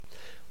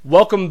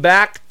Welcome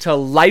back to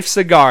Life's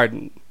a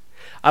Garden.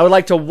 I would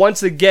like to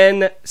once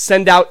again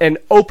send out an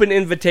open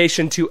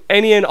invitation to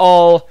any and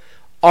all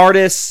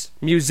artists,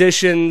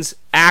 musicians,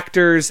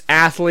 actors,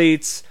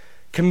 athletes,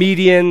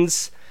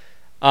 comedians.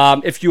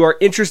 If you are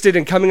interested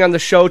in coming on the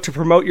show to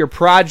promote your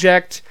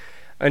project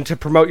and to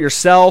promote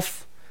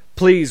yourself,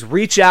 please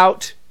reach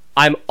out.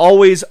 I'm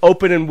always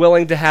open and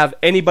willing to have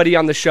anybody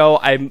on the show.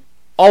 I'm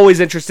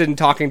always interested in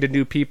talking to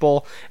new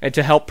people and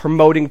to help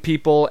promoting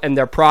people and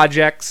their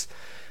projects.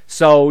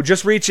 So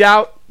just reach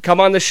out, come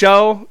on the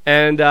show,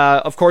 and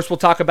of course we'll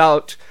talk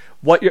about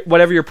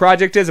whatever your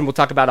project is, and we'll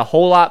talk about a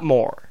whole lot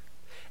more.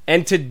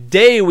 And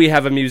today we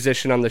have a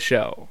musician on the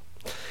show.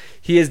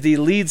 He is the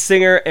lead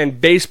singer and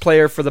bass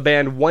player for the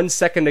band 1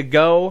 Second to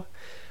Go.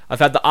 I've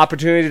had the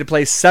opportunity to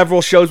play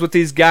several shows with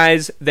these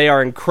guys. They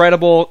are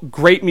incredible,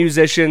 great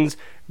musicians,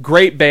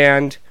 great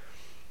band.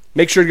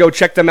 Make sure to go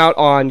check them out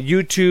on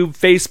YouTube,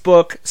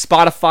 Facebook,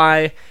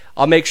 Spotify.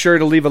 I'll make sure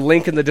to leave a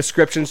link in the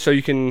description so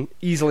you can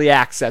easily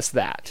access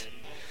that.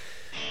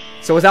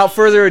 So without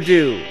further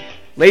ado,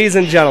 ladies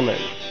and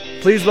gentlemen,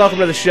 please welcome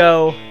to the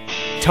show,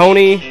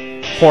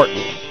 Tony Horton.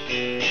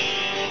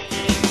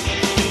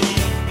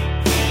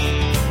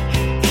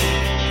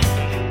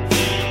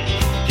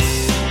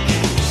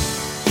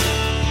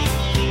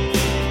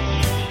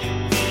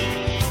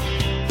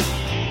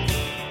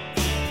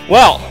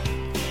 Well,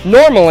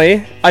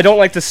 normally I don't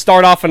like to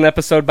start off an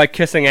episode by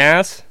kissing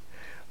ass,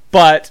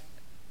 but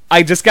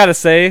I just gotta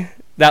say,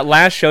 that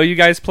last show you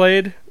guys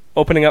played,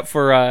 opening up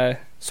for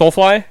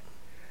Soulfly,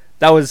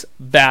 that was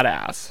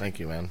badass. Thank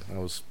you, man. That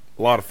was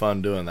a lot of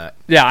fun doing that.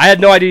 Yeah, I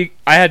had no idea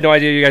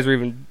you guys were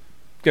even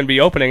gonna be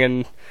opening,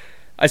 and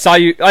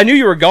I knew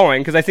you were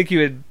going because I think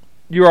you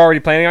were already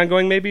planning on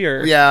going, maybe,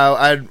 or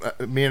yeah.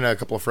 Me and a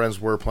couple of friends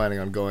were planning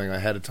on going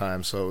ahead of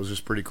time, so it was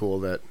just pretty cool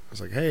that I was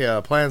like, hey,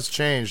 plans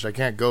changed. I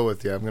can't go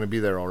with you. I'm gonna be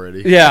there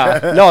already.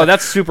 Yeah, no,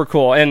 that's super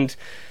cool, and.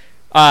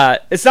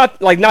 It's not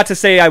to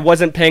say I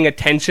wasn't paying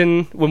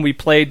attention when we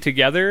played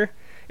together.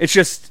 It's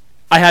just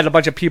I had a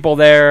bunch of people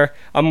there.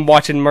 I'm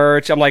watching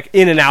merch. I'm like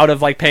in and out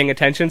of like paying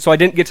attention, so I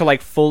didn't get to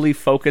like fully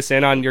focus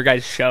in on your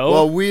guys' show.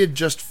 Well, we had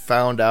just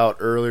found out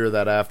earlier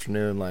that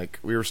afternoon. Like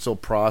we were still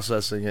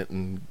processing it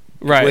and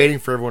waiting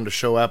for everyone to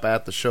show up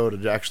at the show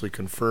to actually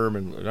confirm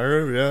and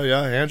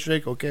yeah,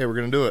 handshake. Okay, we're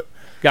gonna do it.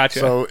 Gotcha.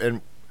 So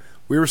and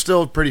we were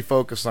still pretty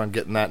focused on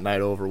getting that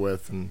night over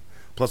with and.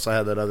 Plus, I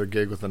had that other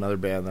gig with another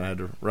band that I had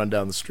to run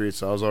down the street,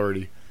 so I was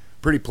already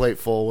pretty plate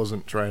full.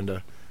 Wasn't trying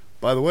to,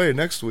 by the way,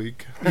 next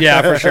week.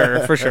 Yeah,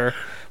 for sure.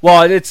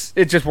 Well,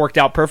 it just worked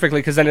out perfectly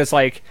because then it's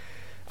like,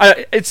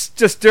 it's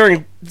just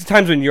during the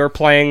times when you're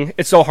playing,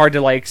 it's so hard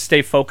to like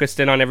stay focused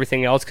in on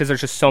everything else because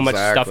there's just so much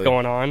stuff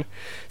going on.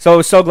 So I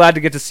was so glad to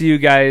get to see you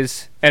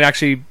guys and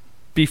actually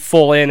be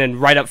full in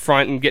and right up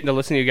front and getting to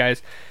listen to you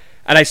guys.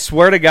 And I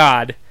swear to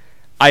God,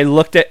 I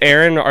looked at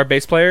Aaron, our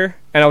bass player,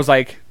 and I was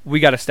like, we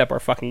got to step our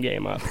fucking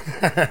game up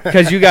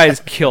because you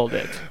guys killed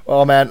it.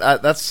 Well, man,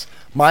 that's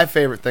my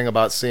favorite thing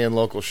about seeing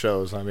local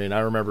shows. I mean, I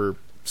remember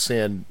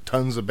seeing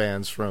tons of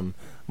bands from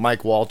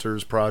Mike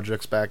Walters'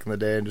 projects back in the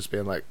day and just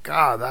being like,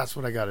 God, that's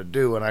what I got to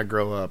do when I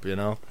grow up, you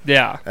know?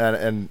 Yeah.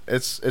 And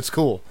it's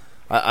cool.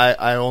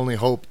 I only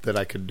hope that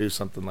I could do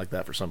something like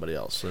that for somebody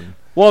else. And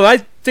well, I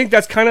think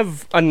that's kind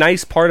of a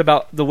nice part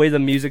about the way the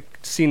music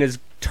scene is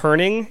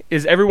turning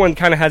is everyone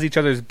kind of has each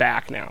other's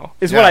back now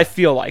is what I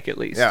feel like, at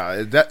least.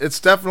 Yeah, it's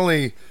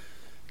definitely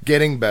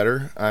getting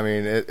better. I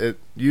mean, it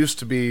used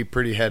to be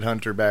pretty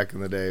headhunter back in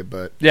the day,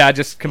 but yeah,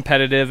 just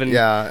competitive. And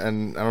yeah,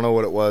 and I don't know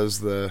what it was,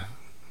 the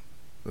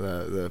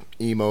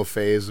emo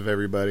phase of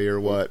everybody or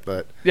what,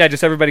 but yeah,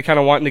 just everybody kind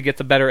of wanting to get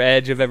the better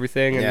edge of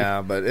everything. And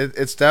yeah, but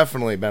it's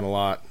definitely been a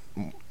lot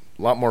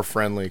more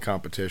friendly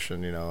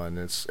competition, you know, and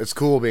it's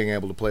cool being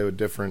able to play with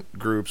different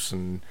groups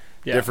and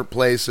different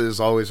places,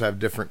 always have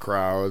different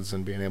crowds,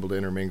 and being able to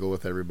intermingle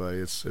with everybody.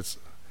 It's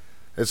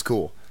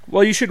cool.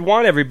 Well, you should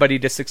want everybody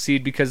to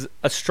succeed because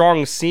a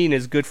strong scene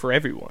is good for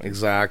everyone.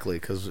 Exactly,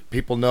 because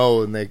people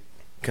know and they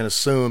can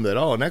assume that,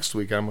 oh, next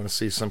week I'm going to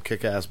see some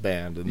kick-ass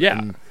band.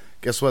 And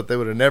guess what? They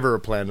would have never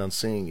planned on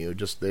seeing you.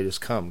 They just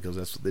come because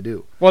that's what they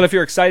do. Well, and if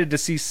you're excited to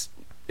see,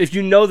 if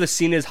you know the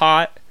scene is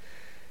hot,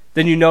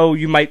 then you know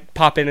you might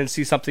pop in and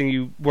see something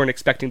you weren't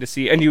expecting to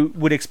see, and you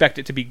would expect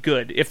it to be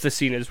good if the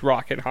scene is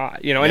rocking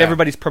hot, you know, and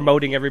everybody's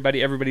promoting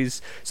everybody,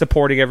 everybody's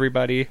supporting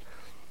everybody.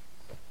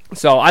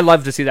 So I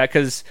love to see that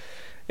because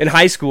in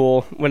high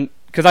school,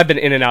 because I've been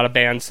in and out of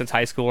bands since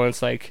high school, and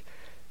it's like,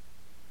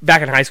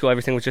 back in high school,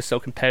 everything was just so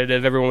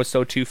competitive. Everyone was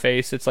so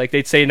two-faced. It's like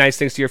they'd say nice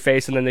things to your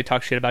face, and then they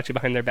talk shit about you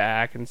behind their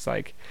back, and it's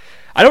like,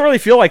 I don't really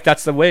feel like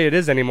that's the way it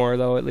is anymore,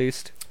 though, at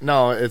least.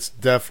 No, it's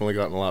definitely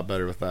gotten a lot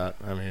better with that.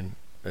 I mean,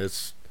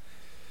 it's...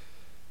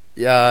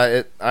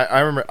 Yeah, I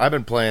remember I've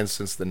been playing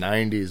since the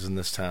 90s in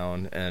this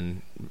town,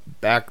 and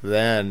back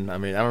then, I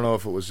mean, I don't know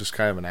if it was just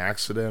kind of an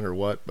accident or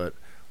what, but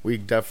we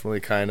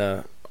definitely kind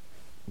of,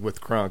 with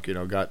Crunk, you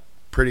know, got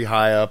pretty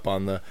high up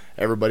on the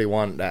everybody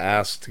wanted to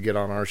ask to get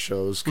on our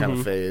shows kind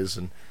of phase,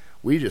 and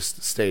we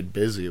just stayed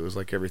busy. It was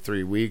like every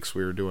 3 weeks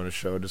we were doing a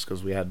show just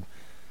because we had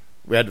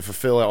we had to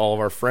fulfill all of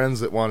our friends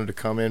that wanted to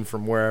come in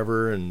from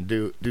wherever and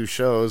do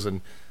shows,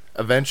 and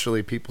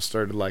eventually people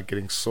started like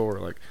getting sore,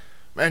 like,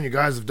 man, you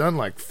guys have done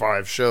like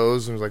 5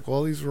 shows, and it was like,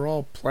 well, these were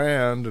all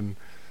planned, and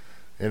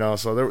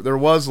so there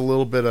was a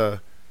little bit of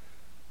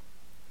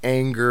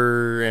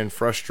anger and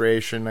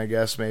frustration, I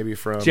guess, maybe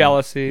from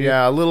jealousy.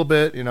 Yeah, a little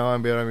bit,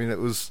 I mean, it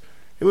was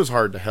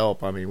hard to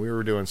help. I mean, we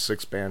were doing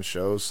 6-band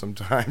shows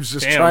sometimes,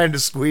 just trying to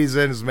squeeze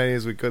in as many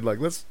as we could. Like,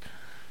 let's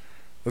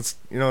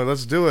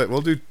do it.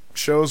 We'll do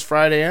shows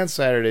Friday and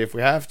Saturday if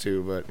we have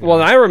to. But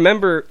well, I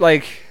remember,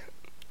 like,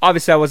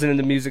 obviously I wasn't in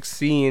the music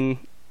scene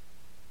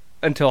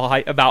until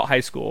about high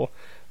school,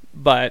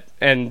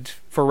 and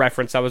for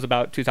reference, that was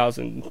about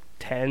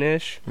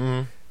 2010-ish.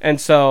 Mm-hmm. And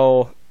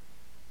so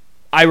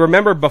I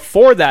remember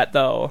before that,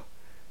 though,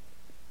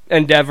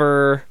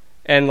 Endeavor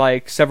and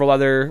like several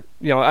other,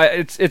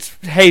 it's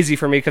hazy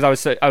for me because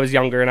I was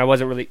younger and I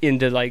wasn't really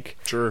into like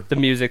the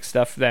music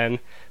stuff then,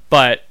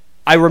 but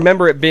I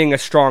remember it being a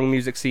strong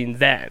music scene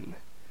then,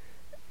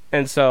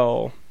 and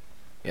so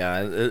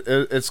yeah,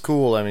 it's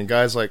cool. I mean,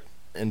 guys like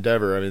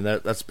Endeavor, I mean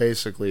that's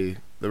basically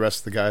the rest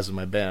of the guys in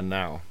my band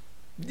now.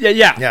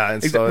 Yeah.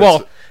 And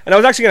so and I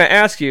was actually going to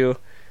ask you,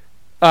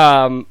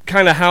 kind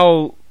of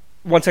how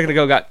 1 Second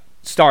Ago got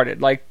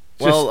started. Like,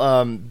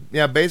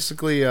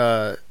 basically,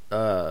 the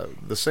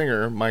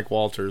singer Mike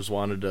Walters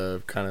wanted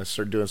to kind of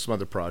start doing some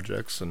other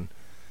projects, and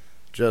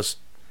just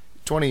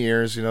 20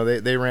 years,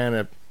 they ran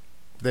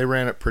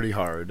it pretty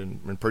hard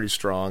and pretty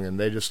strong, and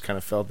they just kind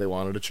of felt they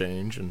wanted to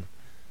change, and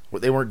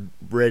they weren't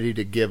ready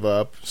to give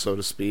up, so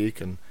to speak.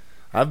 And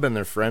I've been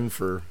their friend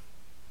for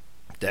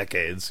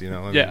decades, I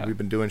mean, we've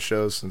been doing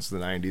shows since the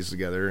 90s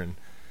together, and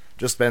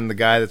just been the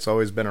guy that's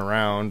always been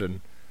around.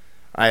 And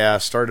I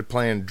started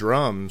playing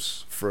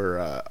drums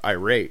for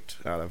Irate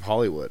out of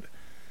Hollywood.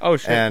 Oh,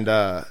 shit. And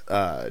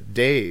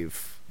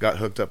Dave got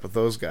hooked up with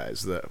those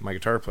guys, my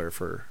guitar player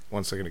for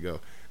 1 Second Ago,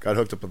 got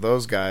hooked up with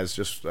those guys,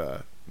 just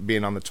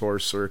being on the tour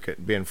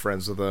circuit, being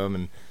friends with them,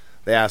 and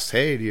they asked,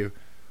 hey, do you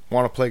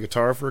want to play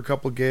guitar for a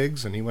couple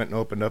gigs? And he went and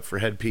opened up for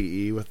Head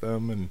PE with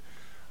them, and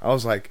I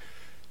was like,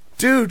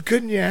 dude,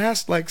 couldn't you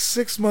ask like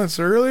 6 months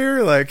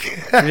earlier?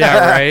 Like,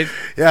 yeah, right.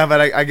 Yeah, but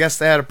I guess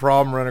they had a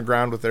problem running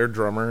around with their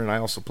drummer, and I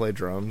also play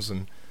drums,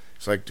 and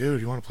it's like, dude,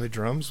 you want to play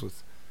drums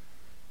with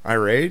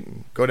Irate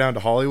and go down to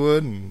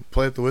Hollywood and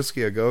play at the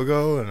Whiskey A Go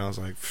Go? And I was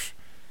like,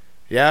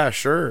 yeah,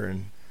 sure.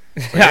 And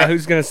yeah,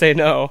 who's gonna say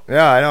no?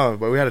 Yeah, I know,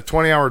 but we had a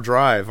 20-hour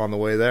drive on the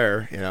way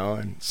there,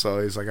 and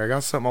so he's like, I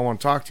got something I want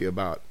to talk to you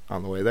about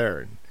on the way there.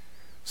 And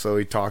so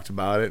he talked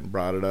about it and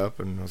brought it up,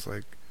 and I was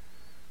like,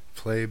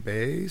 play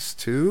bass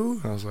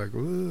too? I was like,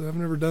 well, I've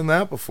never done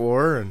that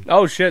before. And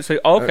oh shit, so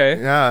okay.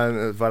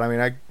 Yeah, but I mean,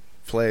 I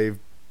play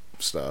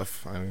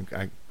stuff. I mean,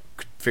 I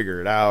could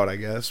figure it out, I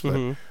guess,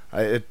 but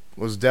it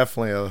was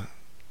definitely a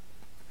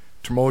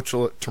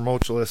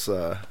tumultuous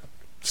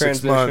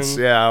 6 months.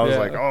 Yeah, I was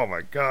like, oh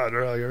my god,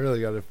 I really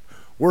got to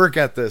work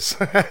at this,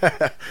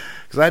 because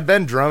I'd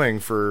been drumming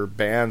for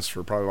bands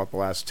for probably about the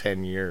last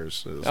 10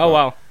 years.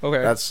 Wow,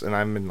 okay. And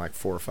I'm in like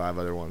 4 or 5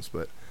 other ones,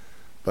 but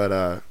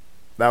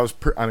that was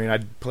I mean,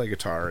 I'd play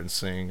guitar and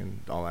sing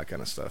and all that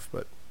kind of stuff,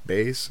 but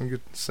bass and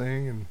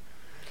sing, and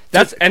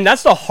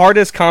that's the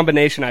hardest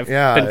combination I've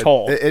been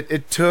told.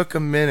 It took a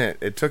minute.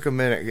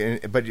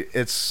 But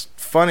it's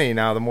funny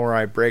now. The more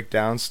I break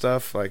down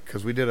stuff, like,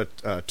 because we did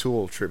a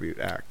Tool tribute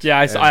act. Yeah,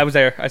 I was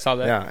there. I saw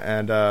that. Yeah,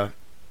 and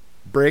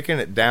breaking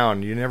it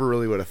down, you never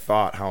really would have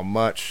thought how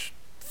much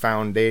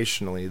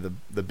foundationally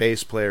the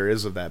bass player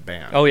is of that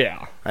band. Oh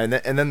yeah, and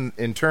then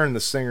in turn the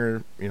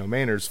singer,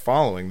 Maynard's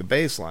following the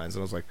bass lines,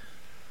 and I was like,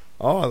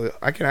 oh,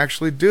 I can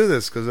actually do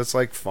this because it's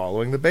like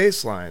following the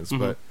bass lines.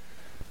 Mm-hmm. But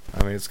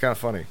I mean, it's kind of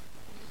funny.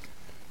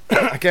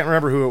 I can't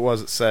remember who it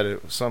was that said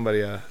it.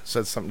 Somebody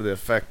said something to the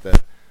effect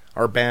that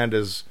our band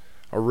is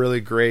a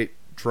really great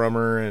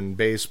drummer and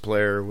bass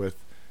player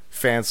with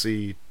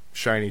fancy,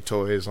 shiny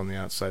toys on the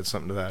outside,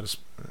 something to that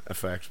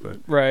effect.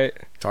 But right,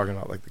 talking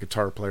about like the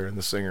guitar player and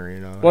the singer,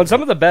 Well, and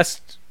some of the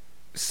best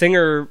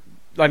singer,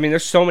 I mean,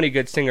 there's so many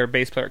good singer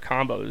bass player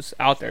combos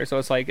out there, so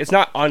it's like it's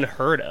not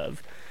unheard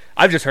of.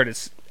 I've just heard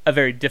it's a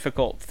very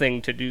difficult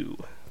thing to do.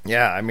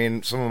 Yeah, I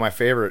mean, some of my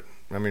favorite,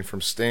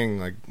 from Sting,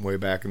 like way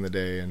back in the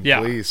day, and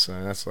Police,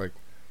 and that's like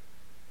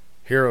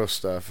hero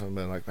stuff. I've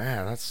been like,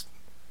 man,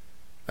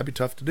 that'd be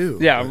tough to do.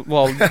 Yeah, but,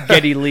 well,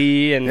 Geddy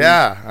Lee and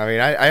yeah, I mean,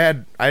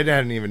 I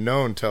hadn't even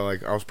known until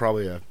like I was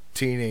probably a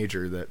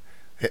teenager that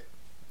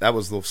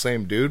was the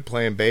same dude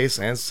playing bass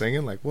and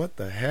singing. Like, what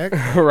the heck?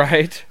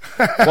 Right.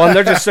 Well, and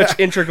they're just such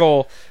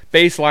integral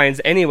bass lines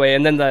anyway,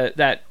 and then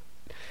that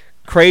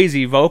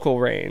crazy vocal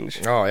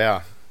range. Oh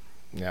yeah.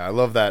 Yeah, I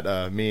love that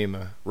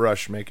meme,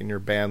 Rush making your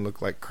band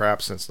look like crap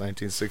since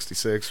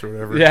 1966 or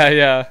whatever.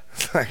 Yeah.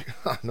 It's like,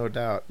 no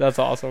doubt. That's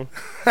awesome.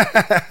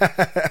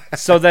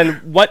 So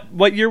then,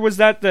 what year was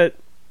that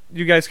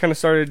you guys kind of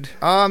started?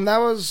 That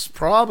was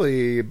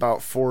probably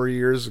about 4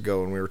 years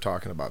ago when we were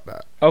talking about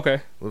that.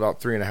 Okay.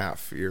 About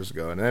 3.5 years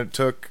ago. And then it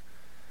took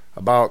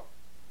about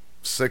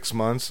 6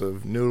 months of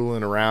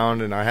noodling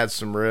around, and I had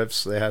some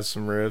riffs, they had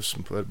some riffs,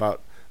 and put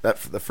about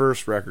the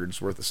first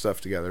record's worth of stuff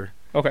together,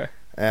 Okay.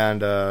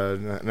 and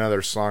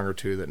another song or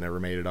two that never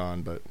made it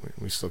on, but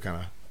we still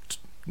kind of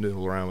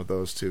noodled around with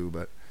those two.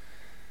 But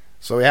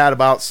so we had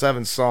about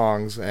 7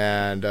 songs,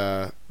 and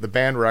the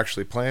band we're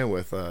actually playing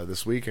with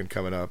this weekend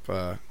coming up,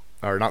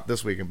 or not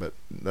this weekend, but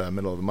the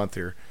middle of the month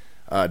here,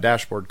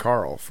 Dashboard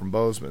Carl from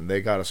Bozeman.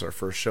 They got us our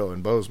first show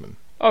in Bozeman.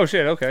 Oh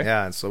shit. Okay.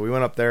 Yeah, and so we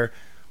went up there,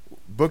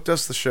 booked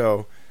us the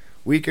show.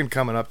 Weekend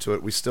coming up to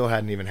it, we still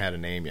hadn't even had a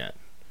name yet.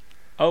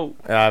 Oh.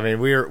 I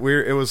mean,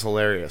 it was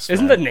hilarious.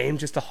 Isn't man. the name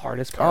just the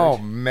hardest part? Oh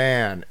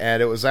man!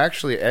 And it was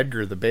actually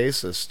Edgar, the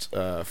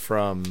bassist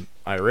from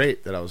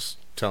Irate, that I was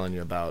telling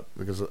you about,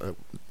 because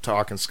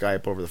talking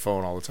Skype over the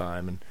phone all the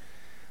time, and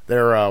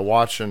they're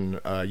watching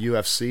a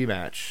UFC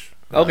match.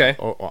 Okay.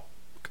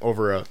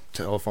 Over a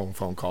telephone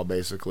phone call,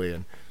 basically,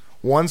 and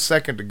 1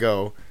 second to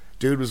go,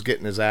 dude was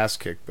getting his ass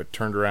kicked, but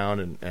turned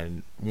around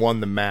and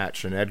won the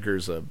match. And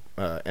Edgar's a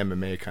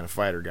MMA kind of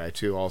fighter guy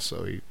too.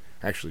 Also, he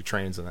actually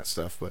trains in that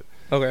stuff, but.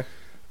 Okay.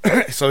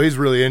 So he's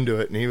really into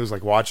it, and he was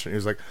like watching it. He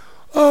was like,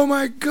 "Oh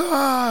my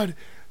god,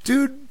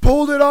 dude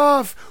pulled it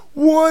off!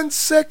 1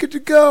 second to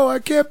go! I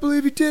can't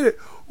believe he did it!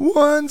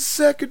 1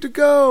 second to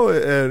go!"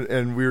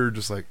 And we were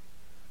just like,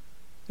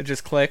 It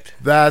just clicked.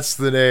 "That's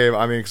the name."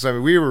 I mean, because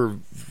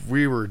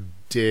we were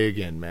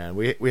digging, man.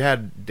 We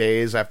had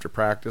days after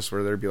practice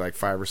where there'd be like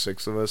 5 or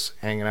 6 of us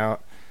hanging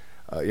out.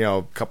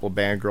 A couple of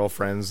band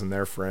girlfriends and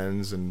their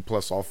friends, and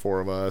plus all 4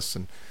 of us,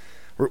 and.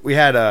 We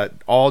had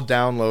all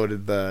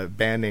downloaded the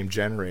Band Name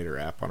Generator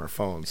app on our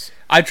phones.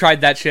 I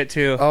tried that shit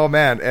too. Oh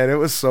man, and it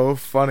was so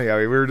funny. I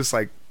mean, we were just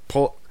like,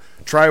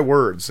 try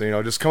words,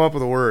 just come up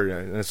with a word.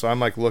 And so I'm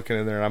like looking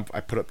in there, and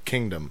I put up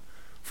kingdom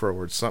for a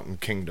word, something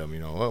kingdom.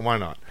 Why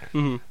not?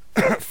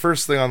 Mm-hmm.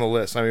 First thing on the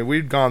list. I mean,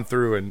 we'd gone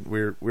through and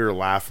we were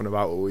laughing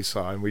about what we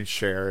saw, and we'd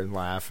share and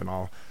laugh and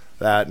all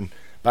that. And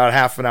about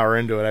half an hour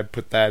into it, I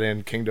put that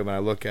in kingdom, and I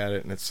look at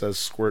it, and it says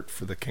squirt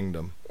for the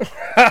kingdom.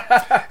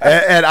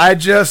 and I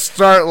just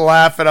start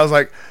laughing. I was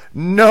like,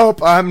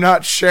 nope, I'm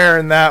not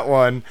sharing that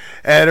one.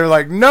 And they're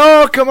like,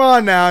 no, come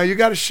on now, you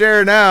got to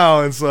share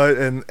now. And so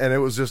and it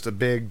was just a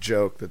big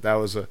joke that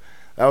was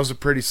a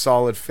pretty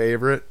solid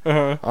favorite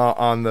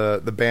on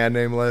the band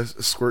name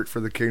list, squirt for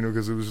the kingdom,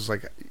 because it was just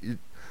like,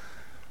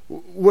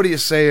 what do you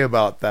say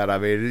about that? I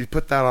mean, you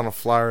put that on a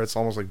flyer, it's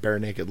almost like Bare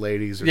Naked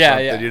Ladies or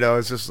something. Yeah.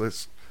 It's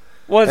just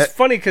Well, it's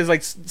funny because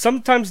like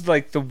sometimes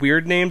like the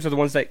weird names are the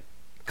ones that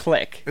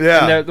click. Yeah,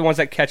 and they're the ones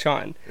that catch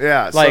on.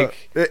 Yeah,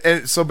 like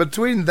so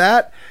between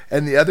that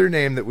and the other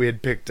name that we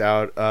had picked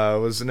out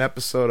was an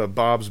episode of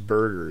Bob's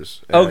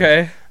Burgers.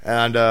 Okay.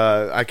 And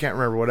I can't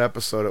remember what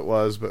episode it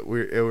was, but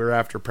we were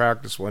after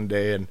practice one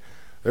day, and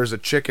there's a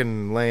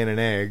chicken laying an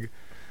egg,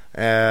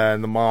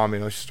 and the mom,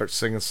 she starts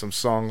singing some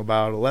song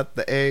about let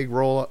the egg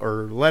roll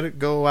or let it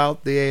go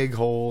out the egg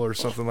hole or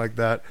something like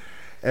that.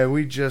 And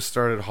we just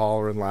started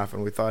hollering,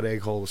 laughing. We thought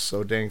egg hole was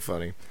so dang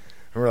funny.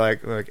 And we're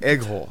like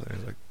egg hole.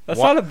 And like, that's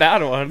not a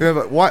bad one. Yeah,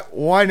 but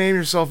why name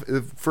yourself?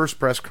 The first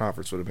press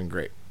conference would have been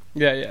great.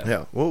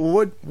 Yeah.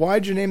 Well,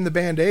 why'd you name the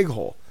band Egg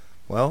Hole?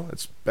 Well,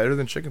 it's better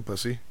than Chicken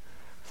Pussy.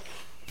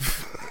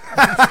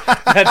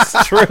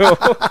 That's true.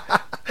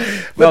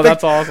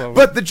 That's awesome.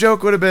 But the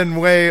joke would have been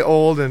way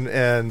old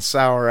and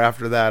sour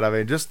after that. I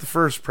mean, just the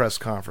first press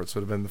conference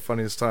would have been the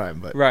funniest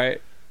time. But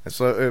right. And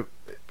so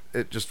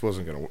it just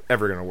wasn't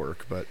ever gonna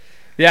work. But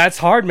yeah, it's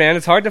hard, man.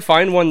 It's hard to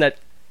find one that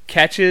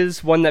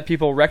catches, one that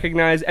people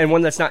recognize, and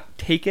one that's not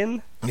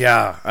taken.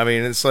 Yeah, I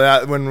mean, it's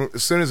like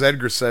as soon as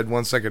Edgar said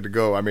 1 second to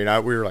go, I mean,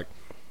 we were like,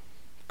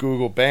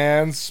 Google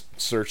bands,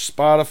 search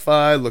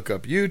Spotify, look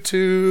up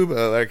YouTube,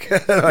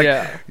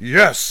 yeah,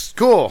 yes,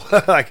 cool,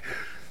 like,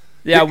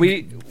 yeah,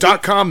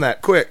 .com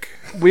that quick.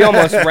 We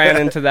almost ran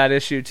into that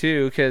issue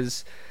too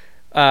because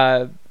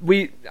I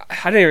didn't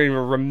even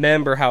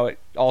remember how it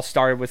all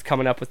started with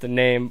coming up with the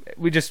name.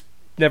 We just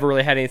never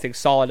really had anything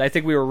solid. I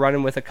think we were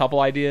running with a couple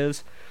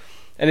ideas,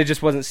 and it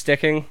just wasn't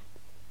sticking.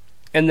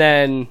 And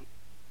then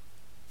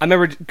I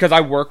remember because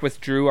I work with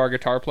Drew, our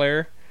guitar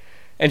player,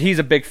 and he's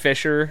a big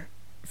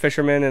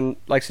fisherman and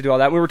likes to do all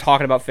that. We were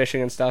talking about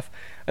fishing and stuff,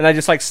 and I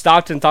just like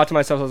stopped and thought to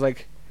myself, I was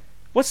like,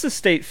 what's the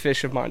state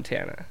fish of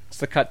Montana? It's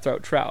the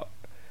cutthroat trout.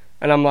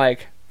 And I'm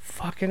like,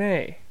 fucking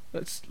A,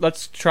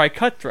 let's try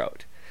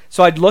cutthroat.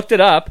 So I'd looked it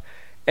up,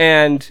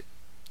 and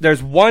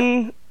there's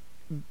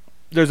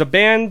a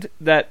band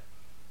that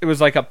it was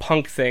like a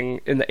punk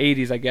thing in the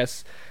 80s, I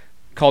guess,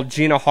 called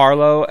Gina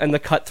Harlow and the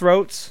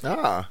Cutthroats.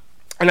 Ah.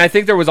 And I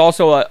think there was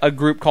also a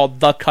group called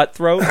The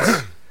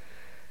Cutthroats.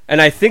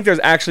 And I think there's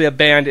actually a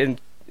band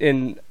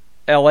in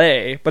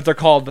LA, but they're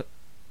called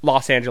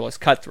Los Angeles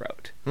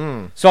Cutthroat.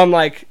 So I'm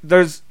like,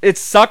 it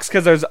sucks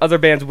because there's other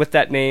bands with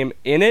that name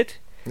in it.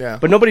 Yeah.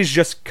 But nobody's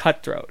just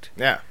Cutthroat.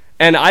 Yeah.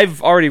 And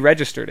I've already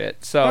registered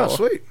it. So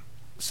sweet.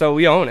 So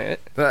we own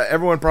it.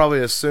 Everyone probably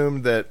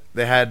assumed that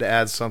they had to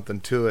add something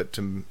to it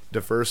to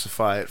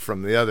diversify it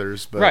from the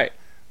others, but right.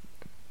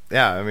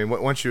 Yeah, I mean,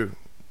 once you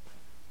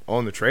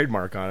own the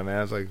trademark on it,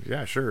 man, it's like,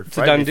 yeah, sure, it's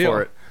a done deal.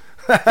 For it.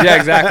 Yeah,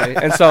 exactly.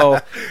 And so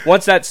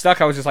once that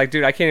stuck, I was just like,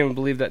 dude, I can't even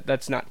believe that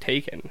that's not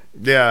taken.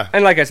 Yeah.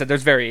 And like I said,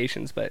 there's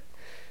variations, but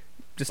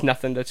just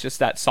nothing that's just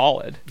that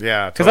solid.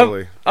 Yeah,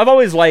 totally. I've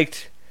always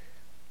liked.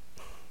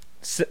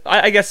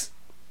 I guess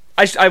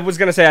I was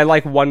gonna say I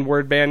like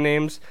one-word band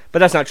names, but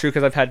that's not true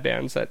because I've had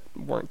bands that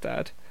weren't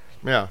that.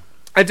 Yeah.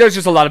 There's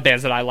just a lot of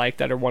bands that I like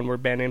that are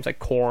one-word band names, like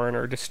Korn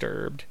or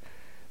Disturbed,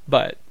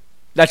 but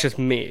that's just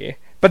me.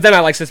 But then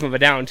I like System of a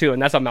Down too,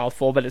 and that's a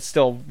mouthful, but it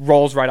still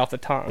rolls right off the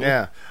tongue.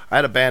 Yeah. I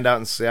had a band out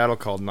in Seattle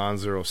called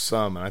Non-Zero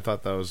Sum, and I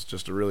thought that was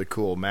just a really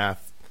cool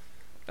math.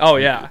 Oh,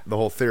 yeah. The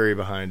whole theory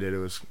behind it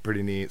was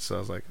pretty neat, so I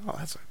was like, oh,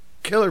 that's a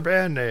killer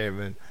band name.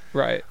 And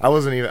right. I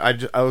wasn't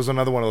even, I was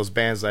another one of those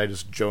bands that I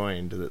just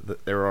joined.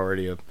 That they were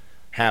already a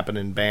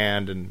happening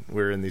band, and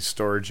we were in these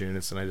storage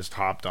units, and I just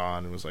hopped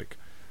on and was like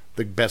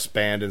the best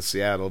band in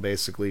Seattle,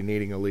 basically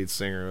needing a lead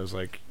singer. I was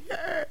like,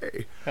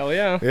 yay. Hell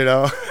yeah. You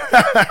know?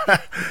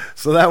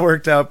 So that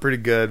worked out pretty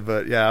good,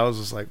 but yeah, I was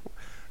just like,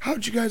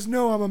 how'd you guys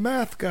know I'm a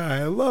math guy?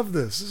 I love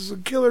this. This is a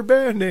killer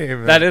band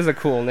name. That is a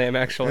cool name,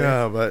 actually.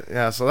 Yeah, but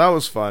yeah, so that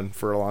was fun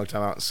for a long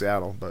time out in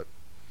Seattle, but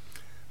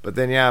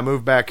then yeah, I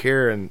moved back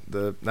here, and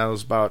that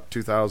was about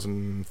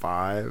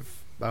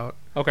 2005, about.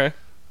 Okay.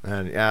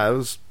 And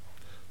yeah,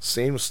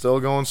 scene was still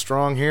going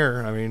strong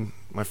here. I mean,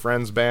 my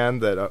friend's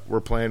band that we're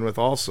playing with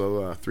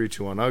also,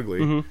 321 Ugly.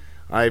 Mm-hmm.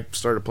 I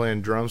started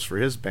playing drums for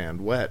his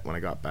band, Wet, when I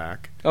got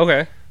back.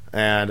 Okay.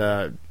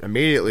 And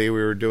immediately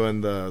we were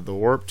doing the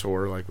Warped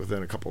Tour, like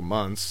within a couple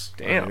months.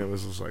 Damn. I mean, it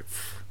was just like,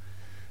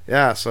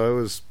 yeah.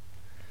 So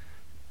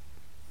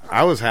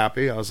I was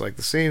happy. I was like,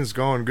 the scene's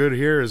going good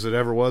here as it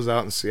ever was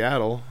out in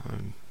Seattle.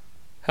 And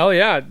hell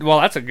yeah. Well,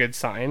 that's a good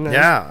sign.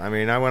 yeah, I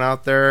mean, I went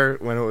out there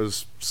when it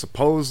was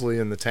supposedly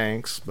in the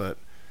tanks, but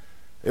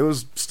it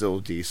was still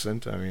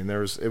decent. I mean,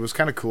 it was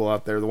kind of cool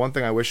out there. The one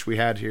thing I wish we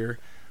had here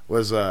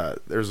was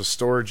there's a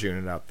storage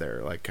unit out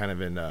there, like kind of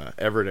in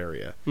Everett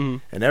area,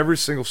 and every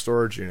single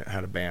storage unit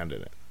had a band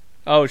in it.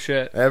 Oh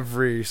shit!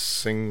 Every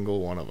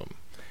single one of them,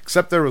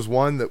 except there was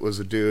one that was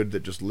a dude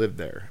that just lived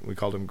there. We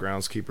called him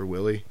Groundskeeper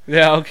Willie.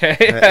 Yeah, okay.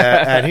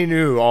 And he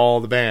knew all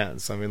the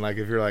bands. I mean, like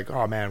if you're like,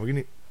 oh man,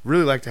 we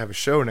really like to have a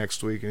show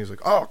next week, and he's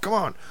like, oh come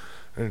on,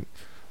 and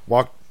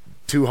walk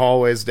 2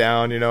 hallways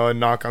down, and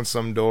knock on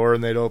some door,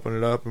 and they'd open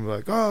it up and be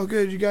like, oh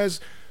good, you guys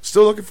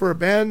still looking for a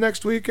band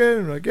next weekend?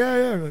 And we're like, yeah.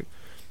 And like,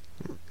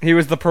 he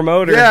was the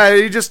promoter. Yeah,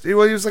 he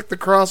was like the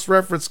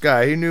cross-reference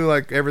guy. He knew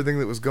like everything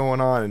that was going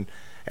on,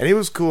 and he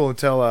was cool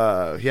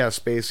until he had a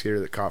space heater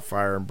that caught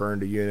fire and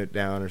burned a unit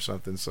down or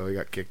something, so he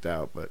got kicked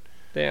out. But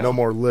damn. No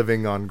more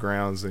living on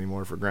grounds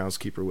anymore for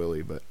Groundskeeper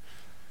Willie. But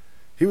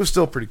he was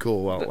still pretty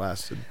cool while it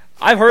lasted.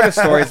 I've heard of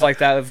stories like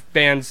that of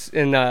bands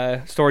in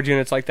storage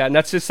units like that, and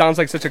that just sounds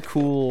like such a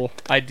cool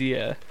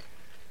idea.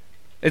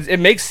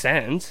 It makes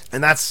sense.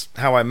 And that's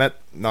how I met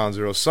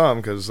Non-Zero Sum,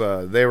 because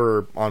they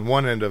were on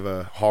one end of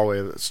a hallway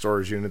of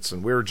storage units,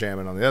 and we were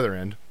jamming on the other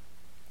end.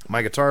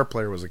 My guitar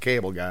player was a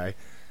cable guy.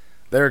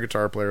 Their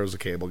guitar player was a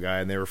cable guy,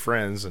 and they were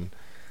friends, and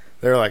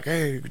they were like,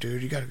 hey,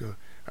 dude, you got to go.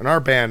 And our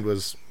band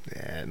was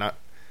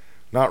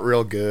not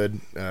real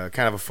good.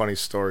 Kind of a funny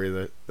story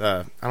that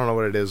I don't know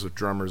what it is with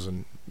drummers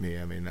and me.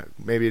 I mean,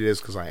 maybe it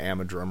is because I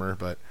am a drummer,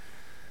 but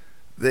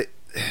they're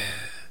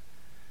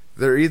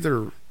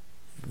either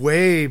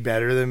way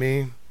better than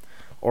me,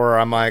 or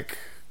I'm like,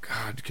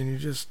 God, can you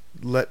just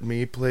let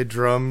me play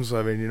drums?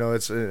 I mean,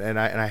 it's and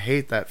I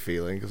hate that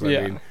feeling, because I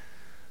mean,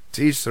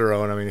 to each their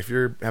own. I mean, if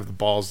you have the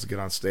balls to get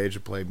on stage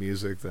and play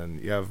music, then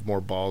you have more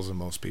balls than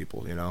most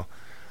people,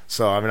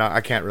 So I mean,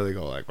 I can't really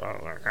go like,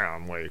 well,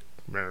 I'm way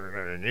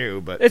better than you,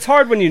 but it's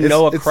hard when you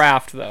know a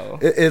craft, though.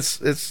 It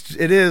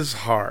is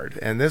hard,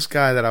 and this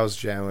guy that I was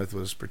jamming with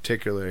was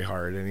particularly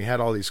hard, and he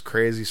had all these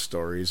crazy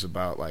stories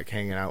about like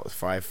hanging out with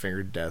Five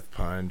Finger Death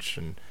Punch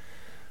and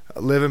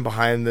living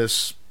behind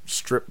this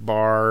strip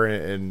bar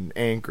in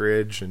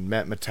Anchorage, and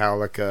met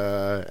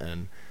Metallica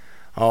and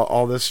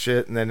all this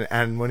shit.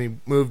 And when he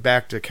moved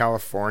back to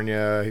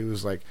California, he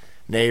was like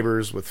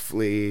neighbors with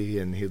Flea,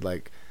 and he'd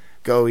like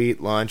go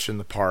eat lunch in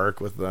the park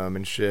with them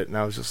and shit. And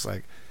I was just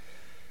like,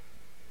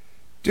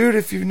 dude,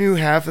 if you knew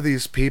half of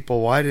these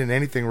people, why didn't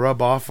anything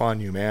rub off on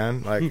you,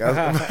 man? Like,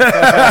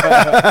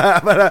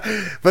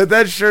 but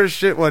that sure as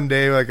shit one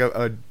day, like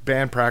a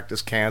band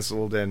practice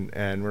canceled,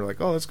 and we're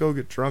like, oh, let's go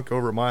get drunk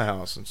over at my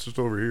house. And it's just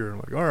over here. I'm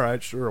like, all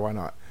right, sure, why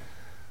not?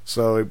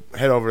 So we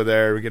head over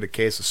there. We get a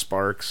case of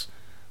Sparks.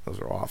 Those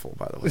are awful,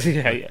 by the way.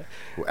 Yeah.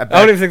 I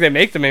don't even think they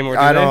make them anymore.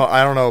 I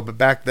don't know. But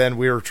back then,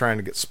 we were trying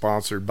to get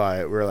sponsored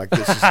by it. We were like,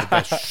 this is the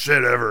best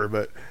shit ever.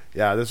 But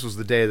yeah, this was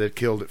the day that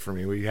killed it for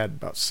me. We had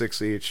about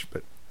 6 each,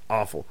 but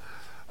awful.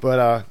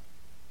 But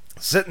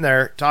sitting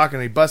there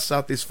talking, he busts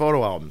out these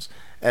photo albums,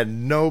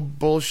 and no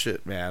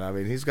bullshit, man. I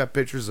mean, he's got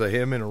pictures of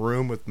him in a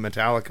room with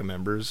Metallica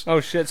members. Oh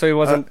shit! So he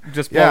wasn't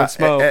just blowing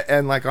smoke.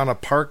 And like on a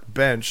park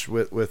bench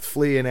with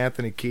Flea and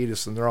Anthony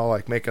Kiedis, and they're all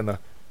like making the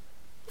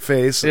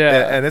face.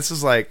 Yeah. And this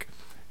is like,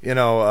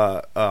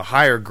 a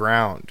higher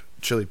ground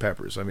Chili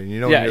Peppers. I mean,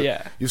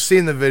 you've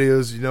seen the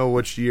videos, you know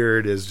which year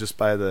it is just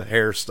by the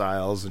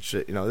hairstyles and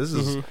shit. This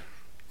is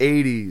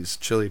 '80s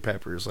Chili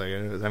Peppers. Like,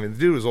 I mean, the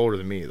dude was older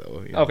than me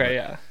though. You know, Okay,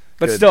 yeah.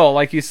 But good. still,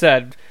 like you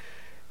said,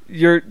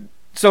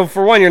 so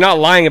for one, you're not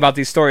lying about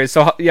these stories.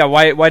 So yeah,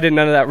 why did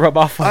none of that rub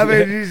off on I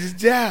you? mean,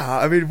 yeah.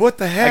 I mean, what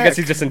the heck? I guess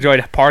he just enjoyed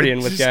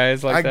partying with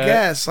guys like I that.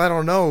 guess. I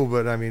don't know,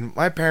 but I mean,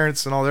 my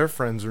parents and all their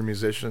friends were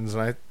musicians,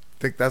 and I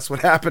think that's what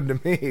happened to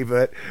me.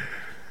 But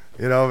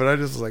but I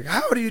just was like,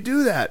 how do you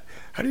do that?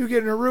 How do you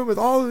get in a room with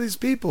all of these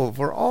people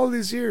for all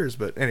these years?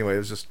 But anyway, it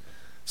was just.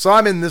 So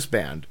I'm in this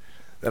band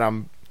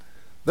that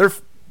they're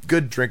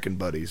good drinking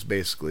buddies,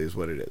 basically, is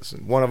what it is.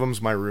 And one of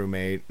them's my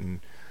roommate, and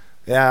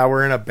yeah,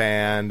 we're in a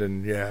band,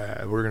 and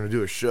yeah, we're gonna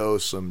do a show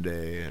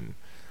someday, and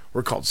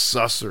we're called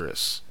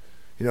Susurrus.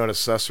 You know what a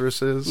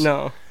susurrus is?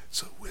 No.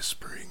 It's a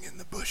whispering in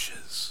the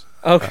bushes.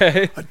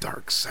 Okay. A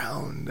dark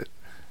sound that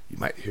you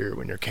might hear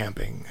when you're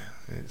camping.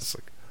 It's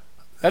like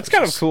That's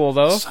kind of cool,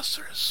 though.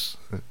 Susurrus.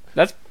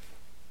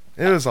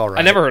 It was all right.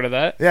 I never heard of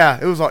that. Yeah,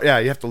 it was all. Yeah,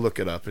 you have to look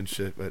it up and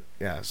shit. But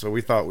yeah, so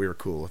we thought we were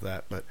cool with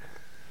that. But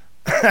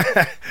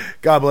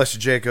God bless you,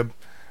 Jacob.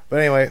 But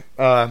anyway,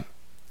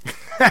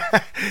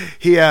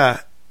 he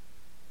had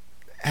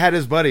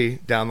his buddy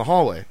down the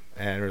hallway,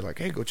 and we were like,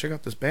 "Hey, go check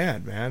out this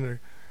band, man."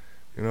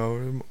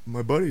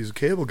 My buddy's a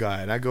cable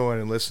guy, and I go in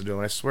and listen to him.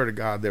 And I swear to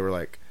God, they were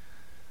like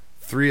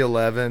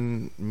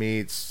 311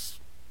 meets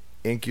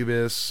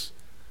Incubus.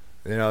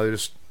 They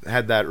just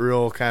had that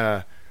real kind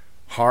of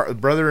hard.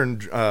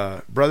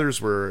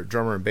 Brothers were a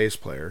drummer and bass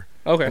player.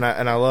 Okay. And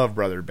I love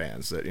brother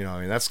bands that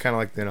that's kind of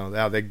like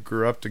how they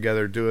grew up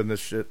together doing this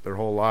shit their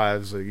whole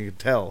lives. Like, you can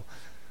tell,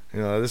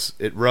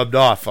 it rubbed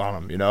off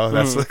on them.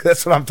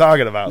 That's what I'm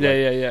talking about.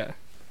 Yeah.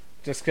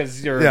 Just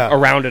because you're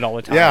around it all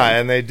the time. Yeah,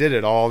 and they did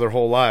it all their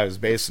whole lives,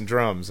 bass and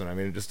drums, and I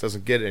mean, it just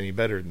doesn't get any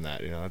better than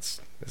that.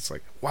 It's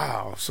like,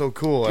 wow, so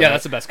cool. Yeah,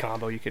 that's the best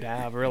combo you could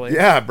have, really.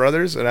 Yeah,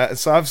 brothers, and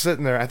so I'm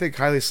sitting there. I think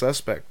Highly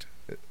Suspect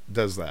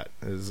does that.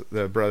 Is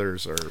the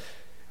brothers are?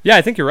 Yeah,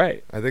 I think you're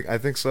right. I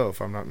think so,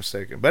 if I'm not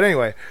mistaken. But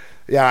anyway,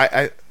 yeah,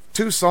 I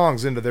 2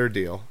 songs into their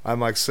deal,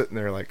 I'm like sitting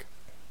there like,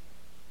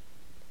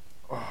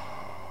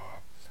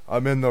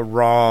 I'm in the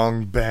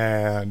wrong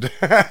band.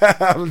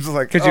 I'm just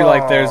like, could you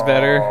like theirs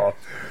better?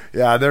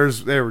 Yeah,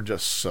 they were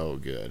just so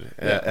good.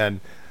 Yeah. And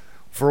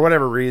for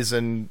whatever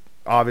reason,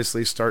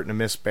 obviously starting to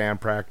miss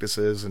band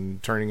practices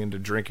and turning into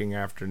drinking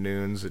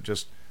afternoons, it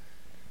just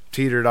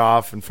teetered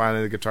off. And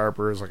finally, the guitar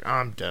player was like,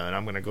 I'm done.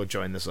 I'm going to go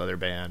join this other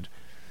band.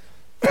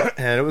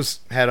 And it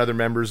had other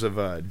members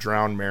of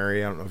Drowned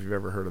Mary. I don't know if you've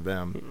ever heard of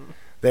them.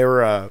 They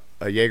were a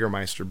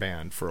Jägermeister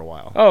band for a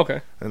while. Oh,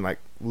 okay. And like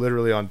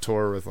literally on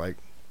tour with like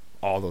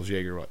all those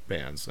Jaeger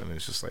bands. I mean,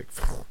 it's just like,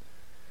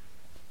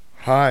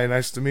 hi,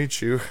 nice to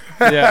meet you.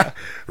 Yeah.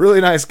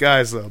 Really nice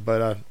guys though.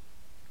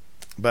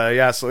 But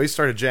yeah, so he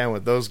started jamming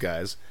with those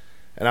guys,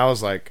 and I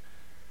was like,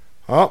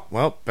 oh,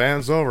 well,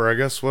 band's over. I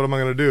guess what am I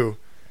going to do?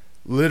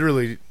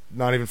 Literally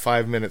not even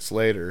 5 minutes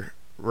later,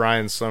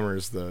 Ryan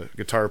Summers, the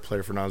guitar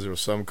player for Non-Zero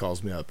Sum,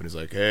 calls me up, and he's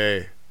like,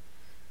 hey,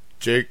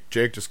 Jake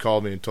just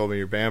called me and told me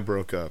your band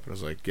broke up. And I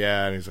was like,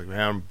 yeah. And he's like,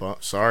 man,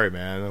 sorry,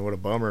 man. What a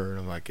bummer. And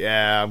I'm like,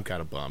 yeah, I'm kind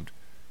of bummed.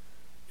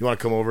 You want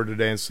to come over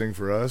today and sing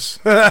for us?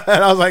 And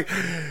I was like,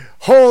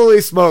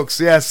 holy smokes,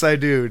 yes, I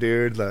do,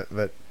 dude.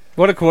 But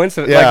what a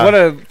coincidence! Yeah. Like, what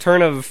a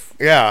turn of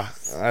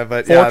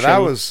but yeah,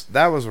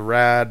 that was a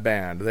rad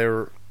band. They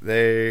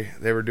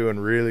were doing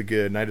really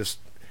good, and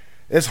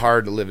it's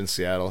hard to live in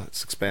Seattle.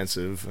 It's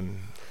expensive, and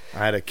I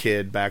had a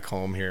kid back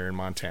home here in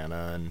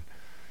Montana, and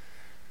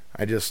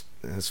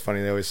it's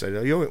funny, they always say,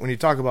 when you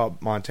talk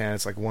about Montana,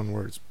 it's like one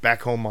word. It's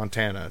back home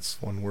Montana. It's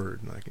one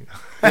word, like,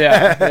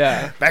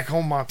 yeah. Back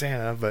home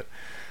Montana, but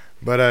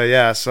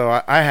yeah.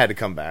 So I had to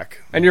come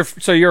back. And you're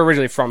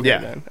originally from here,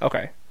 then?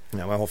 Okay.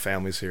 Yeah, my whole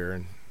family's here,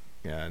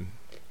 and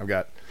I've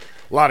got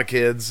a lot of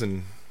kids,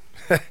 and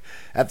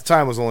at the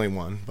time was only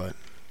one, but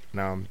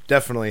now I'm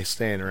definitely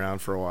staying around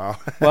for a while.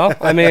 Well,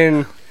 I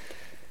mean,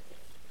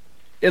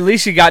 at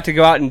least you got to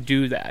go out and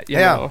do that. You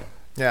know?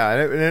 Yeah,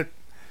 and it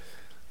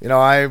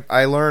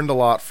I learned a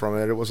lot from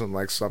it. It wasn't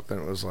like something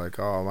that was like,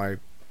 oh, my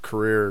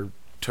career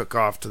took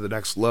off to the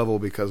next level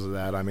because of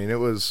that. I mean, it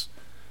was...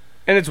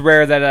 And it's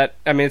rare that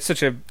I mean, it's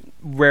such a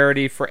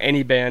rarity for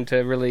any band to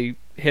really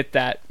hit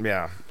that.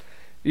 Yeah.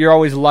 You're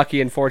always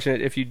lucky and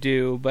fortunate if you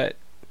do, but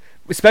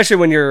especially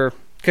when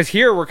because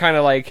here we're kind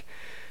of like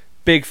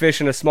big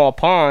fish in a small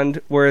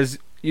pond, whereas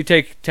you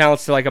take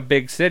talents to like a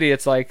big city,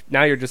 it's like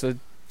now you're just a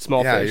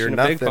small fish in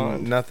a big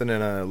pond. Nothing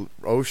in an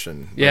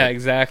ocean. Yeah,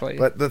 exactly.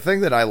 But the thing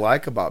that I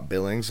like about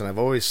Billings, and I've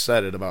always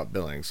said it about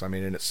Billings, I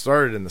mean, and it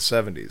started in the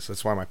 70s.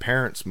 That's why my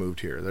parents moved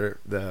here.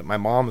 My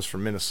mom's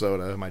from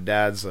Minnesota. My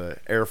dad's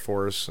Air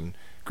Force and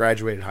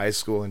graduated high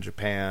school in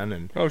Japan,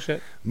 and oh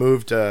shit,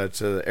 moved to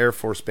the Air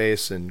Force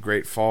Base in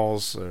Great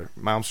Falls,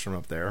 Malmstrom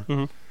up there.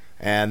 Mm-hmm.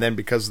 And then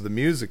because of the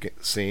music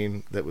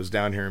scene that was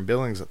down here in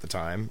Billings at the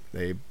time,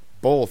 they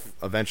both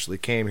eventually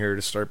came here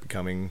to start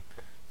becoming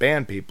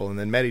band people, and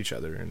then met each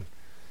other, and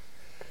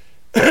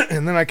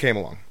and then I came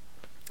along,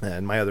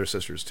 and my other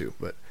sisters too.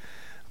 But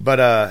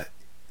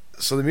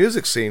so the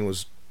music scene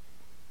was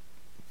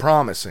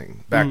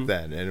promising back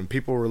then, and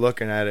people were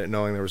looking at it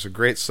knowing there was a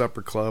great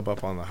supper club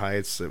up on the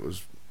heights. It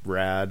was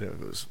rad. It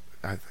was,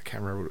 I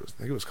can't remember what it was. I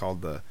think it was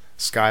called the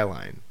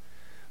Skyline,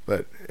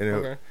 but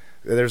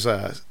there's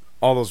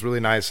all those really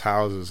nice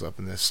houses up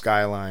in the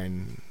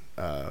Skyline.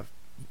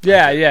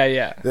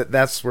 Yeah.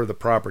 That's where the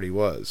property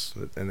was,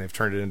 and they've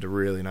turned it into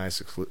really nice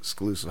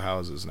exclusive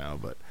houses now.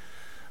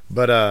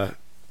 But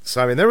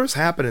so I mean, there was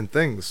happening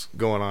things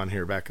going on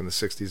here back in the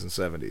 60s and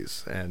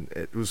 70s, and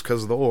it was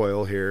because of the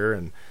oil here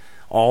and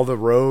all the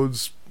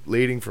roads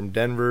leading from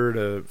Denver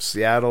to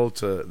Seattle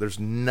to, there's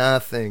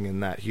nothing in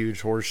that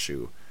huge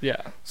horseshoe.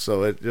 Yeah.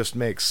 So it just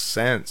makes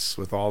sense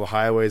with all the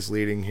highways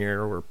leading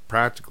here. We're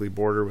practically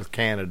border with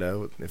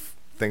Canada if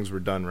things were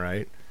done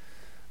right.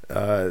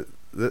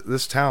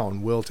 This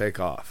town will take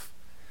off.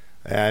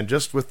 And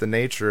just with the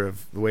nature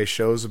of the way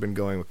shows have been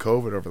going with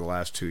COVID over the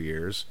last 2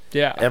 years,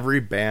 every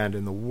band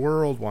in the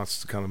world wants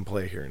to come and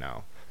play here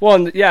now.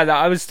 Well, and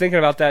I was thinking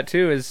about that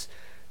too, is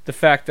the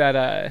fact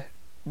that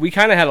we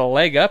kind of had a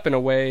leg up in a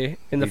way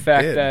in the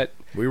fact that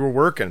we were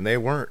working, they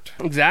weren't.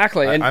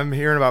 Exactly. And I'm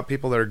hearing about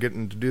people that are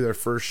getting to do their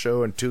first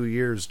show in 2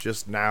 years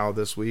just now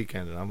this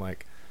weekend, and I'm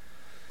like,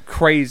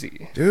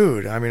 crazy.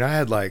 Dude, I mean, I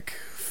had like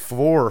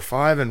 4 or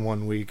 5 in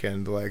one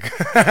weekend. Like,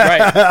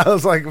 right. I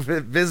was like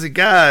a busy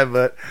guy,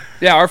 but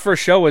yeah, our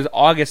first show was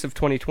August of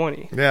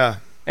 2020. Yeah.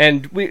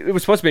 And it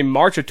was supposed to be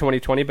March of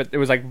 2020, but it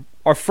was like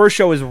our first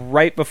show was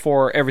right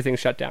before everything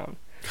shut down.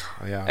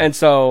 Yeah. And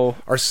so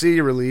our CD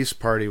release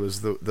party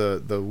was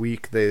the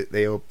week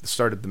they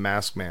started the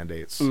mask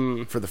mandates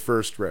for the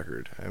first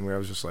record, and I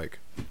was just like,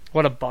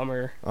 what a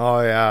bummer.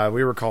 Oh yeah,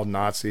 we were called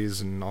Nazis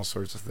and all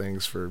sorts of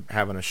things for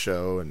having a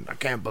show, and I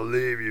can't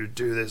believe you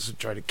do this and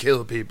try to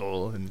kill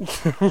people. And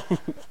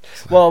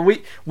well,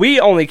 we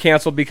only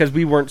canceled because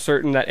we weren't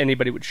certain that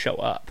anybody would show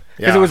up.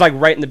 Because it was like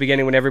right in the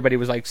beginning when everybody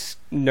was like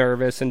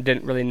nervous and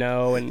didn't really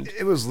know, and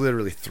it was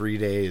literally 3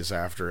 days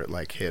after it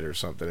like hit or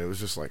something. It was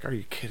just like, are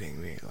you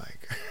kidding me?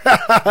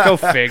 Like, go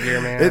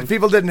figure, man.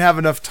 People didn't have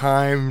enough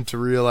time to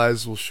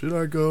realize, well, should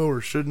I go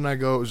or shouldn't I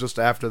go? It was just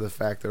after the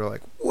fact they were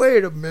like,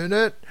 wait a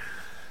minute.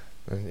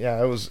 And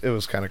yeah, it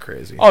was kind of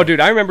crazy. Oh,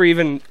 dude, I remember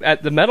even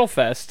at the Metal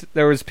Fest,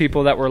 there was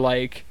people that were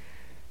like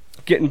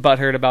getting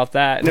butthurt about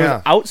that, and it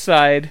was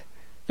outside.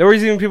 There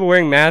was even people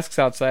wearing masks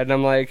outside, and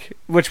I'm like,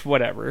 which,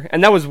 whatever.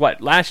 And that was,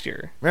 last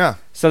year? Yeah.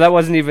 So that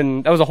wasn't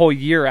even, that was a whole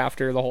year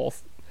after the whole...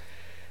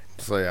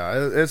 So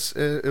yeah,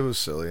 it was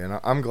silly, and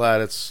I'm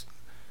glad it's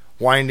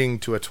winding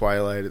to a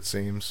twilight, it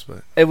seems.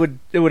 But It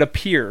would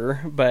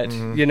appear, but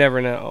you never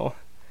know.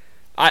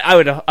 I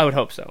would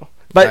hope so.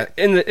 But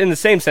in the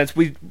same sense,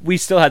 we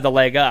still had the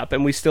leg up,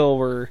 and we still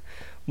were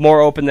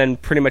more open than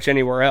pretty much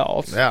anywhere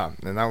else. Yeah,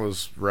 and that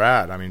was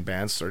rad. I mean,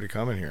 bands started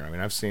coming here. I mean,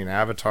 I've seen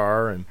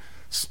Avatar and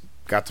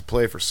got to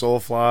play for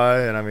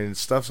Soulfly, and I mean,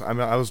 stuff. I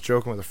mean, I was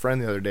joking with a friend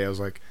the other day. I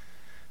was like,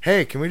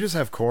 "Hey, can we just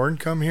have Korn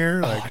come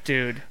here?" Like, oh,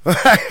 dude.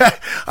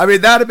 I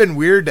mean, that'd have been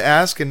weird to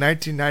ask in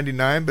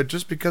 1999, but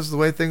just because of the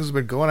way things have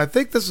been going, I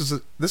think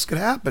this could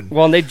happen.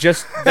 Well, and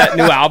that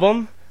new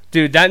album,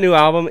 dude. That new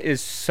album is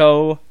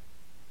so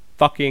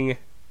fucking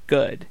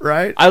good.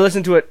 Right? I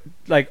listened to it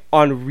like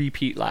on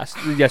repeat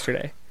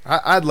yesterday.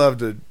 I'd love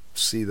to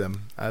see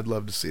them. I'd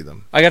love to see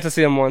them. I got to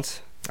see them once.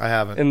 I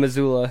haven't. In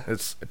Missoula.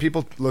 It's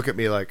people look at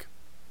me like,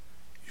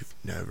 you've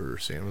never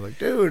seen them. I'm like,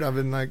 dude, I've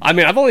been like, I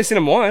mean, I've only seen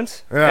them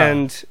once. Yeah.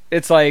 And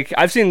it's like,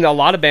 I've seen a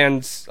lot of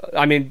bands.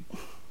 I mean,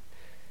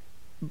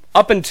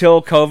 up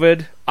until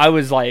COVID, I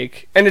was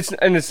like, and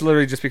it's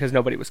literally just because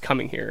nobody was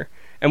coming here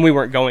and we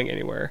weren't going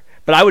anywhere.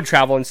 But I would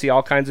travel and see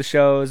all kinds of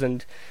shows,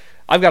 and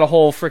I've got a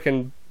whole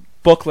freaking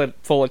booklet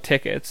full of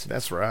tickets.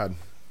 That's rad.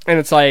 And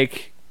it's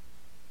like,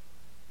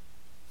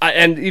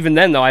 and even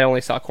then, though, I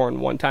only saw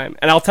Korn one time.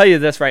 And I'll tell you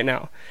this right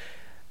now.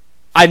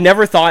 I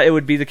never thought it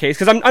would be the case,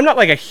 because I'm not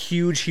like a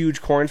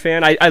huge Korn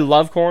fan. I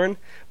love Korn,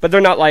 but they're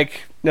not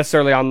like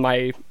necessarily on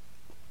my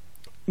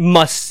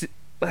must.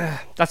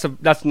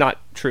 That's not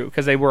true,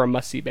 because they were a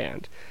must-see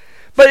band.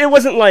 But it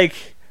wasn't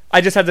like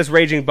I just had this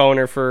raging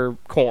boner for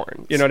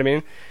Korn. You know what I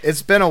mean?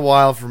 It's been a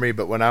while for me,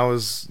 but when I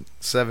was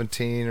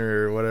 17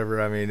 or whatever,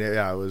 I mean,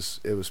 yeah, it was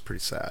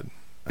pretty sad.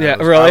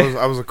 Really?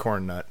 I was a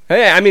Korn nut.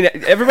 Hey, I mean,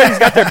 everybody's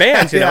got their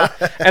bands, you know.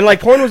 And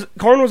like Korn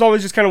was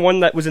always just kind of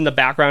one that was in the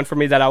background for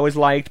me that I always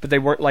liked, but they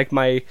weren't like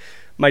my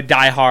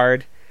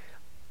diehard.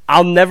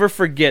 I'll never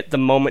forget the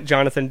moment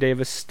Jonathan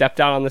Davis stepped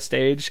out on the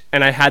stage,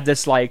 and I had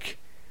this like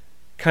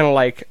kind of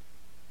like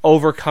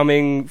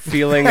overcoming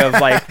feeling of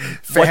like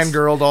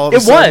fangirled all of a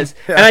sudden. It was,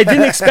 Yeah. and I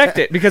didn't expect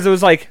it, because it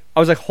was like I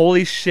was like,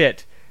 holy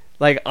shit,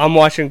 like I'm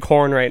watching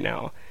Korn right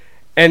now.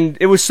 And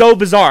it was so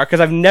bizarre, because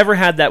I've never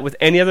had that with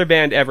any other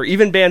band ever,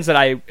 even bands that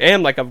I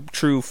am like a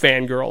true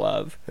fangirl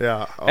of.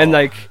 Yeah. Oh. And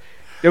like,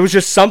 there was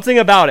just something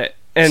about it,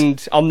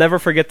 and I'll never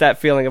forget that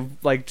feeling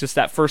of like just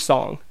that first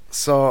song.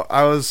 So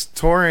I was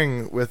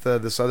touring with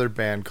this other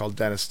band called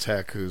Dennis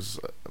Tech, who's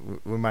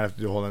we might have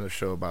to do a whole other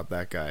show about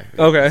that guy.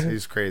 Okay.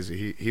 He's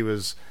crazy. He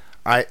was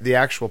the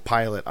actual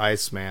pilot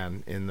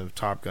Iceman in the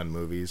Top Gun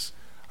movies.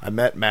 I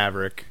met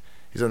Maverick.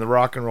 He's in the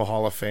Rock and Roll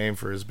Hall of Fame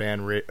for his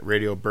band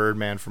Radio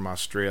Birdman from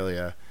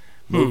Australia.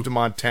 Moved to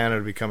Montana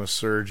to become a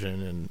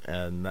surgeon,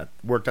 and that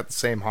worked at the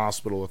same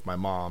hospital with my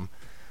mom.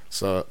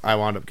 So I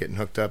wound up getting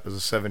hooked up as a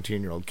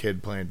 17-year-old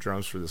kid playing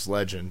drums for this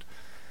legend.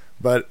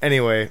 But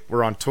anyway,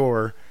 we're on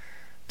tour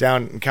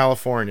down in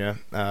California,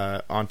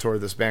 on tour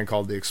with this band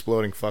called the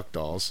Exploding Fuck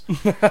Dolls.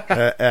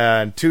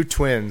 And two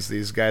twins,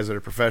 these guys that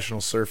are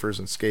professional surfers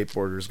and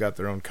skateboarders, got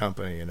their own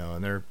company,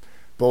 and they're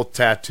both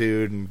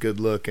tattooed and good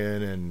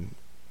looking and,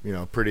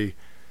 pretty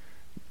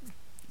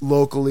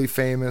locally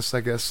famous,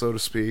 I guess, so to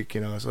speak,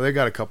 So they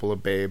got a couple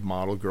of babe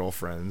model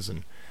girlfriends,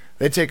 and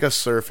they take us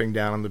surfing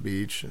down on the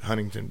beach, at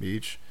Huntington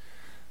Beach,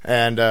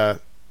 and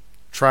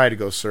try to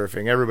go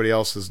surfing. Everybody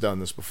else has done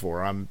this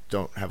before. I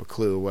don't have a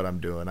clue what I'm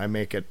doing. I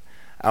make it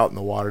out in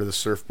the water. The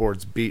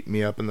surfboards beat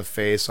me up in the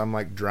face. I'm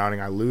like drowning.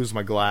 I lose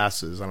my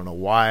glasses. I don't know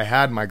why I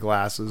had my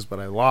glasses, but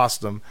I lost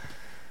them.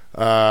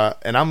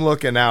 And I'm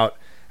looking out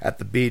at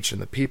the beach,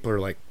 and the people are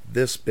like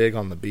this big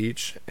on the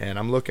beach, and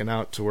I'm looking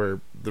out to where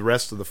the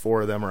rest of the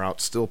four of them are out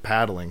still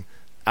paddling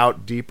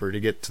out deeper to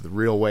get to the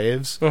real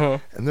waves.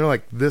 And they're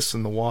like this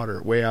in the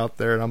water way out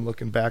there, and I'm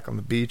looking back on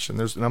the beach,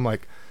 and I'm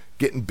like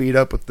getting beat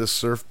up with this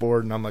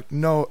surfboard, and I'm like,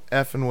 no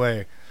effing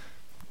way.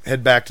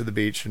 Head back to the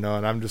beach, and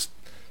I'm just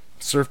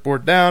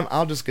surfboard down.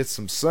 I'll just get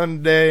some sun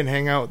today and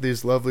hang out with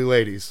these lovely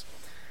ladies.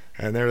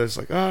 And they're just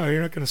like, oh,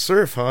 you're not going to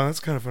surf, huh? That's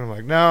kind of fun. I'm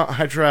like, no,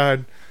 I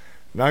tried.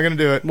 Not going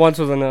to do it. Once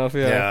was enough,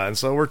 yeah. Yeah, and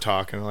so we're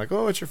talking, like,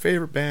 oh, what's your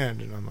favorite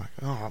band? And I'm like,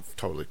 oh,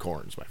 totally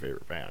Korn's my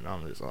favorite band.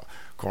 I'm just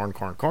Korn.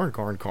 I'm a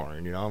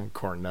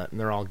Korn nut. And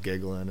they're all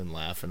giggling and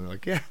laughing. And they're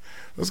like, yeah,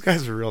 those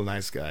guys are real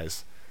nice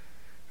guys.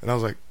 And I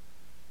was like,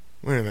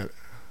 wait a minute.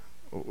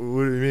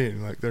 What do you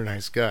mean? Like, they're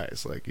nice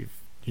guys. Like,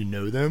 you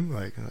know them?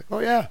 Like, oh,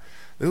 yeah.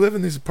 They live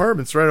in these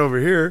apartments right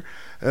over here.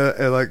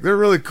 And, like, they're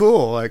really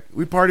cool. Like,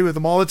 we party with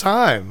them all the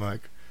time.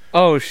 Like,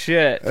 oh,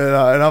 shit. And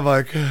I'm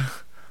like,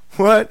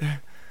 what?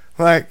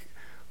 Like,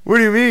 what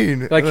do you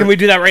mean? Like, can we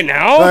do that right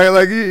now?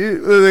 Like,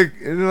 and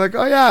they're like,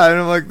 oh, yeah. And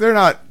I'm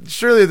like,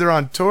 surely they're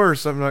on tour or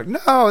something. Like,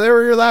 no, they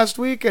were here last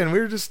weekend. We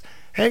were just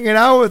hanging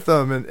out with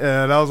them.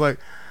 And I was like,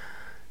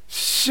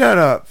 shut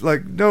up.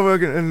 Like, no.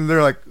 And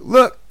they're like,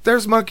 look,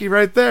 there's Monkey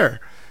right there.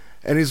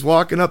 And he's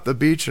walking up the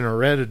beach in a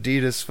red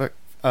Adidas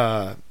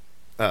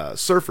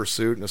surfer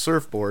suit and a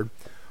surfboard,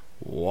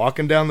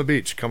 walking down the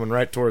beach, coming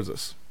right towards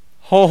us.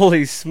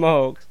 Holy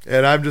smokes.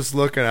 And I'm just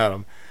looking at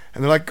him.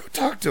 And they're like, go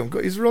talk to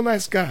him. He's a real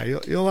nice guy.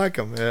 You'll like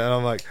him. And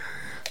I'm like,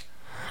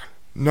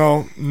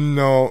 no.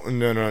 I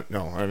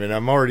mean,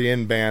 I'm already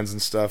in bands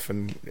and stuff,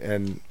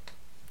 and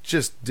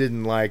just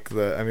didn't like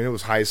it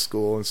was high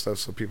school and stuff,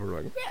 so people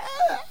were like,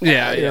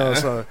 yeah.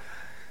 So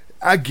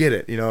I get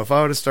it. If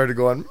I would have started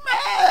going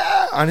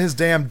on his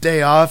damn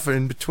day off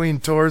in between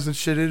tours and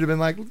shit, it'd have been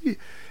like,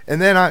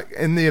 and then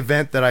in the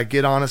event that I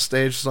get on a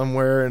stage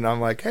somewhere and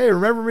I'm like, hey,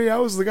 remember me? I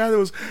was the guy that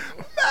was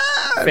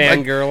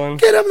fangirling.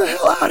 Like, get him the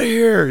hell out of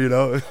here,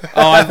 Oh,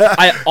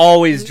 I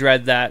always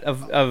dread that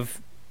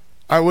of.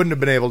 I wouldn't have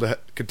been able to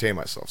contain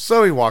myself.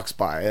 So he walks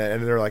by,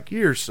 and they're like,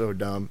 "You're so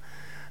dumb,"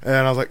 and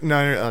I was like, "No,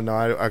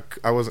 I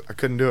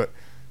couldn't do it."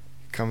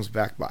 He comes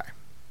back by.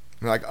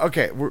 And they're like,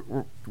 "Okay,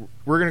 we're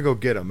gonna go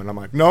get him," and I'm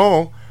like,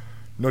 "No,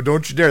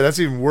 don't you dare! That's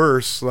even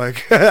worse."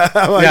 Like,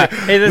 like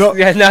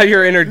now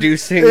you're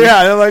introducing.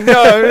 Yeah, and I'm like,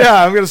 no,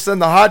 yeah, I'm gonna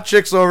send the hot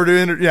chicks over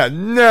to.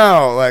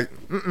 No, like,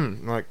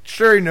 I'm like,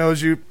 sure he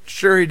knows you.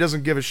 Sure he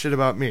doesn't give a shit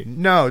about me.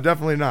 No,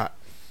 definitely not.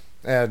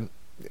 And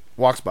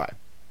walks by.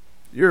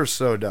 You're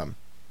so dumb.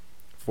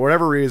 For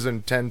whatever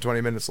reason, 10, 20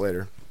 minutes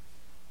later,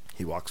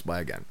 he walks by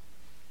again.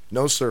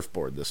 No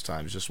surfboard this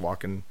time. He's just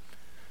walking,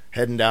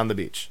 heading down the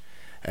beach.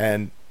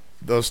 And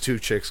those two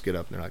chicks get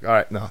up and they're like, all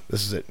right, no,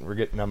 this is it.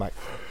 I'm like,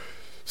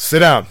 sit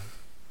down.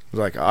 He's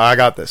like, I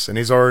got this. And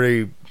he's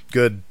already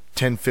good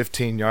 10,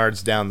 15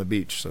 yards down the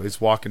beach. So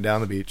he's walking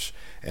down the beach,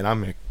 and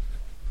I'm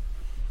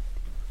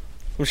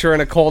sure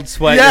in a cold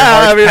sweat.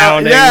 Yeah,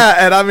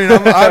 and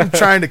I'm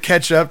trying to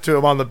catch up to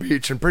him on the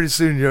beach, and pretty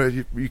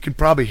soon you can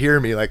probably hear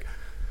me like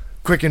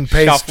quicken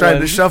pace, trying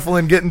to shuffle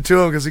and getting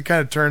to him because he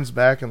kind of turns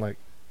back and like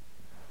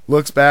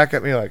looks back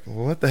at me like,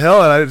 what the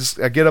hell? And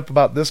I get up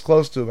about this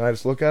close to him, and I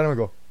just look at him and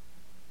go,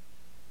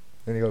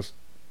 and he goes.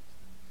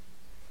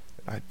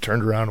 I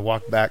turned around and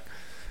walked back.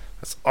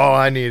 That's all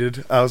I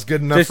needed. I was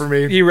good enough for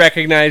me. He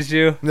recognized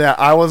you. Yeah,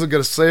 I wasn't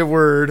gonna say a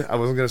word. I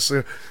wasn't gonna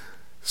say,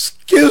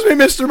 "Excuse me,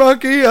 Mr.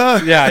 Monkey."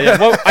 Yeah.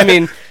 Well, I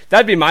mean,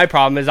 that'd be my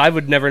problem. Is I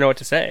would never know what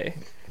to say.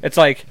 It's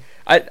like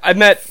I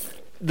met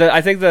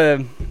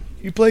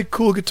you play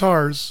cool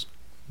guitars.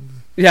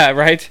 Yeah.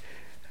 Right.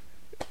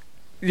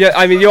 Yeah.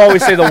 I mean, you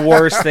always say the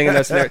worst thing in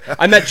this scenario.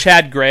 I met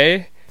Chad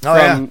Gray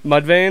from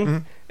Mudvayne. Mm-hmm.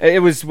 It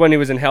was when he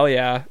was in Hell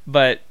Yeah,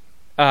 but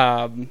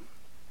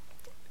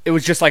it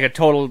was just like a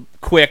total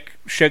quick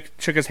shook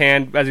his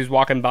hand as he was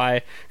walking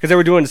by because they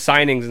were doing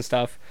signings and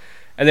stuff,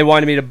 and they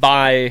wanted me to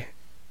buy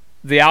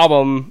the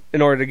album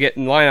in order to get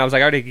in line. I was like,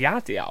 I already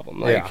got the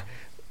album, like,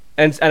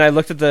 and I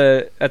looked at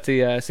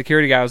the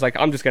security guy. I was like,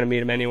 I'm just gonna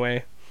meet him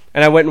anyway.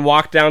 And I went and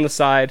walked down the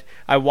side.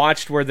 I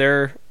watched where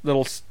their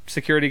little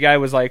security guy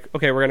was like,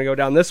 okay, we're going to go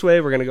down this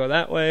way. We're going to go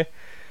that way.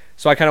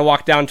 So I kind of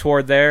walked down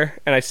toward there,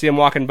 and I see him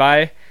walking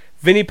by.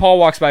 Vinnie Paul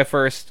walks by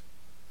first,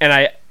 and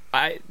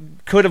I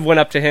could have went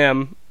up to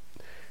him,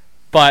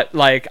 but,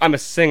 like, I'm a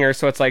singer,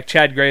 so it's like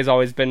Chad Gray's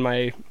always been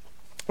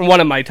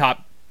one of my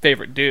top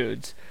favorite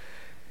dudes.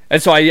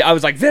 And so I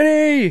was like,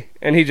 Vinny!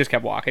 And he just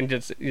kept walking.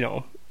 Just, you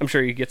know, I'm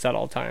sure he gets that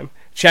all the time.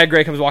 Chad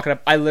Gray comes walking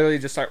up. I literally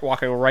just start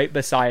walking right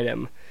beside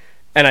him.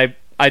 And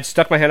I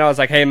stuck my hand out. I was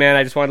like, hey, man,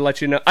 I just wanted to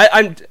let you know.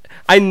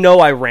 I know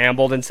I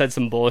rambled and said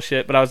some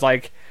bullshit, but I was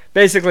like,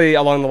 basically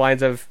along the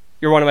lines of,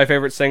 you're one of my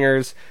favorite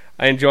singers.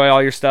 I enjoy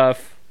all your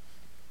stuff.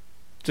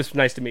 Just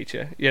nice to meet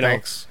you, you know?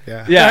 Thanks.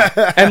 Yeah.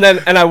 Yeah.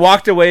 And I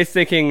walked away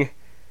thinking,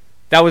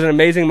 that was an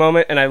amazing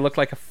moment, and I looked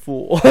like a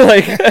fool.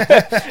 Like,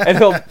 and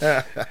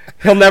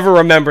he'll never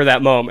remember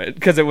that moment,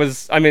 because it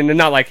was, I mean,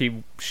 not like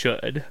he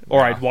should, or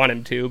Yeah. I'd want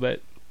him to,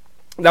 but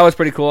that was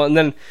pretty cool. And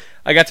then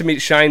I got to meet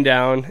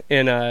Shinedown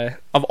in,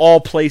 of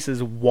all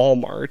places,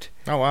 Walmart.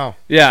 Oh, wow.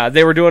 Yeah,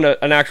 they were doing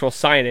an actual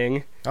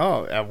signing.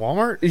 Oh, at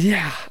Walmart?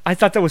 Yeah, I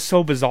thought that was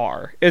so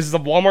bizarre. It's the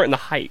Walmart in the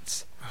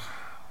Heights.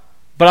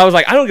 But I was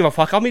like, I don't give a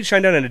fuck. I'll meet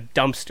Shinedown in a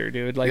dumpster,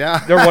 dude. Like,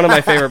 Yeah. they're one of my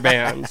favorite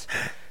bands.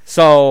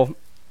 So,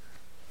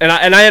 and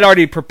I had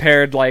already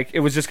prepared, like,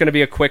 it was just going to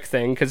be a quick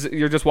thing, because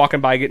you're just walking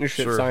by getting your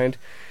shit Sure. signed.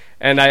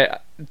 And I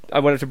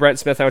went up to Brent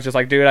Smith, and I was just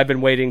like, dude, I've been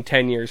waiting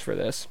 10 years for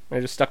this. And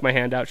I just stuck my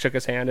hand out, shook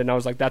his hand, and I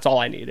was like, that's all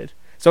I needed.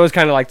 So it was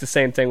kind of like the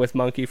same thing with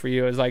Monkey for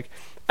you. It was like,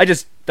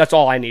 that's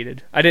all I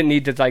needed. I didn't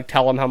need to, like,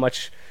 tell him how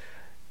much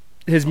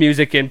his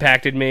music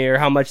impacted me, or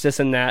how much this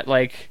and that.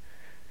 Like,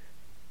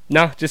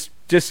 no, just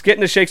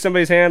getting to shake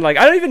somebody's hand. Like,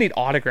 I don't even need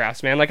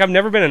autographs, man. Like, I've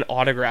never been an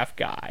autograph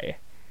guy.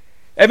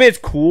 I mean, it's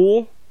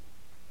cool.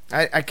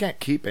 I can't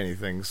keep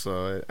anything,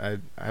 so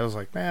I was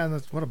like, man,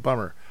 what a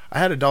bummer. I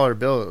had a $1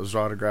 bill that was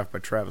autographed by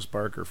Travis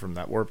Barker from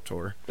that Warped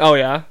Tour. Oh,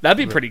 yeah? That'd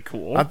be pretty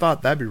cool. I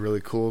thought that'd be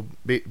really cool,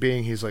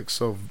 being he's like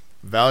so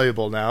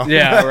valuable now.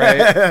 Yeah,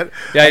 right.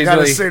 Yeah, I he's got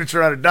really... a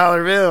signature on a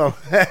 $1 bill.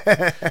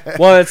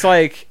 Well, it's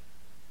like,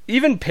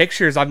 even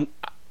pictures, I'd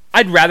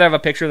rather have a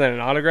picture than an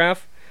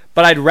autograph,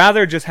 but I'd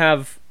rather just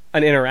have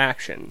an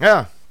interaction.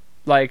 Yeah.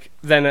 Like,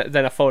 than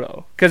a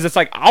photo. Because it's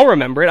like, I'll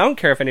remember it. I don't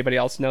care if anybody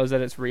else knows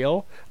that it's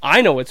real.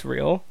 I know it's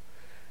real.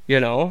 You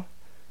know?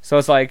 So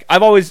it's like,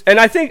 I've always... And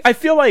I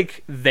feel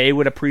like they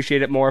would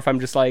appreciate it more if I'm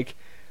just like,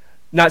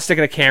 not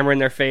sticking a camera in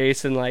their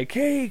face and like,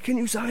 hey, can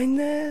you sign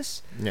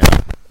this? Yeah.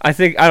 I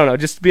don't know,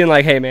 just being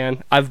like, hey,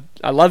 man,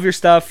 I love your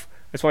stuff.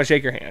 I just want to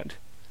shake your hand.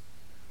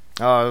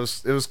 Oh,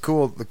 it was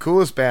cool. The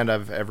coolest band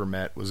I've ever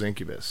met was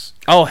Incubus.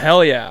 Oh,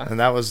 hell yeah. And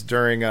that was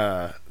during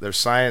their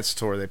science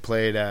tour. They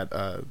played at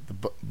the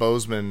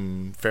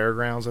Bozeman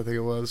Fairgrounds, I think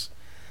it was.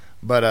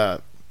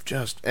 But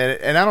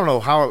and I don't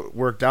know how it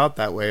worked out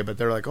that way, but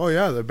they're like, oh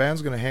yeah, the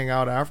band's gonna hang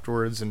out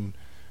afterwards and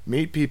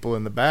meet people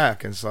in the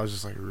back. And so I was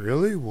just like,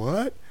 really?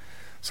 What?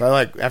 So I,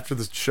 like, after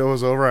the show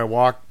was over, I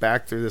walked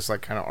back through this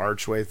like kind of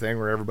archway thing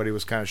where everybody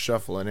was kind of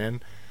shuffling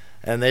in,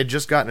 and they'd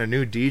just gotten a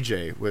new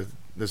DJ with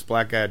this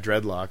black guy had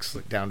dreadlocks,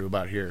 like, down to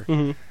about here.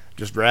 Mm-hmm.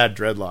 Just rad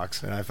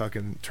dreadlocks. And I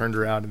fucking turned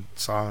around and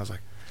saw him. I was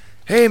like,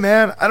 hey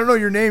man, I don't know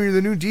your name, you're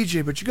the new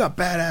DJ, but you got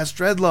badass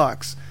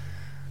dreadlocks.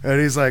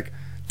 And he's like,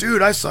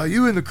 dude, I saw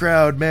you in the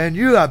crowd, man,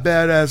 you got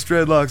badass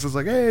dreadlocks. I was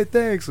like, hey,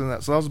 thanks.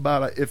 And so that was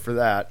about it for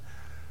that.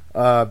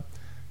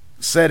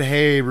 Said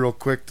hey real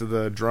quick to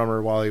the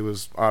drummer while he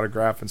was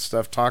autographing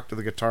stuff, talked to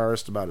the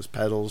guitarist about his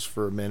pedals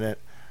for a minute,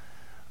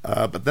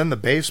 but then the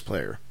bass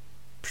player,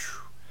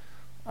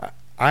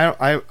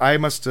 I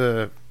must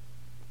have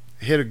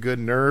hit a good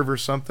nerve or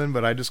something,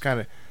 but I just kind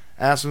of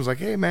asked him, I was like,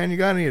 hey man, you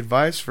got any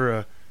advice for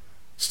a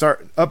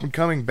up and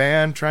coming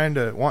band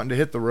wanting to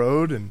hit the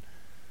road, and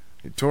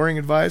touring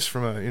advice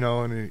from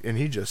and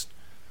he just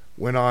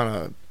went on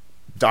a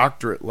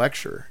doctorate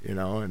lecture,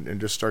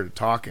 and just started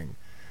talking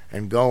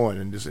and going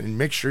and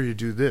make sure you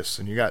do this,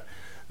 and you got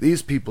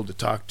these people to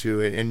talk to,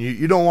 and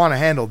you don't want to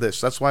handle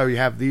this. That's why we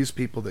have these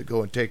people that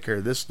go and take care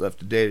of this stuff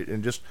today,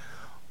 and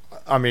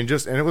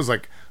and it was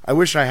like, I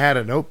wish I had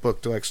a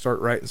notebook to like start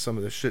writing some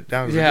of this shit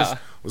down. 'Cause Yeah. it just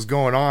was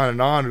going on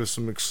and on with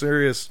some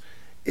serious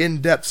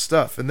in-depth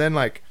stuff. And then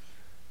like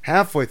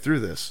halfway through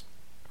this,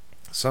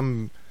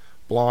 some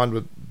blonde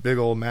with big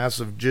old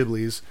massive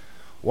giblies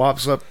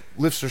walks up,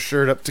 lifts her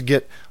shirt up to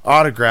get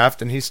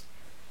autographed, and he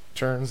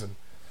turns and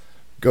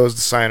goes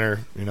to sign her,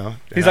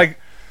 He's like,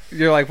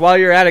 you're like, while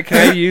you're at it,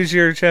 can I use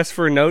your chest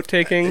for note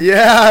taking?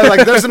 yeah,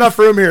 like there's enough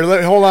room here.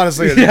 Hold on a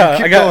second. Yeah,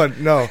 Keep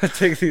going. No,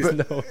 take these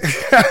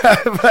notes.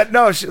 but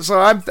no.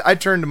 So I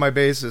turned to my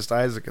bassist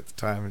Isaac at the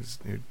time,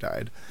 who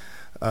died.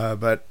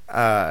 And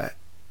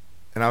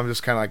I'm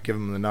just kind of like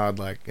giving him the nod,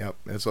 like, yep,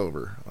 it's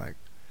over. Like,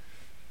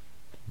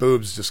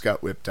 boobs just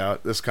got whipped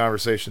out. This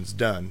conversation's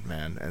done,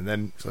 man. And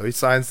then so he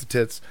signs the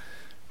tits.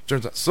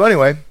 Turns out. So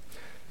anyway,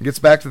 he gets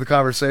back to the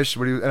conversation,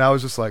 and I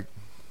was just like.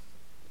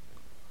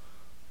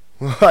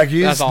 Like,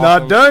 he's awesome.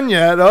 not done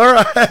yet. All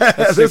right.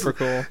 That's super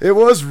cool. It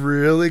was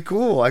really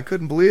cool. I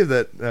couldn't believe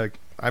that.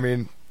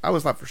 I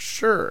was not for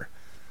sure.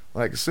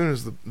 Like, as soon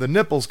as the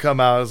nipples come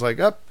out, it's like,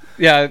 up.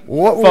 Yeah.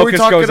 What were we focus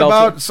talking goes about?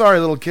 elsewhere. Sorry,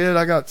 little kid.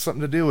 I got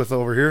something to deal with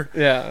over here.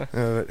 Yeah.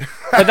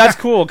 But that's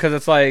cool because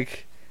it's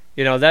like,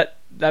 you know, that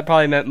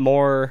probably meant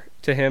more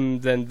to him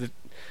than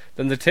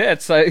the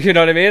tits. You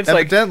know what I mean? It's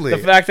Evidently.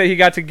 like the fact that he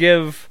got to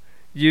give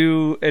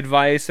you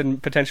advice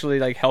and potentially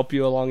like help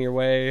you along your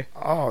way.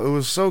 Oh, it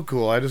was so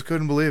cool. I just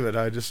couldn't believe it.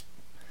 I just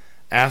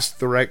asked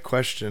the right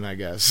question, I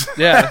guess.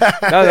 Yeah.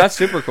 No, that's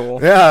super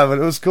cool. Yeah, but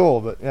it was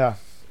cool. But yeah.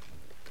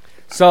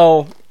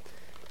 So,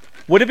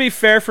 would it be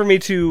fair for me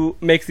to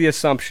make the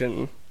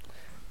assumption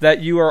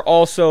that you are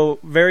also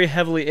very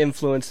heavily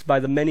influenced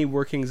by the many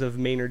workings of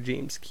Maynard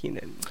James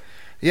Keenan?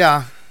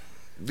 Yeah.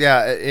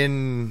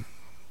 In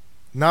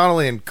not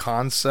only in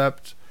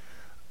concept,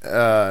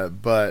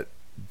 but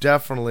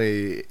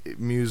definitely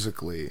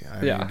musically.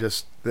 I mean,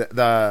 just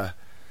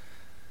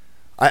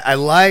I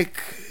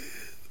like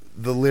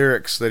the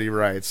lyrics that he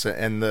writes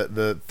and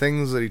the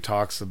things that he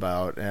talks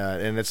about,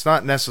 and it's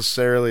not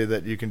necessarily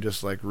that you can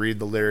just like read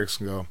the lyrics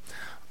and go,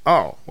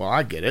 oh, well,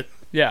 I get it.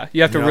 Yeah,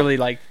 you have to really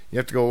like. You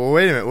have to go, well,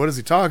 wait a minute, what is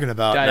he talking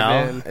about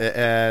now? in.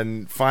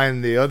 And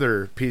find the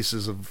other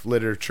pieces of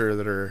literature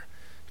that are,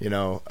 you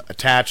know,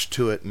 attached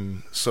to it,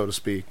 and so to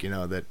speak, you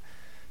know, that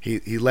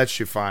he lets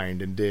you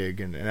find and dig,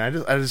 and I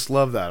just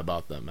love that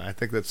about them. I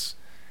think that's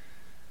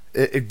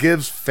it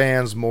gives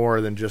fans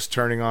more than just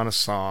turning on a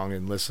song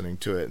and listening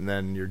to it and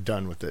then you're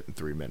done with it in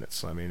 3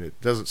 minutes. I mean, it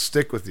doesn't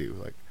stick with you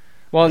like.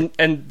 Well,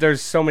 and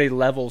there's so many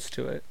levels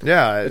to it.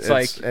 Yeah, it's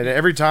like, and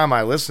every time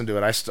I listen to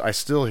it, I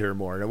still hear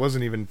more. And it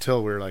wasn't even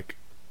until we were like,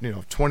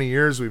 20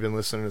 years we've been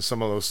listening to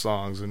some of those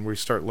songs, and we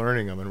start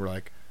learning them, and we're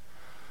like,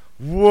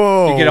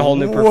 whoa, you get a whole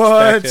new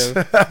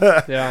perspective.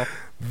 Yeah,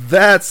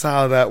 that's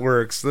how that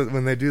works.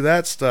 When they do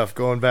that stuff,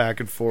 going back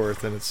and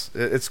forth, and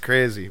it's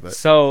crazy, but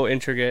so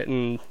intricate.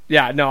 And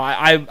yeah, no,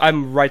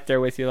 I'm right there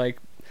with you. Like,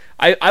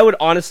 I would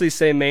honestly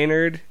say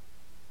Maynard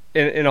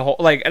in a whole,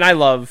 like, and I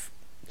love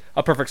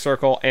A Perfect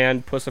Circle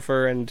and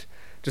Pussifer and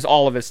just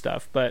all of his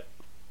stuff, but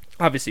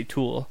obviously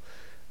Tool.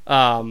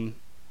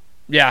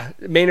 Yeah,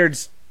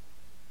 Maynard's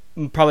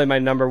probably my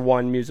number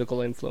one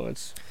musical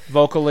influence,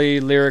 vocally,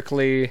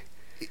 lyrically.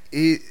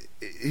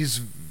 He's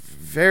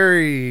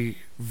very,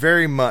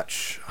 very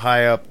much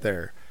high up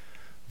there,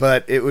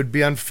 but it would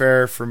be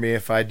unfair for me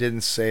if I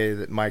didn't say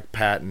that Mike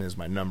Patton is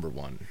my number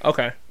one.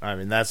 Okay, I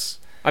mean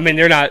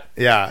you're not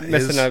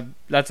missing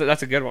that's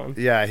a good one.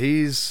 Yeah,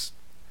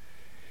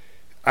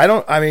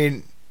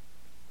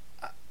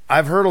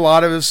 I've heard a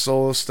lot of his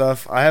solo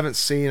stuff. I haven't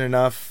seen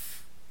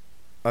enough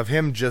of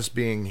him just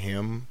being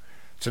him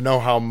to know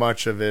how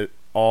much of it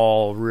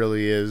all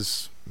really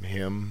is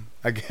him,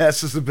 I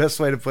guess is the best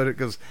way to put it,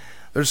 because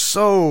there's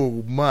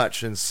so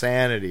much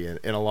insanity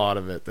in a lot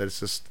of it that it's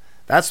just,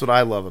 that's what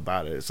I love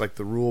about it. It's like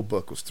the rule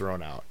book was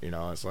thrown out,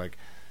 it's like,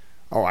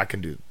 oh, I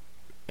can do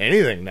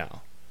anything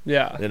now.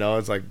 Yeah.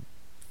 It's like,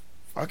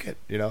 fuck it,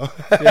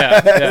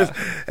 Yeah.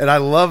 And I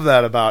love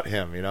that about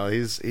him.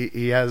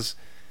 He has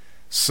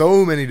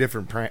so many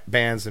different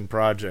bands and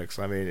projects.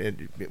 I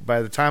mean,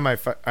 by the time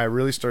I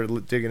really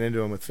started digging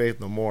into him with Faith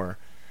No More,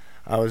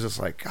 I was just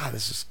like, God,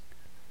 this is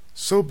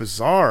so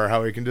bizarre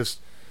how he can just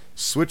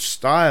switch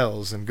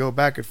styles and go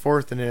back and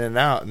forth and in and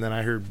out. And then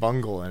I heard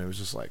Bungle, and it was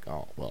just like,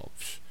 oh, well,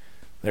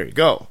 there you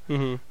go.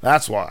 Mm-hmm.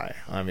 That's why.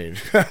 I mean,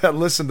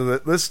 listen to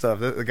this stuff.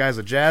 The guy's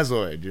a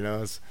jazzoid,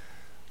 It's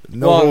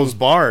no holds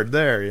barred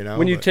there,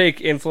 When you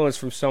take influence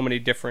from so many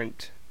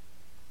different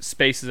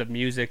spaces of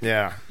music,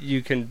 yeah,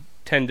 you can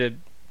tend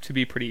to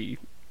be pretty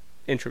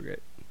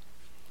intricate.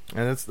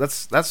 And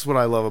that's what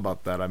I love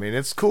about that. I mean,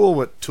 it's cool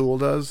what Tool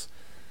does,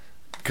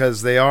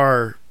 because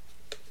they've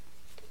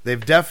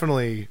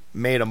definitely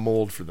made a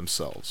mold for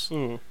themselves.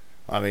 Mm.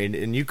 I mean,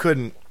 and you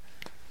couldn't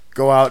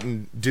go out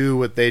and do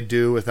what they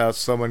do without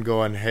someone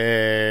going,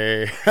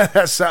 "Hey,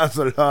 that sounds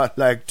a lot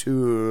like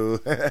Tool."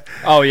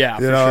 Oh yeah,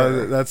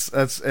 sure. That's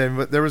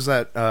but there was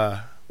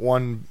that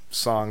one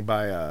song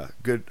by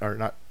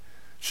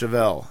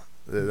Chevelle.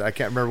 I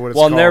can't remember what it's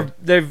called. Well,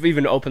 they've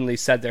even openly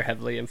said they're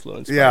heavily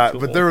influenced. Yeah, by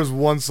Tool. but there was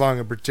one song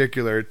in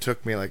particular. It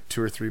took me like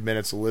 2 or 3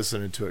 minutes of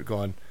listening to it,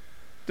 going,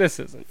 This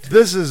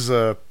is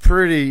a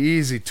pretty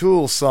easy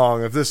Tool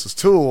song if this is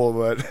Tool,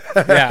 but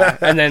yeah,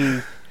 and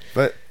then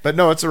but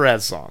no, it's a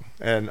rad song,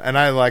 and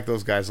I like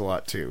those guys a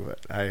lot too. But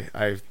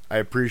I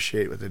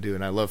appreciate what they do,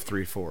 and I love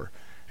 3/4.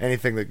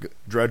 Anything that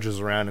drudges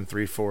around in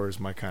 3/4 is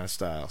my kind of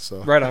style.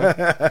 So right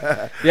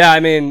on. Yeah, I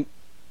mean,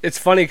 it's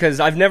funny because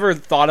I've never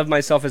thought of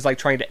myself as like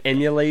trying to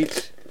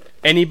emulate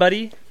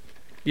anybody.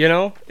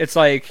 It's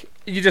like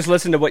you just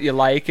listen to what you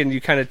like, and you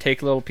kind of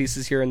take little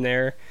pieces here and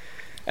there,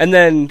 and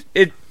then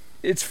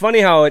it's funny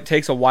how it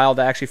takes a while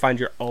to actually find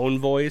your own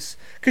voice,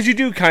 because you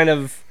do kind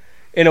of,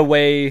 in a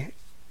way,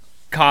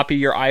 copy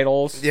your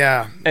idols,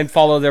 yeah, and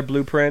follow their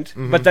blueprint.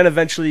 Mm-hmm. But then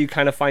eventually you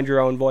kind of find your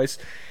own voice.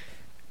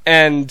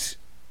 And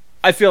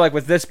I feel like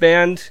with this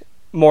band,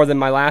 more than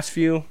my last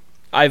few,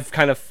 I've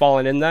kind of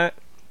fallen in that.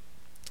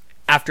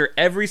 After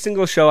every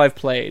single show I've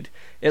played,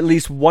 at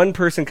least one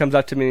person comes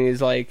up to me and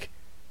is like,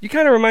 "You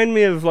kind of remind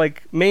me of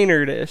like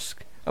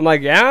Maynard-esque." I'm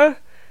like, "Yeah?"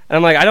 And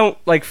I'm like, I don't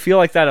like feel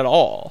like that at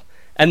all.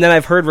 And then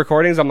I've heard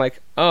recordings. I'm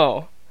like,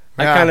 oh,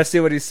 I kind of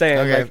see what he's saying.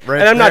 Okay, like, right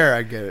and I'm there, not,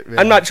 I get it. Yeah.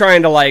 I'm not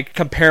trying to like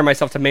compare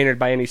myself to Maynard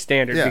by any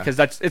standard because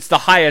it's the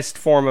highest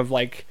form of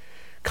like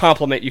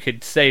compliment you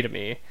could say to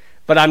me.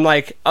 But I'm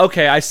like,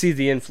 okay, I see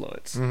the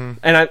influence, and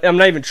I'm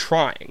not even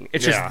trying.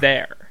 It's just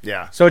there.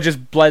 Yeah. So it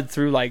just bled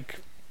through like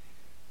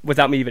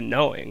without me even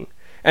knowing.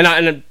 And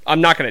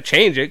I'm not going to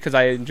change it because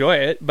I enjoy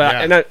it.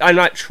 But I'm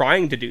not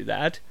trying to do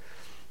that.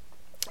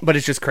 But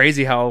it's just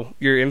crazy how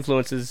your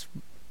influences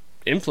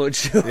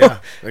influence you. Yeah,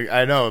 like,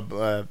 I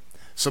know.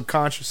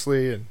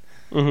 Subconsciously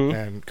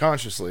and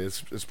consciously,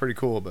 it's pretty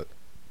cool. But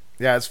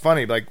yeah, it's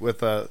funny. Like with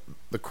the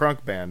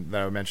Crunk band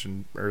that I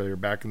mentioned earlier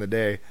back in the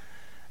day,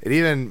 it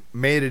even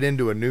made it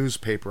into a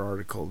newspaper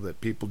article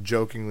that people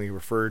jokingly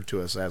referred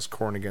to us as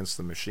Corn Against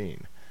the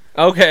Machine.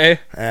 Okay.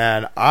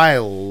 And I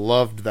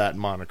loved that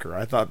moniker.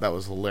 I thought that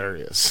was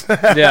hilarious.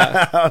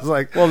 Yeah. I was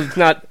like, well, it's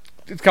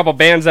a couple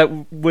bands that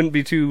wouldn't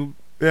be too.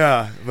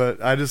 Yeah,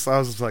 but I was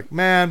just like,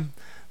 man,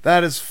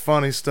 that is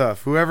funny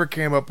stuff. Whoever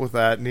came up with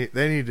that,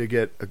 they need to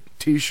get a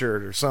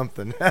T-shirt or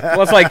something.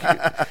 Well, it's like,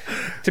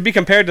 to be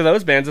compared to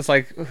those bands, it's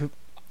like,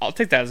 I'll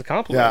take that as a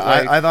compliment. Yeah,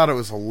 like, I thought it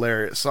was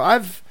hilarious. So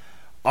I've,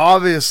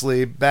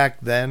 obviously,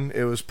 back then,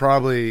 it was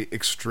probably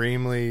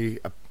extremely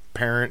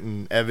apparent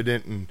and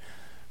evident and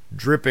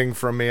dripping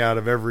from me out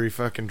of every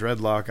fucking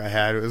dreadlock I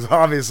had. It was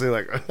obviously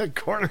like,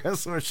 Corn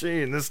Against the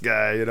Machine, this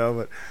guy, you know,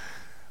 but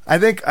I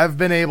think I've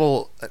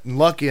been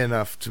lucky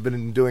enough to have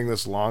been doing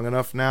this long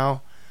enough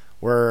now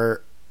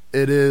where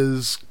it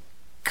is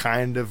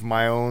kind of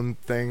my own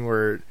thing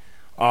where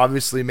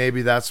obviously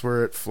maybe that's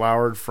where it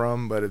flowered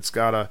from, but it's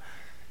got a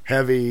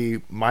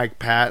heavy Mike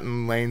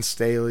Patton, Lane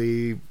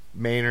Staley,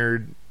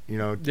 Maynard, you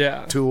know,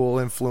 Tool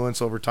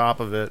influence over top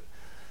of it.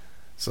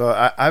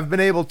 So I've been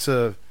able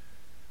to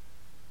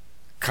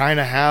kind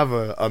of have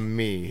a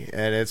me,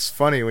 and it's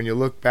funny when you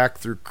look back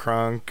through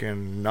Crunk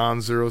and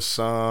Non-Zero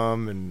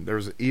Sum, and there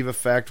was Eve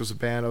Effect was a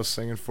band I was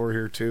singing for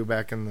here too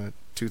back in the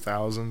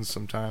 2000s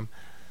sometime.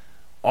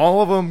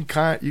 All of them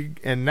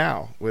and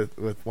now with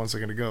One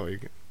Second to Go,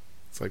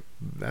 it's like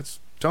that's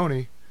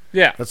Tony.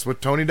 Yeah, that's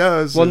what Tony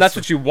does. Well, and that's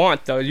what you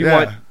want though. You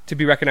want to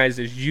be recognized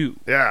as you.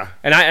 Yeah,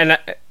 and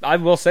I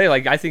will say,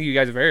 like, I think you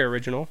guys are very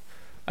original.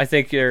 I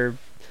think you're.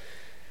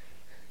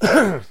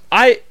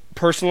 I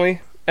personally,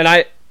 and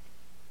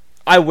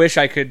I wish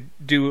I could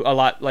do a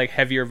lot like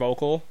heavier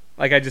vocal.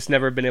 Like I just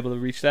never been able to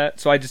reach that,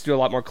 so I just do a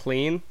lot more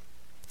clean.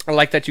 I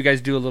like that you guys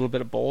do a little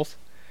bit of both.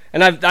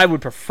 And I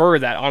would prefer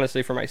that,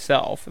 honestly, for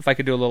myself, if I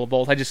could do a little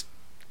both. I just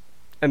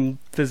am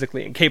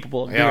physically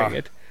incapable of doing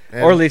it.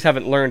 Or at least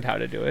haven't learned how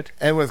to do it.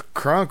 And with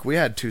Crunk, we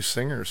had two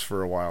singers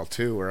for a while,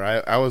 too, where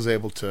I was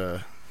able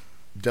to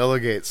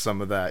delegate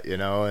some of that, you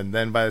know. And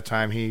then by the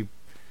time he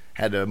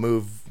had to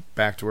move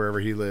back to wherever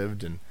he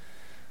lived, and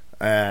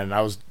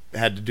I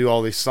had to do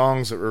all these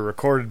songs that were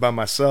recorded by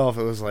myself,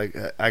 it was like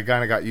I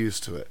kind of got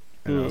used to it.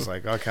 And I was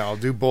like, okay, I'll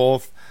do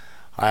both.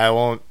 There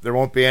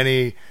won't be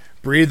any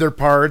breather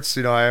parts,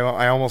 you know.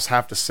 I almost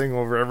have to sing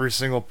over every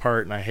single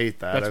part, and I hate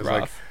that. That's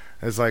rough.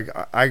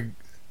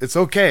 It's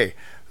okay.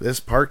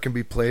 This part can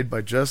be played by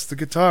just the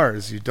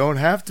guitars. You don't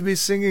have to be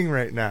singing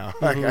right now.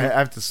 Like I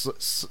have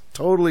to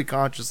totally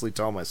consciously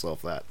tell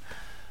myself that.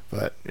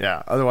 But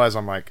yeah, otherwise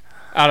I'm like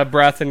out of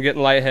breath and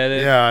getting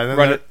lightheaded. Yeah,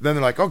 and then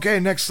they're like, okay,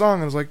 next song,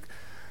 and I was like,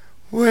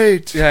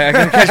 wait. Yeah, I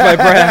gotta catch my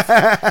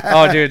breath.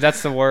 Oh, dude,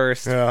 that's the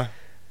worst. Yeah.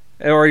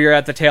 Or you're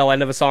at the tail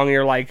end of a song and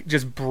you're like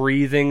just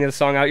breathing the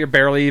song out. You're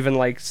barely even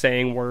like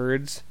saying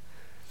words.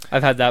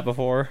 I've had that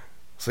before.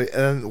 See,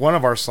 and one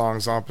of our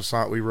songs, En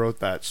Passant, we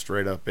wrote that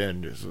straight up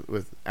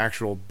with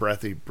actual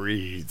breathy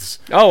breathes.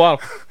 Oh, wow.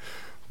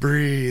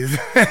 Breathe.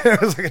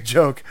 It was like a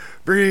joke.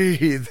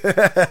 Breathe.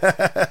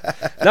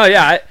 No,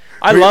 yeah,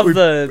 I love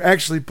the...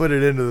 actually put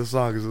it into the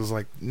song because it was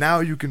like, now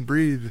you can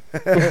breathe.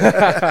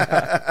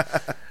 I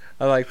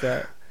like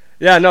that.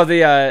 Yeah, no,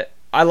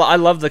 I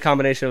love the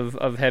combination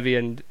of heavy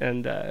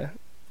and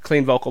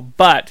clean vocal,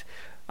 but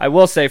I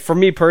will say, for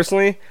me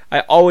personally, I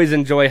always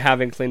enjoy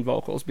having clean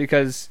vocals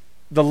because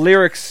the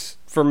lyrics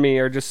for me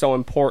are just so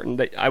important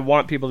that I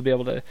want people to be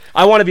able to...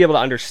 I want to be able to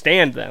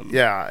understand them.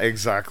 Yeah,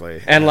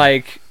 exactly. And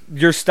like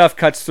your stuff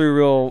cuts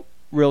through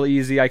real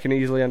easy. I can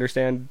easily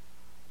understand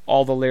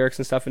all the lyrics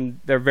and stuff, and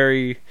they're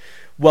very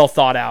well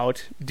thought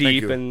out,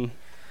 deep, and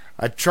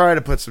I try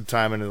to put some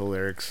time into the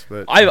lyrics,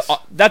 but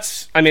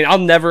I'll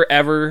never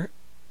ever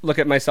look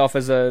at myself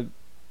as a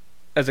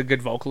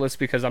good vocalist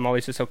because I'm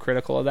always just so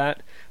critical of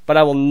that. But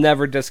I will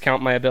never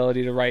discount my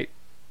ability to write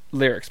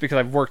lyrics because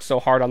I've worked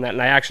so hard on that,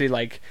 and I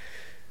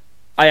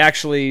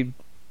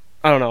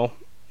don't know,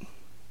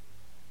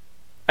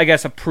 I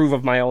guess approve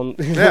of my own.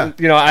 Yeah,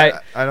 you know,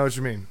 I know what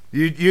you mean.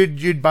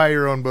 You'd buy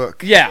your own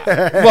book. Yeah,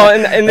 well,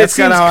 and that's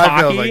kind of how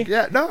cocky, I feel. Like,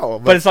 yeah, no,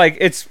 but it's like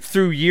it's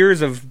through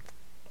years of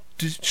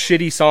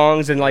shitty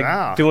songs and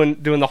like doing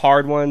the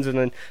hard ones, and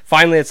then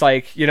finally it's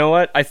like, you know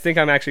what? I think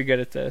I'm actually good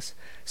at this.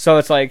 So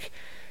it's like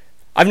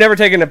I've never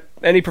taken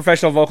any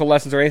professional vocal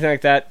lessons or anything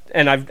like that,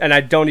 and I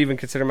don't even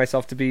consider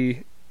myself to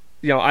be,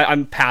 you know,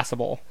 I'm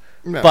passable.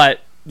 No.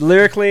 But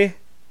lyrically,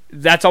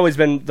 that's always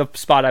been the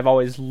spot I've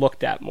always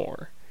looked at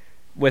more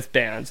with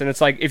bands. And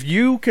it's like, if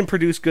you can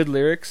produce good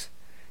lyrics,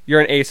 you're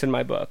an ace in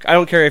my book. I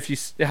don't care if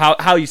you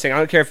how you sing. I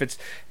don't care if it's.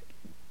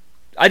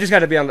 I just got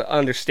to be able to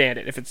understand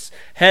it. If it's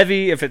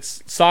heavy, if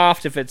it's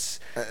soft, if it's.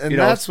 And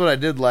that's what I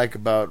did like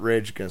about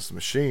Rage Against the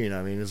Machine.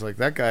 I mean, it's like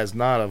that guy's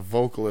not a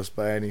vocalist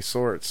by any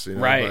sorts, you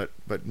know. Right.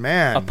 But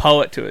man, a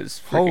poet to his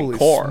freaking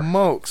core. Holy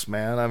smokes,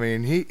 man! I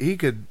mean, he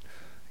could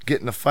get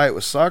in a fight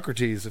with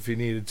Socrates if he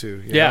needed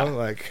to. You know?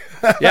 Like.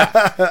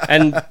 Yeah,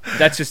 and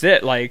that's just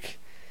it. Like.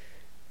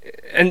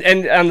 And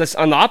on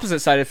the opposite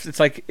side, it's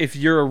like if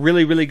you're a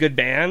really, really good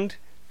band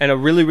and a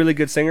really, really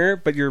good singer,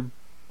 but your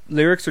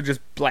lyrics are just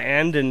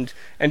bland and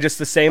just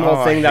the same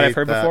old thing that I've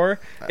heard before,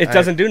 it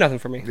doesn't do nothing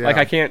for me. Yeah. Like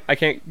I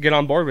can't get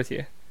on board with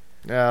you.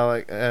 Yeah,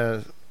 like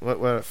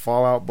what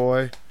Fall Out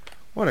Boy,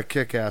 what a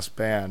kick-ass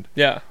band.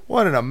 Yeah,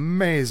 what an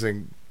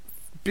amazing,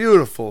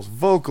 beautiful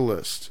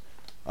vocalist.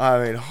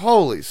 I mean,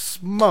 holy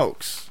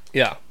smokes.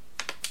 Yeah,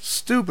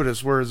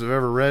 stupidest words I've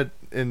ever read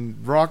in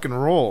rock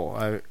and roll.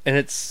 And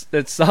it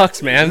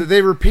sucks, man.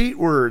 They repeat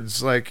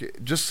words like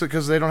just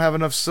because they don't have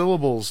enough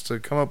syllables to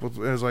come up with.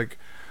 It was like,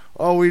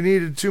 oh, we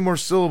needed 2 more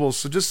syllables,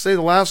 so just say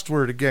the last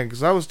word again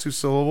because that was 2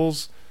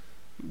 syllables.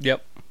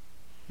 Yep.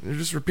 You're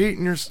just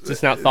repeating your.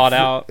 It's not thought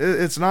out.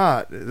 It's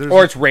not.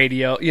 Or it's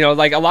radio. You know,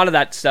 like a lot of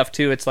that stuff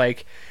too. It's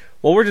like,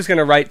 well, we're just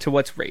gonna write to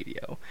what's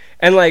radio.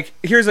 And like,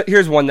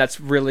 here's one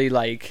that's really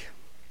like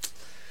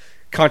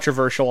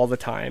controversial all the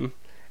time,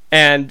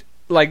 and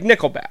like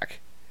Nickelback.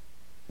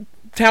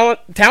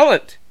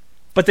 Talent,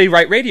 but they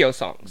write radio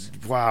songs.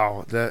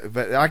 Wow,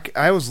 but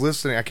I was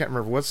listening. I can't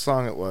remember what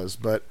song it was,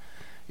 but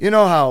you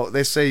know how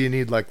they say you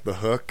need like the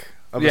hook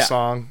of a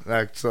song,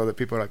 like so that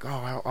people are like,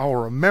 oh, I'll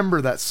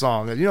remember that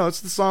song. And you know,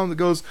 it's the song that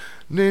goes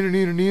neener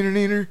neener neener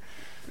neener.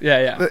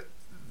 Yeah. But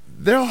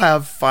they'll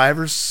have 5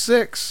 or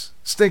 6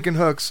 stinking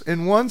hooks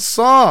in one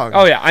song.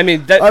 Oh yeah, I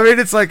mean,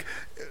 it's like.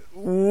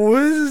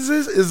 What is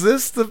this?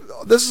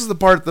 This is the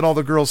part that all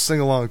the girls sing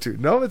along to?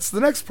 No, it's the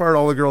next part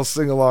all the girls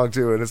sing along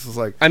to, and it's just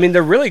like. I mean,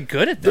 they're really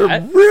good at that.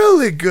 They're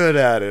really good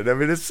at it. I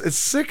mean, it's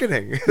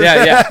sickening.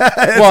 Yeah.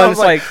 Well, it's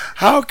like,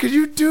 how could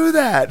you do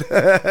that?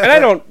 And I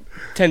don't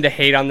tend to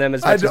hate on them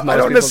as much as most people do.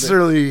 I don't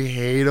necessarily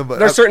hate them, but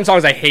there's certain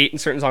songs I hate and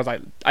certain songs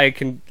I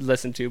can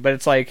listen to, but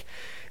it's like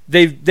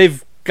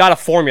they've got a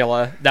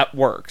formula that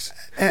works.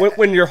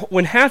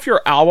 When half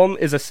your album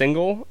is a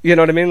single, you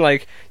know what I mean?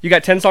 Like you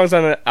got 10 songs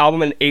on an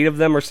album and 8 of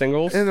them are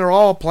singles, and they're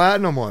all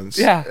platinum ones.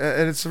 Yeah,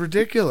 and it's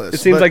ridiculous. It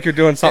seems like you're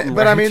doing something.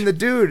 But right. I mean, the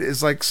dude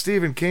is like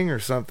Stephen King or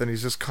something.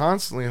 He's just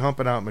constantly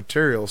humping out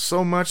material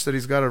so much that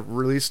he's got to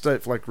release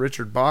stuff like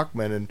Richard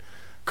Bachman and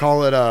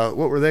call it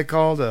what were they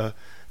called?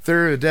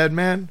 Theory of the Dead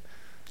Man.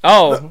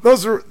 Oh,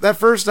 that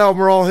first album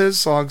were all his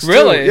songs.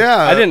 Really? Too. Yeah,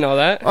 I didn't know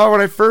that. Oh, when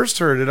I first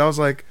heard it, I was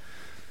like,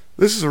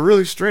 this is a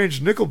really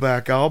strange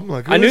Nickelback album.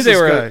 Like, I knew they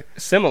were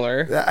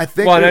similar. I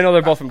think. Well, and I know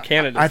they're both from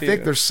Canada. I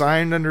think they're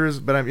signed under his.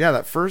 But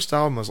that first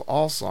album was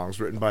all songs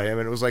written by him,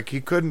 and it was like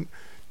he couldn't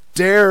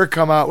dare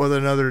come out with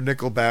another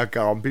Nickelback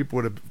album. People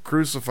would have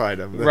crucified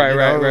him. Right.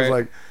 It was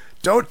like,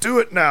 don't do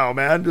it now,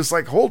 man. Just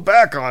like hold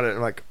back on it.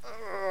 And like,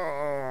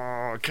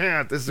 oh, I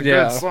can't. This is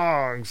good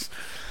songs.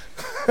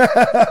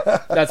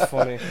 That's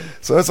funny.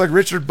 So it's like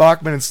Richard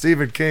Bachman and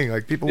Stephen King.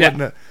 Like people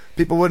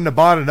wouldn't have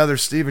bought another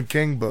Stephen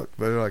King book,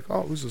 but they're like,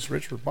 oh, who's this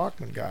Richard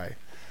Bachman guy?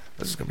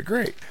 This is gonna be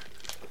great.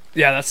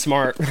 Yeah, that's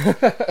smart.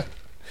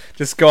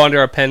 Just go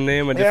under a pen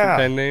name, a different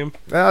pen name.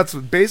 That's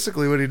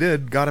basically what he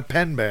did. Got a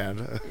pen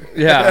band.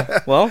 Yeah.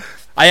 Well,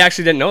 I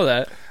actually didn't know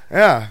that.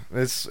 Yeah,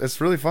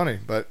 it's really funny,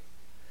 but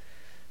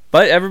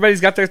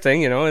everybody's got their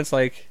thing, you know. It's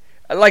like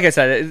I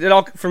said, it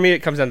all for me. It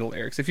comes down to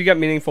lyrics. If you got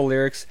meaningful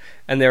lyrics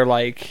and they're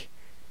like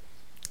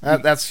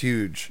that's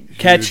huge,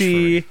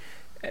 catchy,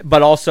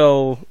 but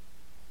also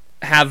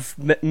have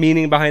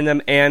meaning behind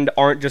them and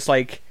aren't just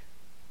like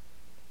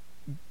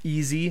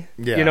easy.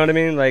 Yeah. You know what I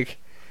mean? Like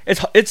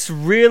it's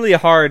really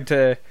hard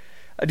to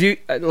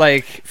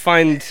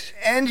find.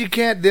 And you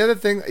can't. The other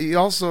thing, you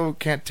also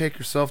can't take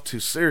yourself too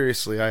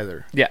seriously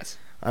either. Yes.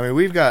 I mean,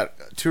 we've got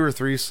 2 or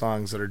 3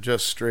 songs that are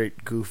just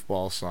straight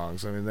goofball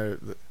songs. I mean,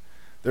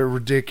 they're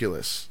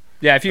ridiculous.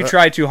 Yeah, if you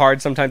try too hard,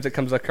 sometimes it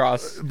comes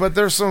across. But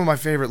they're some of my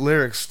favorite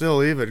lyrics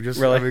still, even just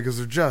really? because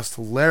they're just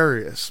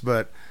hilarious,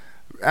 but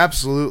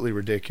absolutely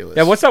ridiculous.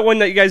 Yeah, what's that one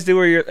that you guys do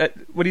where you're?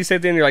 What do you say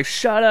at the end? You're like,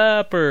 "Shut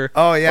up," or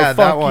that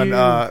fuck one. you.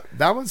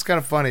 That one's kind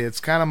of funny. It's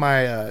kind of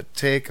my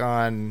take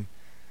on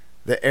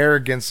the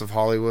arrogance of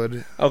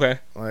Hollywood. Okay.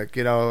 Like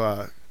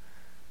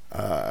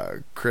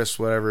Chris,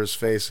 whatever his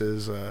face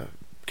is,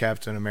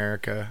 Captain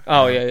America.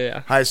 Oh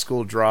yeah. High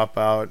school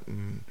dropout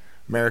and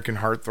American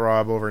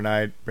heartthrob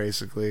overnight,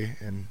 basically,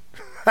 and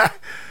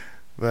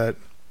but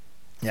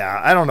yeah,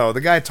 I don't know.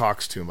 The guy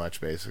talks too much,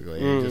 basically.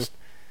 He just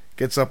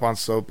gets up on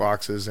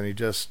soapboxes, and he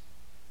just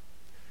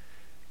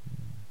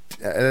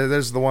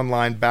there's the one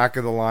line, back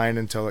of the line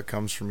until it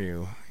comes from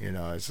you. You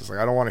know, it's just like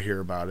I don't want to hear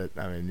about it.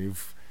 I mean,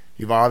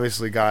 you've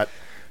obviously got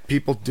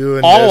people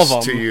doing all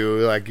this to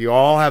you. Like you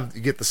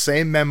get the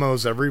same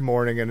memos every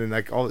morning, and then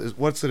like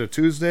what's it, a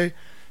Tuesday?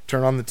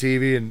 Turn on the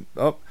TV and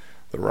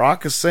The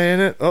Rock is saying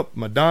it. Oh,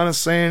 Madonna's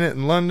saying it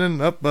in London.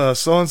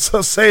 So and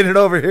so saying it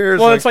over here.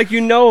 It's like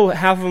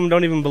half of them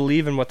don't even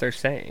believe in what they're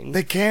saying.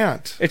 They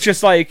can't. It's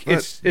just like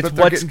it's but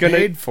what's gonna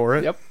paid for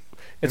it. Yep.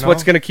 It's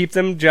what's gonna keep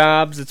them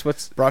jobs. It's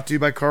what's brought to you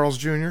by Carl's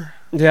Jr.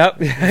 Yep.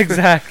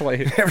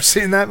 Exactly. Ever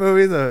seen that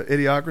movie, The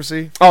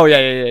Idiocracy? Oh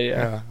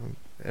yeah.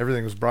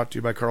 Everything was brought to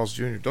you by Carl's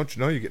Jr. Don't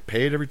you know you get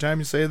paid every time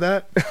you say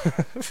that?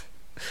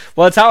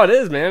 Well, that's how it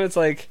is, man. It's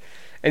like,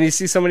 and you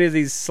see so many of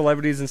these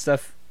celebrities and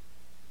stuff.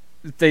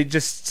 They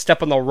just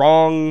step on the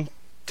wrong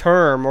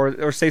term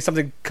or say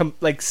something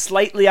like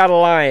slightly out of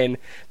line,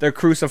 they're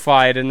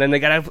crucified, and then they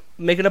gotta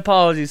make an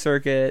apology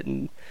circuit,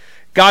 and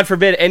God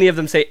forbid any of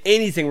them say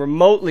anything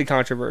remotely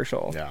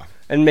controversial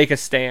and make a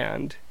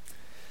stand.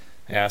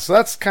 Yeah, so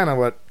that's kind of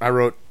what I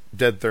wrote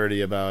Dead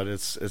 30 about.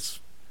 It's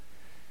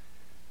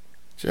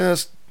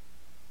just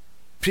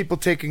people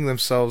taking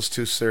themselves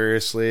too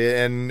seriously,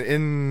 and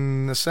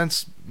in a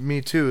sense,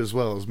 me too, as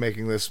well, as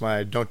making this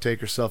my "Don't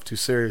Take Yourself Too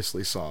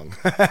Seriously" song.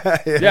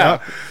 You know?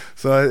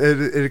 So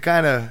it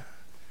kind of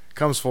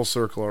comes full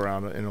circle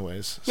around in a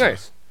ways. So.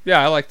 Nice. Yeah,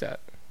 I like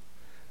that.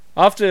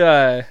 I'll have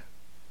to.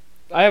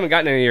 I haven't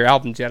gotten any of your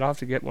albums yet. I'll have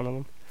to get one of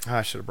them.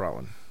 I should have brought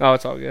one. Oh,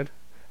 it's all good.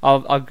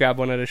 I'll grab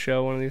one at a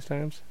show one of these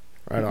times.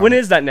 Right on. When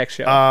is that next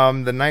show?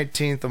 The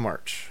 19th of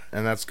March,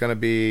 and that's going to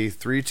be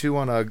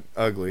 321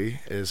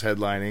 Ugly is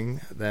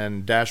headlining,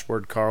 then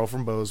Dashboard Carl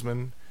from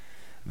Bozeman,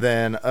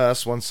 then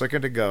us 1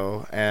 Second to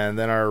Go, and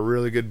then our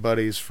really good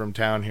buddies from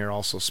town here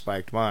also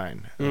Spiked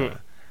Mine.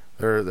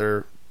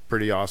 They're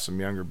pretty awesome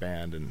younger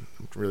band, and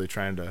really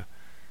trying to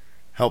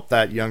help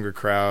that younger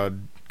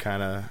crowd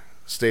kind of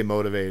stay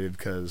motivated,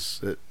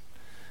 because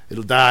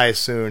it'll die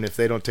soon if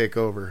they don't take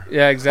over.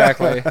 Yeah,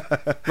 exactly.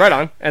 Right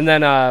on. And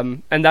then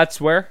and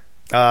that's where?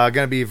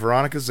 Gonna be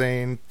Veronica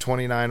Zane,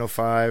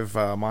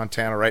 2905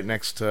 Montana, right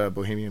next to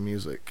Bohemian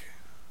Music.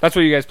 That's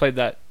where you guys played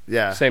that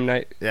same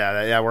night?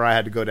 Yeah, where I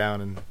had to go down,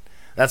 and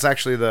that's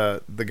actually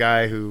the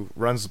guy who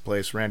runs the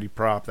place, Randy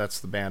Prop. That's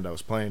the band I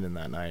was playing in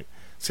that night.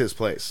 It's his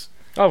place.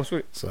 Oh,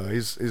 sweet. So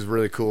he's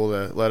really cool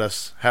to let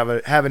us have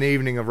an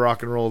evening of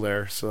rock and roll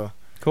there. So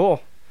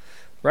cool.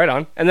 Right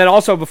on. And then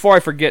also, before I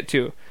forget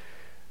to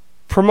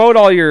promote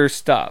all your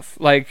stuff,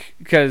 like,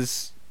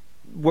 because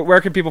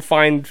where can people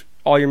find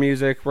all your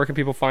music? Where can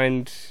people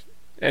find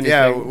anything?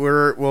 Yeah,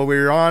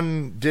 we're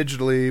on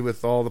digitally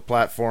with all the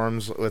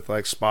platforms, with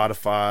like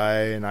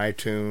Spotify and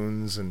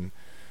iTunes and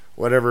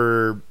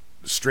whatever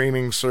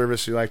streaming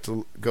service you like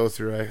to go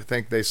through. I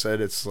think they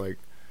said it's like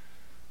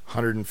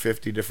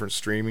 150 different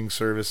streaming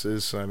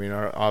services. So, I mean,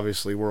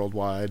 obviously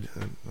worldwide,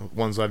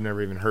 ones I've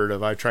never even heard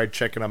of. I tried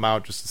checking them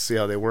out just to see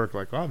how they work.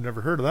 Like, oh, I've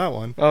never heard of that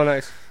one. Oh,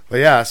 nice. But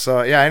yeah,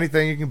 so yeah,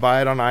 anything, you can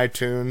buy it on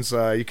iTunes.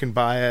 You can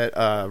buy it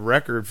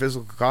record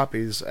physical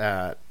copies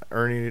at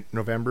Ernie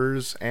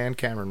November's and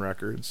Cameron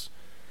Records.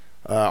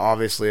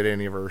 Obviously at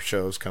any of our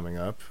shows coming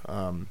up.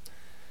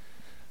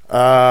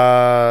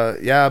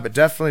 Yeah, but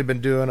definitely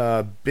been doing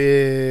a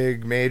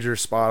big major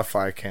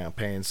Spotify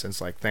campaign since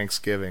like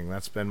Thanksgiving.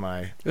 That's been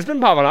my. It's been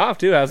popping off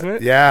too, hasn't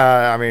it?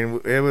 Yeah, I mean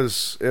it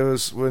was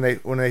when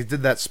they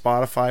did that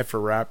Spotify for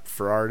rap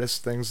for artists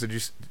things.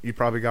 You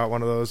probably got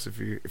one of those if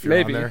you're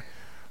Maybe. on there.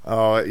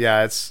 Oh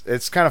yeah,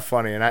 it's kind of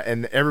funny,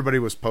 and everybody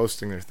was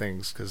posting their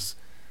things because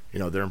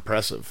they're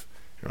impressive.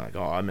 You're like,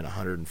 oh, I'm in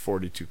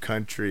 142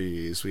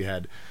 countries. We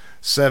had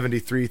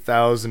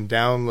 73,000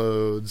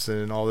 downloads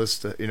and all this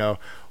stuff,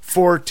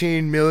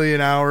 14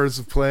 million hours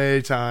of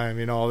play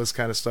time, all this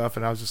kind of stuff.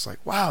 And I was just like,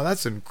 wow,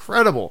 that's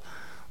incredible.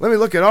 Let me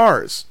look at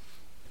ours.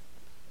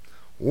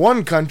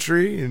 One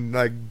country in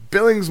like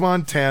Billings,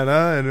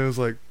 Montana, and it was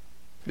like,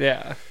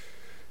 yeah.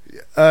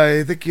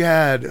 I think you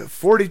had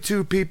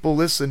 42 people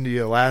listen to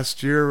you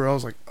last year. Where I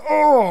was like,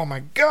 oh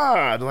my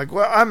god! Like,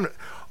 well,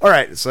 all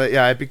right. So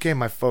yeah, it became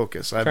my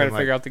focus. Trying to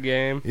figure out the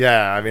game.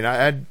 Yeah, I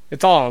mean,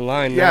 it's all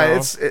online now.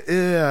 It's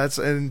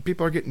and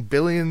people are getting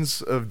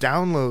billions of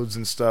downloads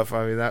and stuff.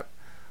 I mean,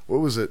 what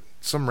was it?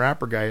 Some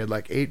rapper guy had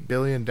like 8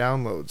 billion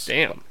downloads.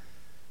 Damn.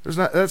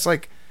 That's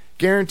like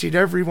guaranteed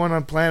everyone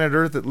on planet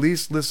Earth at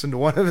least listened to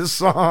one of his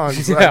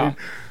songs. Yeah. I mean,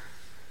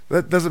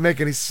 that doesn't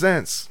make any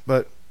sense,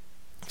 but.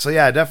 So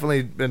yeah,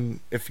 definitely. And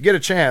if you get a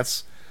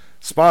chance,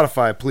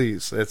 Spotify,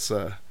 please.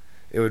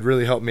 It would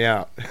really help me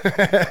out.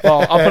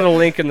 Well, I'll put a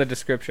link in the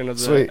description of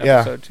the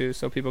episode too,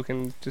 so people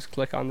can just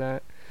click on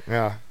that.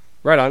 Yeah.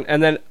 Right on.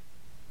 And then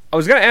I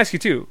was gonna ask you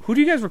too. Who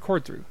do you guys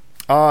record through?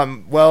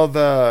 Well,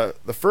 the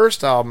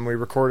first album we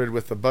recorded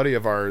with a buddy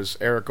of ours,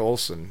 Eric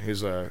Olson,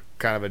 who's a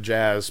kind of a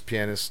jazz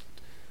pianist,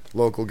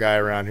 local guy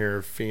around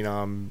here,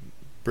 phenom,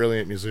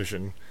 brilliant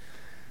musician.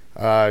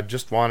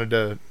 Just wanted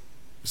to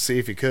see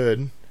if he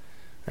could.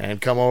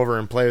 And come over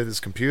and play with his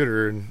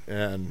computer,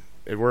 and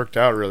it worked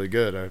out really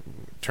good. It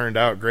turned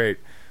out great.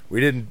 We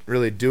didn't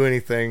really do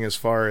anything as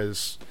far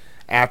as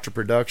after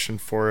production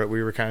for it.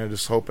 We were kind of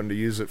just hoping to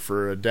use it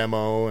for a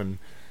demo and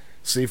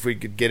see if we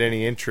could get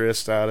any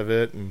interest out of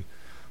it. And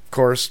of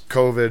course,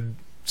 COVID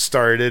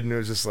started, and it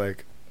was just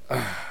like,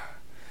 ugh.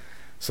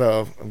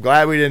 So I'm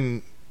glad we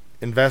didn't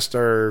invest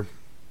our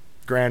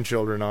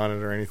grandchildren on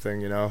it or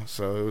anything,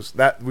 So it was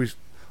that we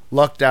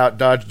lucked out,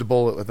 dodged a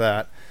bullet with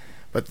that.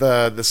 But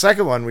the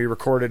second one we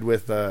recorded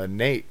with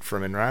Nate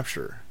from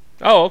Enrapture.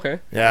 Oh, okay.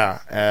 Yeah,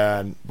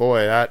 and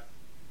boy,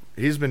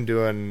 he's been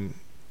doing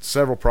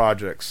several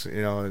projects,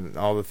 and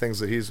all the things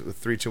that he's with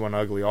 321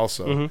 Ugly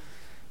also. Mm-hmm.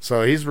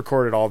 So he's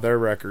recorded all their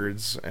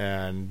records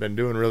and been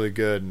doing really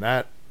good, and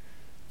that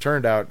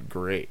turned out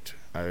great.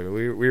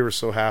 We were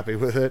so happy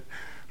with it.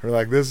 We're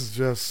like, this is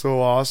just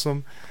so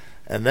awesome.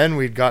 And then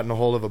we'd gotten a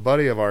hold of a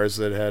buddy of ours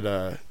that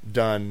had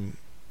done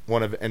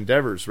one of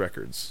Endeavor's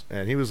records,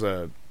 and he was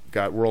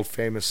got world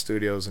famous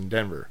studios in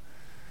Denver,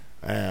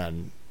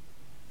 and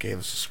gave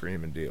us a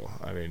screaming deal.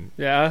 I mean,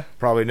 yeah,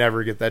 probably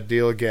never get that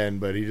deal again,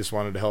 but he just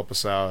wanted to help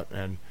us out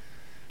and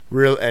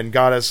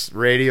got us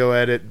radio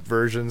edit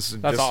versions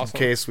That's just awesome. in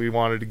case we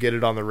wanted to get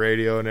it on the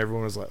radio, and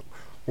everyone was like,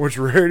 which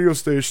radio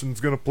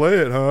station's gonna play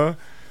it, huh?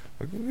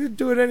 Like, we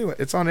do it anyway.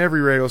 It's on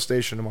every radio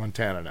station in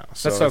Montana now.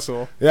 That's so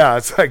cool. Yeah,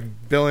 it's like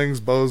Billings,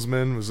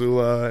 Bozeman,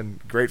 Missoula, and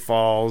Great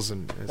Falls,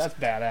 and that's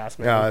badass,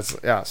 man.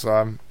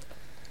 So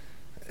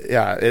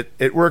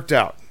it worked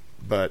out,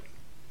 but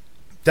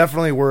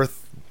definitely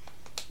worth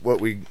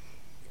what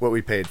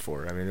we paid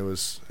for. I mean, it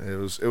was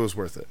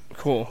worth it.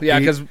 Cool. Yeah,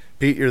 because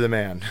Pete, you're the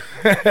man.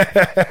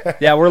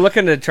 yeah, we're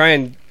looking to try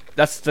and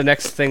that's the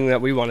next thing that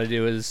we want to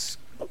do is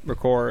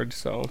record.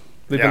 So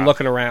we've been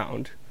looking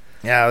around.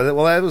 Yeah,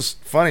 well, that was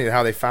funny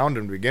how they found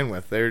him to begin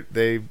with.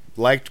 They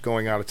liked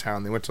going out of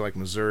town. They went to like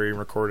Missouri and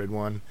recorded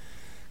one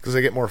because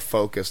they get more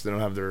focused. They don't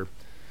have their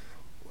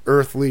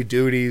earthly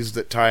duties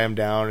that tie them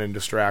down and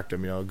distract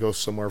them. Go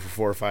somewhere for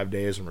 4 or 5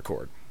 days and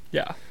record.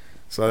 Yeah.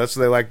 So that's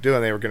what they liked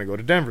doing. They were going to go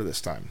to Denver this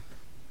time,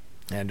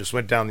 and just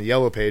went down the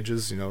yellow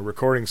pages,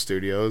 recording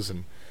studios,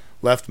 and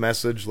left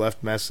message.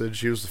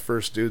 He was the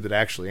first dude that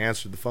actually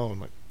answered the phone.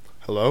 Like,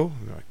 hello?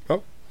 And they're like,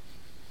 oh,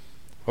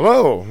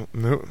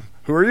 hello.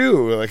 Who are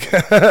you? Like,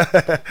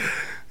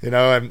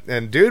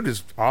 and dude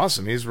is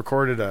awesome. He's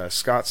recorded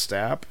Scott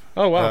Stapp.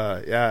 Oh,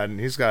 wow. Yeah, and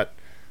he's got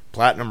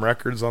platinum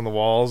records on the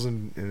walls,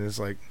 and it's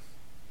like,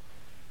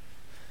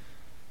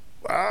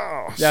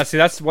 wow. Yeah, see,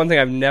 that's one thing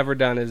I've never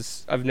done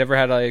is I've never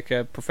had like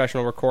a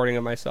professional recording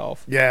of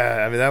myself.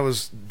 Yeah, I mean, that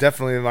was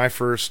definitely my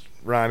first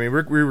run. I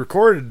mean, we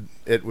recorded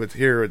it with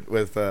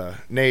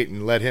Nate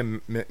and let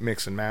him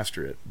mix and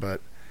master it,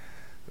 but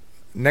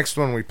next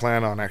one we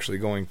plan on actually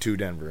going to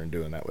Denver and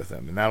doing that with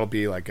him, and that'll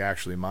be like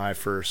actually my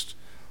first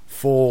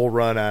full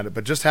run at it.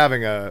 But just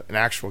having an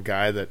actual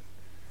guy that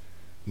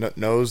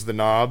knows the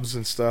knobs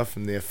and stuff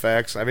and the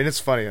effects. I mean, it's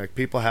funny, like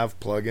people have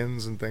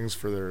plugins and things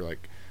for their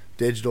like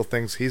digital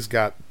things. He's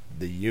got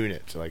the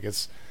unit. Like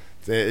it's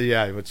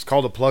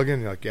called a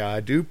plugin. You're like, yeah,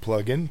 I do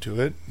plug into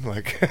it.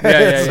 Like,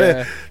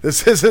 yeah.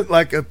 This isn't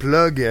like a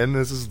plug-in.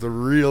 This is the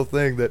real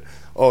thing. That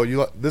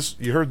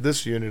you heard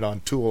this unit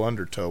on Tool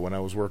Undertow when I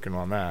was working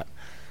on that.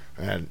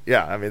 And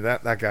yeah, I mean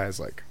that guy's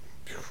like,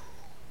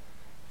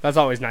 that's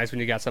always nice when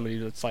you got somebody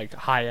that's like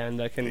high end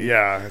that can.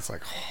 Yeah, it's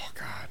like, oh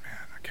god, man,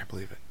 I can't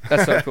believe it.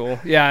 That's so cool.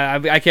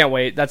 Yeah, I can't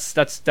wait. That's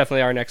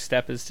definitely our next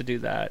step is to do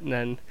that, and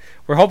then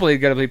we're hopefully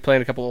going to be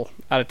playing a couple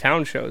out of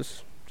town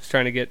shows, just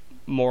trying to get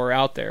more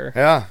out there.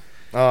 Yeah,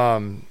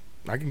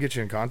 I can get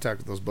you in contact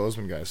with those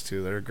Bozeman guys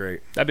too. They're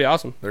great. That'd be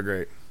awesome. They're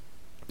great.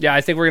 Yeah,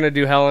 I think we're going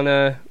to do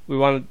Helena. We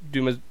want to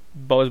do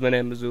Bozeman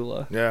and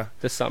Missoula. Yeah,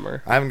 this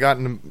summer. I haven't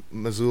gotten to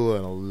Missoula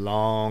in a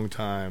long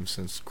time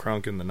since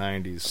Crunk in the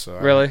 '90s. So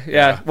really,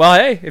 yeah. Well,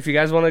 hey, if you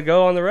guys want to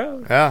go on the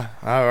road,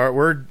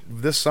 we're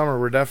this summer.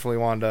 We're definitely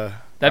wanting to.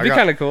 That'd be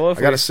kind of cool.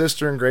 I got a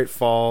sister in Great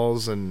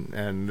Falls, and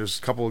there's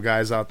a couple of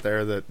guys out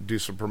there that do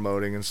some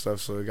promoting and stuff.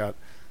 So we got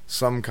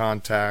some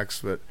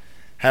contacts, but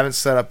haven't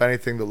set up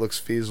anything that looks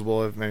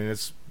feasible. I mean,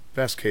 it's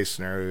best case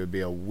scenario would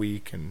be a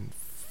week and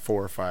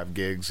 4 or 5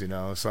 gigs,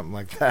 something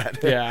like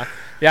that. Yeah.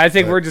 I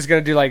think we're just gonna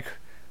do like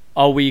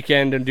a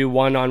weekend and do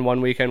one on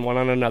one weekend, one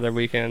on another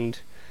weekend.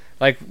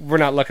 Like we're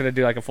not looking to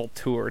do like a full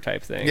tour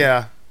type thing.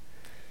 Yeah.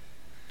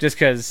 Just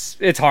because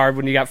it's hard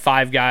when you got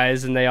 5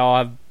 guys and they all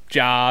have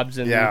jobs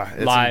and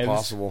it's lives.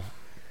 Impossible.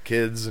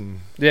 Kids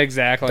and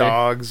exactly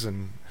dogs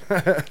and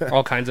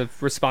all kinds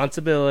of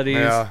responsibilities.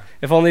 Yeah.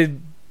 If only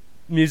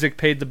music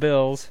paid the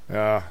bills.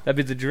 Yeah. That'd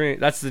be the dream.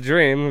 That's the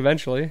dream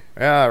eventually.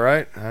 Yeah,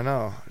 right. I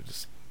know. It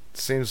just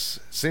seems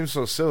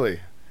so silly.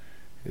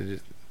 You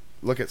just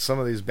look at some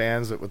of these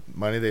bands that with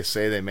money they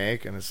say they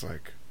make, and it's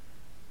like,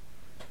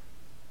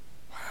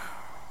 wow.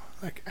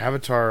 Like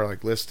Avatar,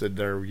 like listed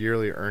their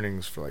yearly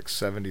earnings for like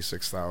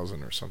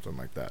 $76,000 or something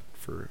like that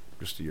for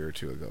just a year or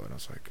two ago, and I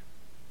was like,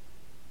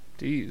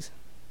 geez.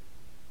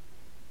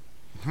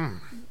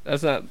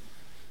 That's not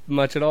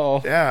much at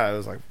all. Yeah, it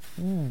was like,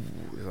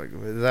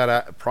 is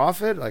that a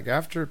profit? Like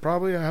after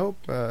probably, I hope.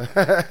 Yeah,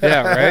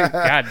 right.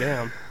 God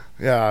damn.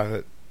 Yeah,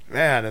 but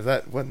man,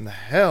 what in the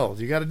hell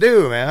do you got to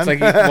do, man? It's like,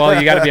 well,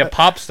 you got to be a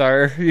pop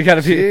star. You got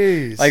to be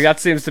Jeez. like that.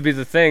 Seems to be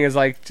the thing. Is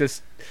like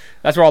just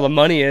that's where all the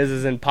money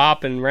is in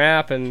pop and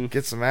rap and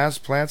get some ass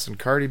plants and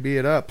Cardi B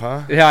it up,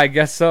 huh? Yeah, I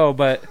guess so.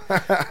 But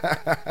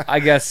I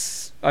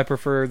guess I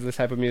prefer the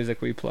type of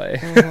music we play.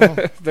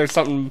 There's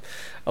something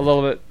a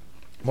little bit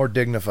More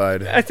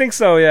dignified. I think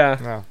so, yeah.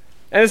 Yeah.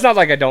 And it's not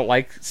like I don't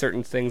like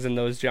certain things in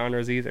those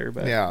genres either,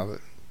 but Yeah,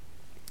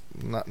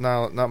 but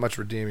not much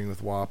redeeming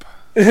with WAP.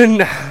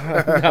 no.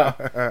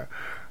 I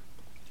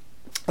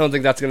don't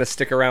think that's going to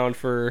stick around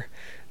for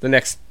the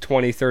next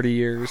 20, 30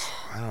 years.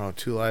 I don't know,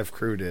 Two Live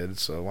Crew did,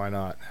 so why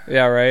not?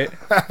 Yeah, right.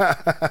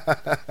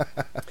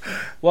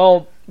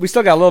 Well, we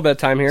still got a little bit of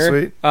time here.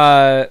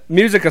 Sweet.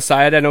 Music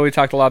aside, I know we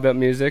talked a lot about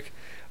music.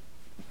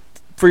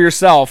 For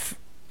yourself,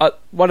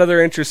 what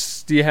other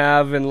interests do you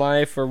have in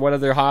life, or what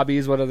other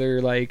hobbies, what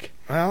other, like...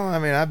 Well, I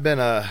mean, I've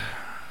been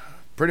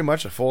pretty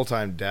much a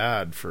full-time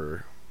dad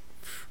for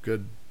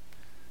good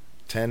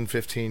 10,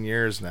 15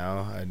 years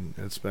now. And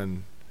it's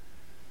been...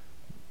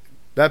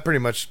 That pretty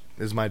much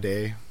is my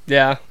day.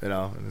 Yeah. You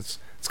know, and it's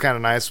kind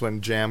of nice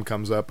when jam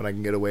comes up and I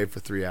can get away for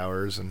 3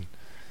 hours and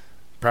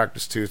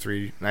practice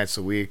 2-3 nights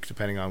a week,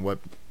 depending on what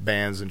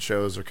bands and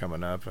shows are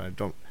coming up. I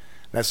don't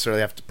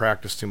necessarily have to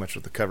practice too much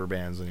with the cover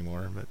bands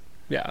anymore, but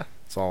Yeah.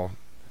 it's all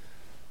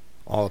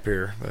up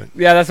here. But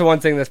Yeah, that's the one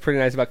thing that's pretty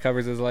nice about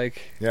covers is,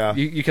 like, yeah,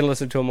 you can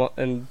listen to them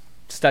and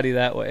study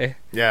that way.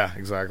 yeah,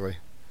 exactly.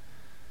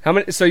 How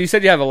many? So you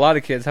said you have a lot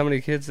of kids. How many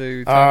kids are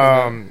you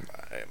talking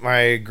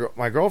My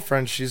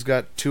girlfriend, she's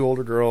got 2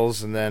 older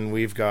girls, and then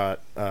we've got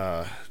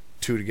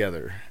 2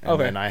 together. And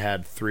Okay. then I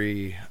had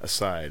 3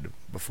 aside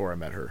before I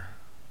met her.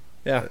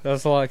 Yeah,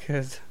 that's a lot of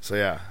kids. So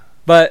yeah.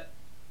 But,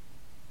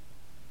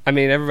 I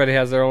mean, everybody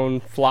has their own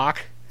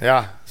flock.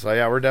 Yeah. So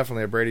yeah, we're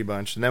definitely a Brady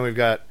bunch. And then we've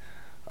got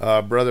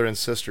a brother and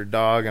sister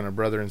dog and a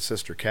brother and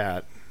sister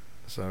cat.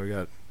 So we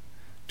got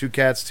 2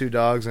 cats, 2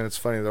 dogs, and it's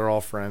funny, they're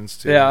all friends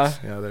too. Yeah.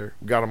 You know,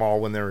 we got them all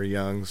when they were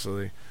young, so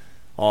they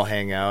all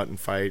hang out and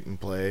fight and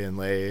play and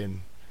lay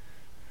and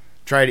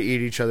try to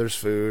eat each other's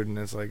food. And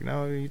it's like,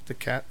 no, you eat the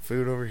cat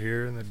food over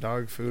here and the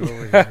dog food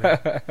over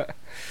here.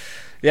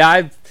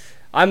 Yeah,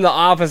 I'm the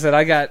opposite.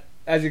 I got,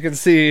 as you can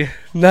see,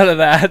 none of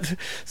that.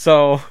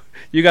 So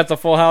you got the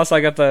full house,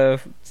 I got the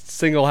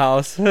single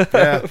house.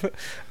 Yeah.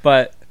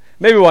 But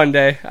maybe one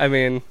day. I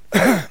mean,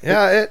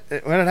 Yeah,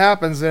 when it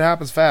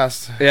happens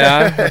fast.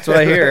 yeah, that's what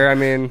I hear. I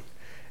mean,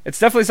 it's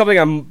definitely something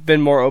I've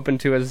been more open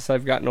to as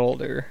I've gotten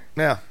older.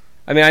 Yeah.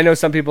 I mean, I know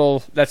some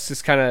people, that's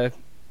just kind of,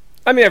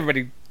 I mean,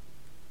 everybody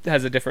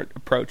has a different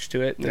approach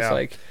to it. And Yeah. it's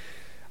like,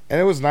 And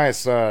it was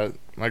nice.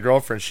 My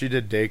girlfriend, she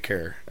did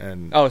daycare,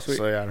 and Oh, sweet.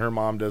 so yeah, and her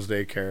mom does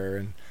daycare,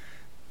 and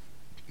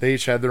they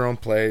each had their own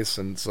place,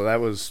 and so that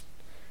was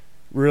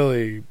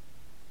really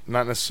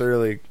not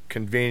necessarily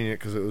convenient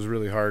because it was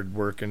really hard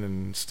working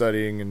and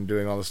studying and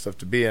doing all this stuff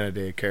to be in a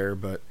daycare,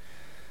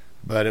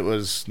 but it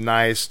was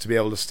nice to be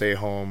able to stay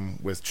home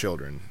with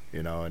children,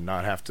 you know, and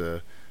not have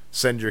to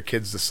send your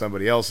kids to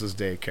somebody else's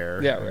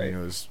daycare. Yeah, I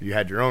mean, right. you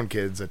had your own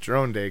kids at your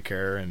own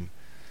daycare, and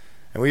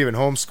we even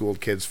homeschooled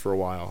kids for a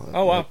while.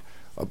 Oh, wow.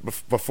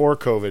 Before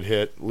COVID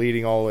hit,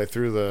 leading all the way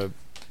through the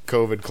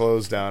COVID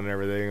close down and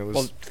everything, it was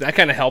well, that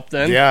kind of helped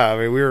then. yeah. I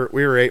mean, we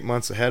were 8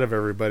 months ahead of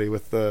everybody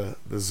with the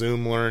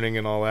Zoom learning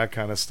and all that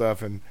kind of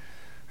stuff, and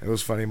it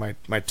was funny.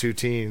 My 2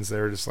 teens, they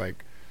were just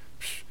like,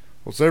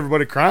 "What's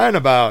everybody crying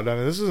about? I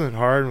mean, this isn't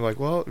hard." And we're like,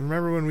 well,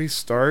 remember when we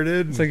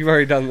started? It's like you've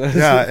already done this.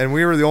 Yeah, and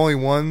we were the only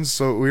ones,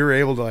 so we were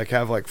able to like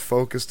have like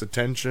focused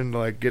attention to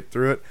like get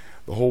through it.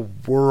 The whole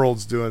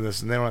world's doing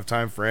this, and they don't have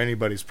time for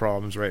anybody's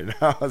problems right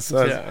now.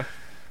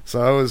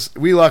 So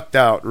we lucked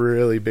out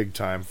really big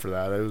time for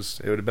that.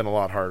 It would have been a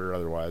lot harder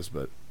otherwise,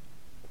 but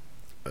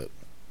with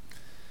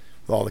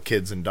all the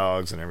kids and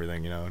dogs and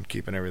everything, you know, and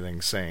keeping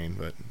everything sane.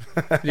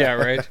 But Yeah,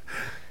 right.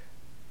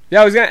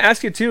 Yeah, I was gonna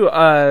ask you too,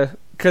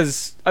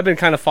 because I've been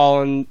kind of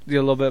following you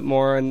a little bit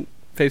more on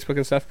Facebook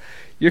and stuff.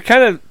 You're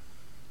kind of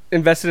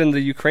invested in the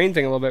Ukraine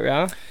thing a little bit,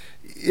 yeah?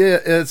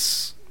 yeah,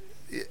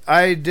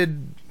 I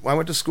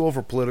went to school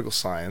for political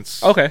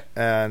science. Okay.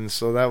 And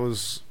so that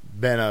was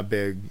been a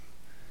big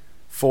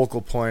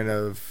focal point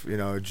of, you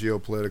know,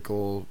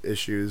 geopolitical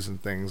issues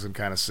and things, and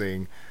kind of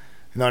seeing,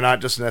 you know,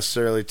 not just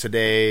necessarily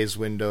today's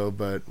window,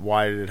 but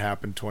why did it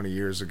happen 20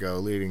 years ago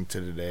leading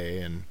to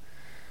today. And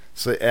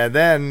so, and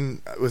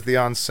then with the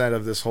onset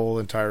of this whole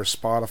entire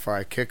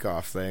Spotify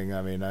kickoff thing,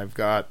 I mean, I've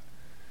got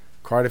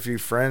quite a few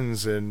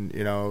friends in,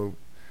 you know,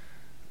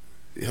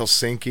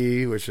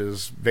 Helsinki, which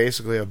is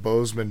basically a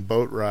Bozeman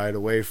boat ride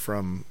away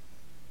from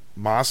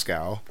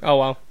Moscow. Oh,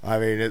 wow. I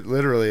mean, it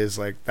literally is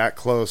like that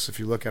close if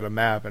you look at a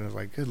map, and it's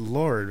like, good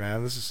Lord,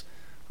 man, this is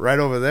right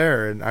over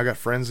there. And I got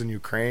friends in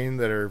Ukraine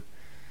that are,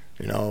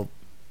 you know,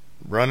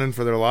 running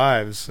for their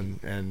lives,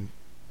 and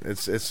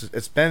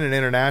it's been an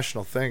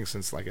international thing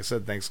since, like I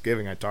said,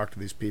 Thanksgiving. I talk to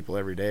these people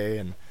every day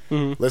and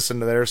listen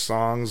to their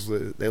songs.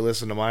 They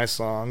listen to my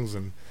songs,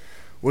 and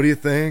what do you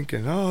think?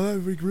 And oh, that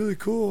would be really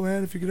cool,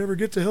 man, if you could ever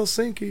get to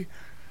Helsinki.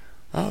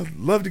 I'd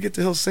love to get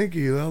to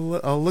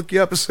Helsinki. I'll look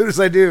you up as soon as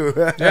I do.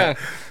 Yeah.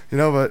 You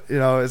know, but you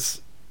know,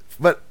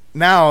 but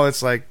now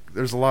it's like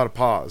there's a lot of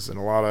pause and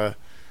a lot of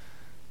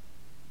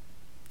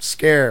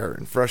scare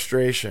and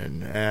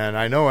frustration. And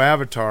I know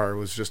Avatar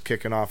was just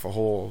kicking off a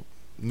whole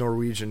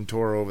Norwegian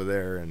tour over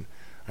there, and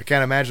I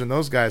can't imagine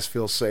those guys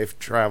feel safe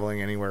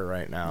traveling anywhere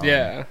right now.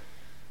 Yeah.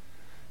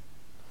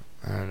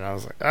 And I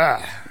was like,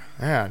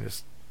 man,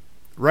 just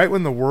right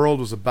when the world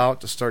was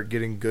about to start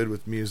getting good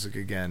with music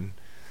again,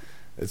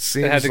 it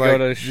seems had to like, go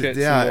to shit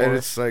yeah, some more. and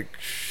it's like,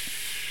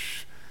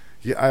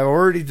 yeah, I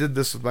already did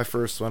this with my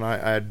first one.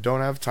 I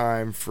don't have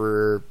time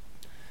for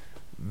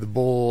the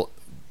bull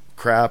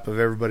crap of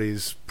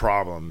everybody's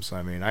problems.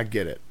 I mean, I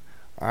get it.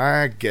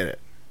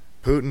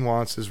 Putin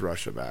wants his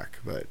Russia back,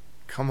 but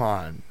come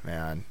on,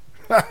 man.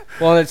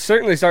 Well, it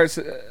certainly starts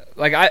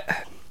like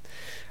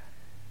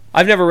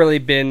I've never really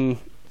been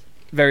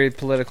very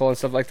political and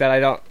stuff like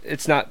that.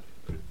 It's not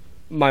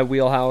my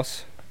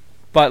wheelhouse.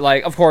 But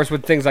like, of course,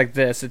 with things like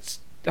this, it's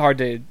hard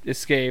to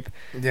escape.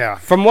 Yeah.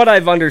 From what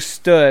I've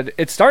understood,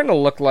 it's starting to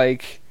look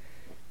like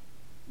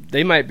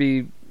they might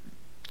be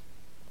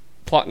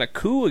plotting a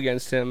coup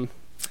against him.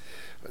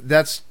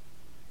 That's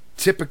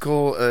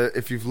typical.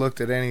 If you've looked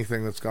at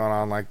anything that's gone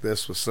on like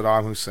this with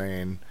Saddam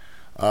Hussein,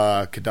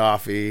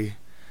 Gaddafi,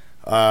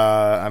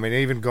 I mean,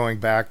 even going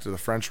back to the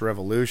French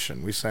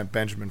Revolution, we sent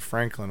Benjamin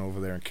Franklin over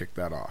there and kicked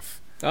that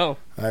off. Oh,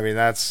 I mean,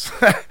 that's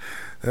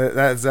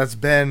that's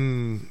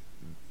been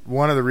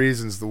one of the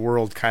reasons the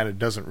world kind of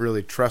doesn't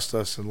really trust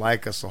us and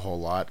like us a whole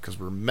lot, because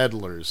we're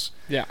meddlers.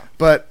 yeah.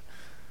 But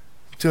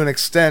to an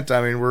extent,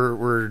 I mean,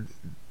 we're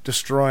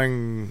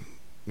destroying,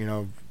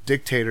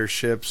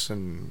 dictatorships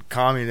and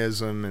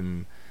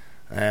communism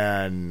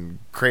and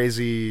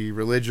crazy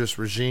religious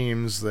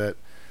regimes that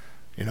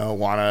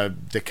want to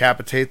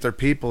decapitate their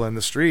people in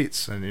the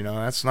streets, and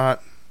that's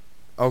not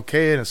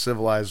okay in a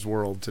civilized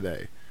world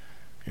today.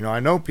 I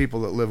know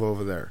people that live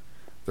over there.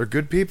 They're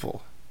good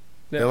people.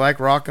 Yeah. They like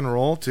rock and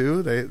roll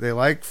too. They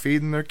like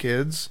feeding their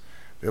kids.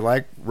 They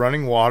like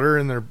running water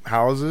in their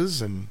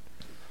houses and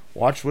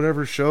watch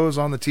whatever shows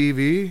on the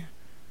TV.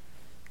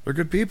 They're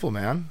good people,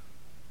 man.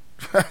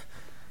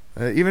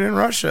 Even in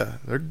Russia,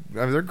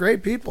 they're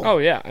great people. Oh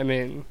yeah, I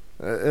mean,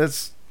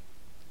 it's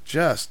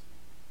just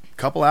a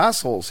couple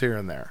assholes here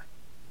and there,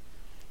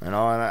 and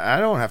I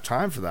don't have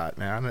time for that,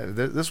 man.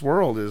 This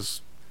world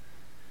is,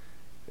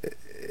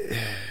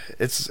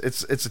 it's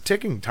a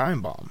ticking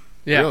time bomb.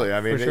 Yeah, really. I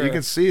mean, for sure. You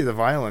can see the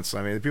violence.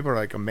 I mean, people are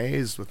like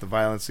amazed with the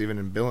violence even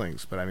in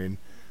Billings, but I mean,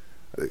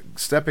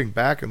 stepping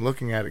back and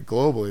looking at it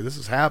globally, this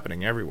is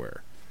happening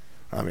everywhere.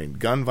 I mean,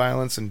 gun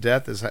violence and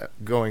death is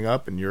going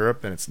up in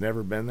Europe, and it's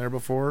never been there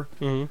before.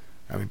 Mm-hmm.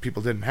 I mean,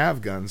 people didn't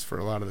have guns for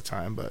a lot of the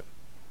time, but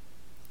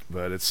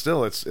it's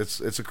still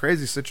it's a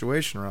crazy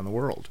situation around the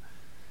world,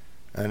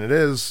 and it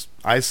is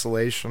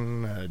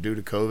isolation due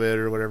to COVID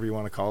or whatever you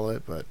want to call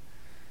it. But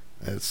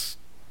it's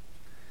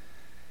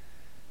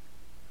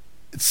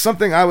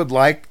something I would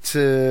like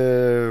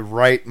to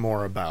write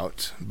more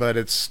about, but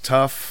it's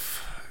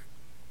tough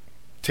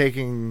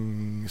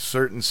taking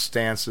certain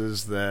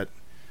stances that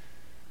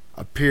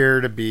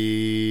appear to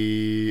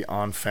be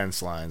on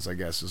fence lines, I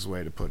guess is the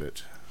way to put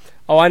it.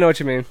 Oh, I know what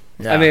you mean.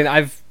 Yeah. I mean,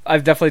 I've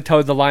definitely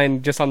towed the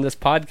line just on this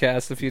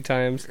podcast a few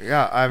times.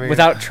 Yeah, I mean,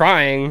 without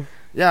trying.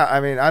 Yeah, I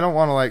mean, I don't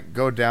want to like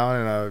go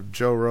down in a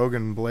Joe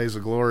Rogan blaze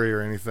of glory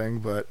or anything,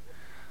 but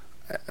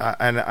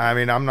I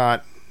mean, I'm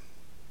not.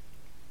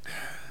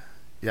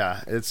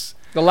 Yeah, it's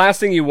the last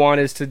thing you want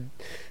is to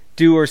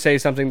do or say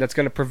something that's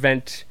going to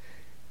prevent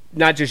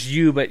not just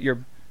you but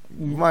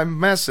my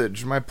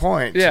message, my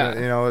point. Yeah.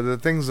 The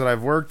things that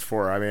I've worked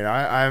for. I mean,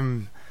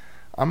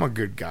 I'm a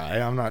good guy.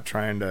 I'm not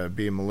trying to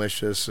be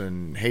malicious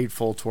and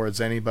hateful towards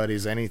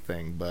anybody's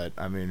anything. But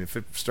I mean, if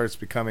it starts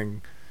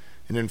becoming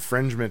an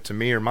infringement to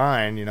me or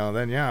mine,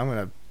 then yeah, I'm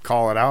gonna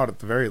call it out at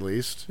the very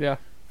least. Yeah.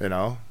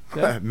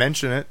 Yeah.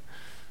 Mention it.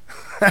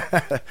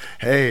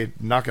 Hey,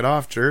 knock it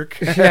off, jerk.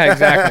 Yeah,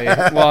 exactly.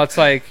 Well, it's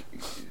like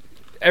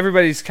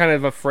everybody's kind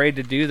of afraid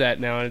to do that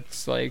now.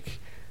 It's like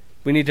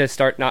we need to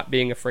start not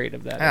being afraid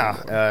of that.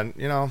 Yeah,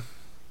 and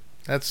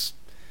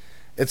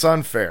it's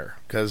unfair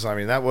because I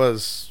mean that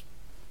was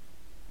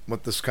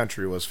what this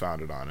country was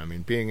founded on. I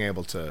mean, being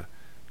able to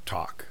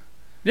talk.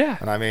 Yeah.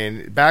 And I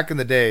mean, back in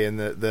the day, in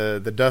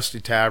the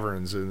dusty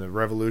taverns in the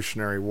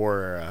Revolutionary War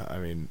era, I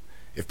mean,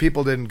 if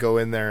people didn't go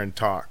in there and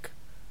talk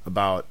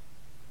about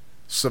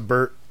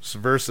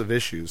subversive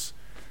issues,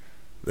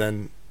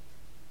 then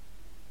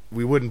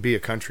we wouldn't be a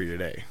country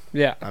today.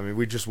 Yeah. I mean,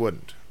 we just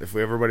wouldn't. If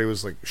everybody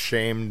was like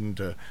shamed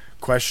into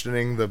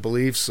questioning the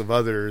beliefs of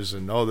others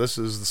and, oh, this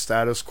is the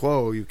status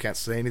quo, you can't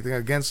say anything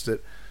against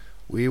it,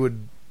 we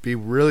would be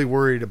really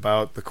worried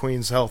about the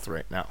Queen's health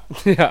right now.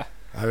 Yeah.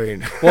 I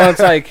mean, well,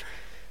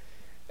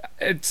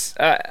 it's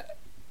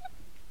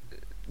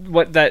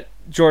what that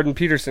Jordan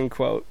Peterson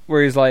quote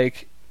where he's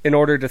like, in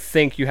order to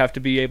think, you have to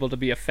be able to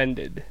be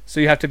offended.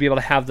 So you have to be able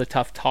to have the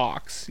tough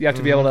talks. You have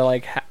to be able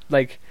to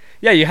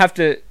you have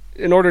to,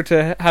 in order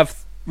to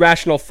have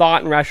rational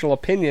thought and rational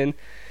opinion,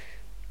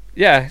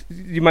 yeah,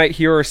 you might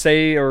hear or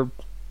say or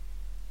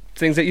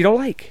things that you don't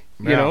like,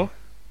 you know?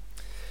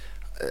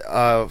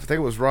 I think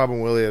it was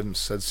Robin Williams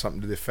said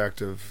something to the effect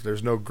of,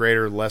 there's no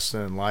greater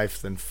lesson in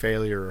life than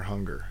failure or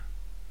hunger.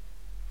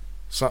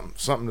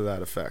 Something to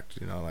that effect,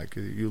 like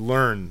you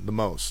learn the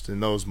most in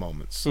those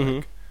moments. Mm-hmm.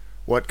 Like,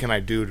 what can I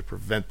do to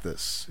prevent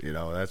this?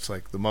 That's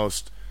like the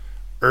most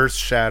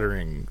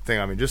earth-shattering thing.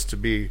 I mean, just to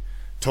be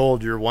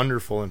told you're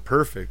wonderful and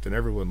perfect and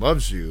everyone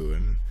loves you.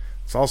 And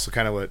it's also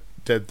kind of what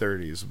Dead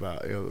 30 is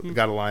about. You know,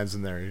 got a lines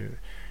in there.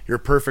 You're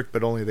perfect,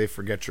 but only they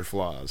forget your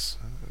flaws.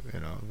 You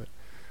know,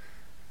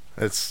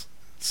 it's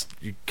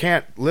you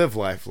can't live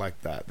life like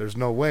that. There's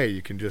no way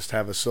you can just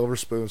have a silver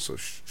spoon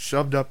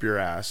shoved up your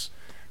ass.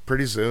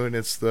 Pretty soon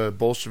it's the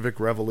Bolshevik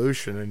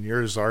Revolution and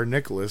you're Tsar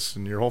Nicholas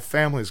and your whole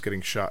family's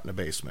getting shot in a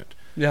basement.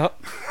 Yeah.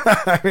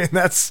 I mean,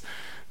 that's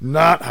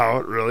not how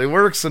it really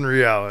works in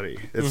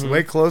reality. It's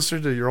way closer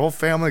to your whole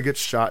family gets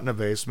shot in a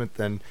basement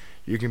than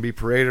you can be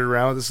paraded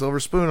around with a silver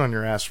spoon on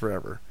your ass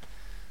forever.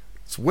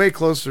 It's way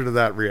closer to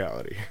that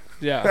reality.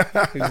 Yeah,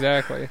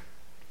 exactly.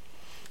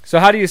 So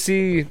how do you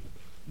see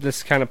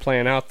this kind of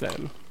playing out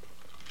then?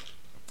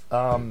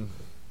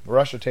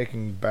 Russia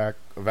taking back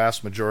a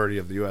vast majority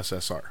of the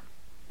USSR.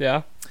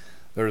 Yeah.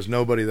 There is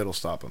nobody that'll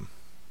stop them.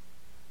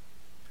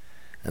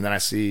 And then I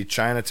see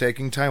China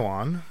taking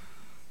Taiwan.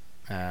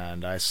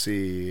 And I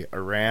see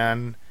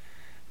Iran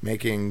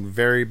making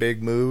very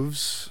big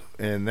moves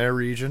in their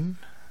region.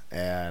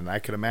 And I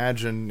can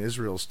imagine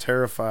Israel's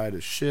terrified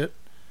as shit.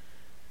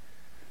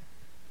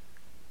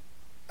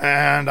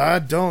 And I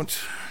don't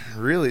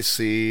really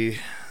see...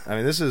 I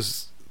mean, this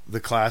is the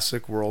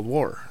classic World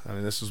War. I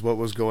mean, this is what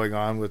was going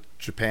on with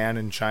Japan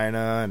and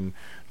China and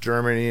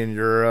Germany and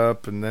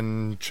Europe and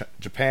then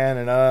Japan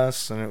and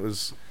us. And it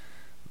was...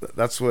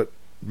 That's what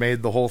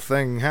made the whole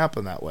thing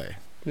happen that way.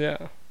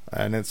 Yeah.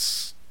 And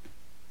it's...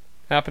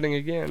 happening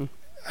again.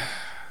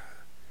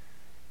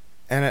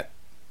 And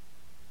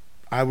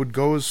I would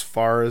go as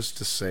far as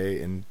to say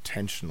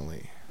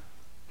intentionally.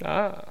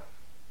 Ah.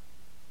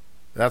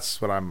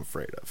 That's what I'm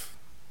afraid of.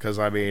 Because,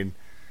 I mean,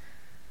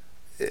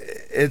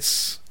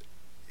 it's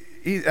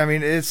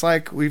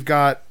like we've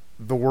got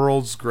the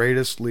world's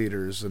greatest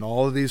leaders and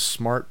all of these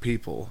smart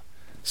people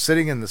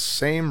sitting in the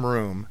same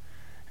room,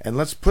 and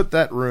let's put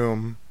that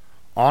room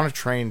on a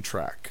train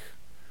track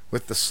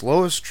with the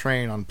slowest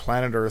train on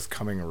planet Earth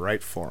coming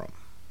right for them.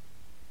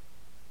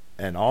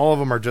 And all of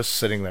them are just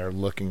sitting there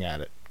looking at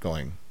it,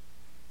 going,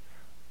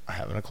 I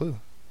haven't a clue.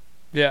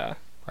 Yeah.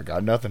 I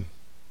got nothing.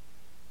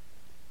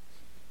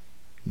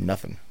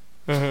 Nothing.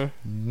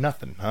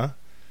 Nothing, huh?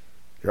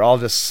 You're all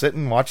just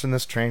sitting watching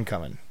this train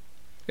coming.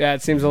 Yeah,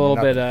 it seems a little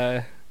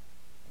bit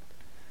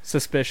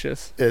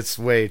suspicious. It's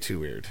way too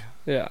weird.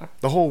 Yeah.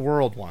 The whole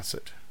world wants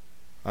it.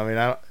 I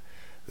mean,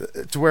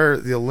 to where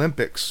the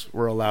Olympics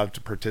were allowed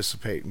to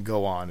participate and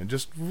go on, and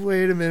just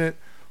wait a minute,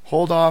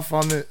 hold off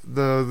on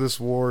this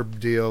war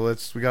deal.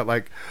 We got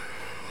like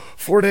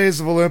 4 days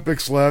of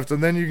Olympics left,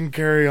 and then you can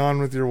carry on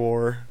with your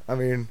war. I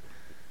mean,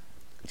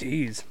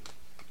 jeez.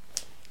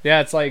 Yeah,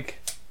 it's like,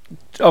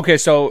 okay,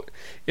 so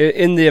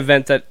in the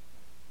event that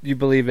you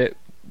believe it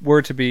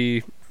were to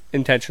be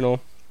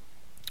intentional,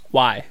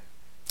 why?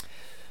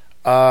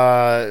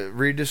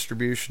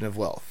 Redistribution of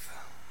wealth.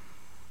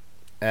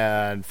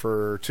 And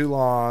for too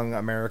long,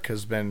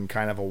 America's been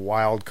kind of a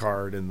wild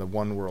card in the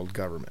one world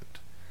government.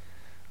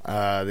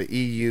 The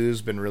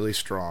EU's been really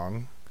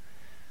strong.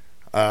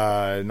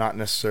 Not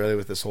necessarily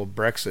with this whole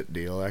Brexit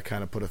deal. That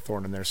kind of put a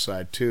thorn in their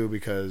side too,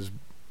 because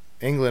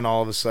England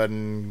all of a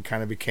sudden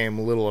kind of became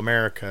little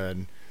America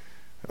and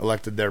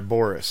elected their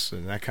Boris,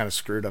 and that kind of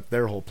screwed up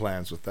their whole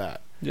plans with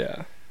that.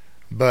 Yeah.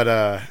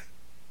 But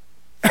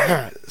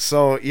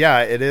so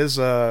yeah, it is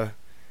and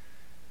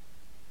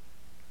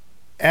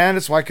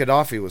it's why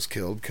Gaddafi was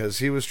killed, because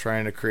he was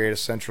trying to create a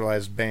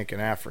centralized bank in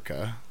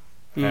Africa,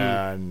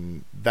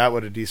 and that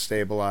would have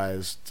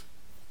destabilized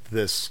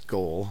this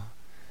goal.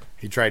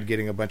 He tried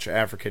getting a bunch of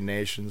African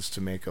nations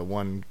to make a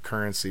one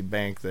currency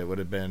bank that would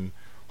have been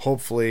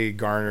hopefully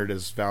garnered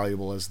as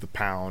valuable as the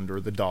pound or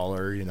the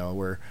dollar, you know,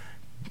 where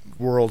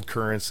world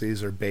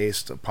currencies are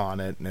based upon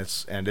it,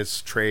 and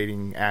its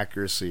trading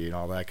accuracy and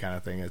all that kind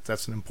of thing.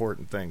 That's an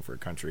important thing for a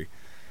country.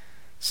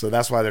 So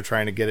that's why they're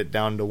trying to get it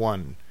down to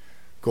one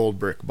gold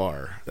brick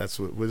bar. This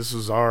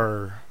is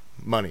our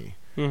money.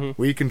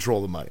 We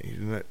control the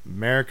money.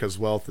 America's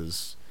wealth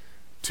is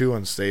too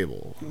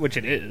unstable, which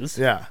it is.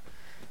 Yeah.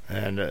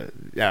 And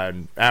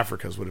and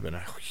Africa's would have been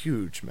a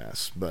huge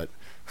mess, but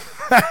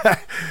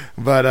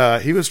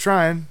he was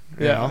trying,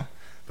 you know.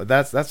 But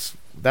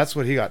that's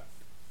what he got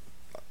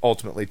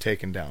ultimately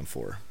taken down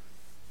for.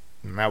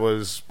 And that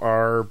was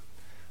our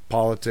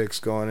politics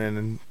going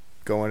in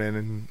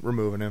and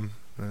removing him.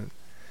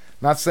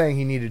 Not saying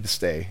he needed to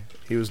stay.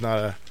 He was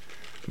not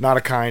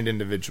a kind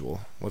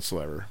individual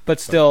whatsoever. But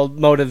still,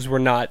 motives were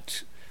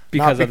not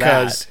because of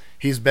that.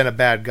 He's been a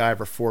bad guy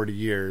for 40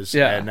 years,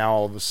 and now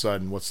all of a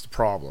sudden, what's the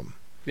problem?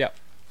 Yep.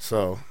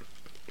 So,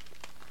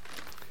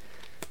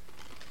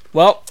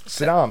 well,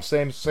 Saddam,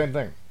 same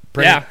thing.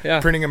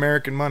 Printing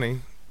American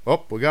money.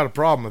 Oh, we got a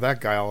problem with that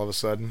guy all of a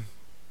sudden.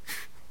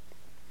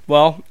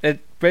 Well, it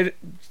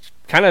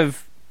kind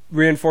of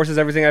reinforces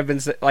everything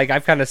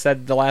I've kind of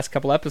said the last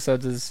couple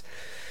episodes. Is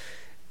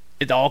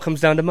it all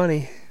comes down to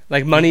money?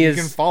 Like money you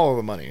can follow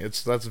the money.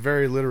 That's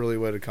very literally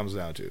what it comes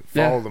down to.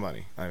 Follow the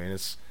money. I mean,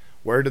 it's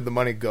where did the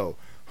money go?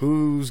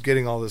 Who's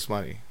getting all this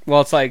money?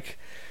 Well, it's like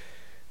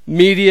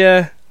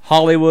media,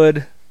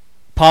 Hollywood,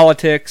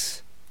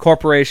 politics,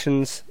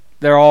 corporations.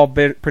 They're all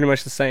pretty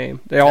much the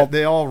same. They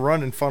all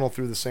run and funnel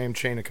through the same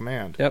chain of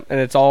command. Yep, and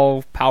it's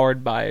all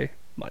powered by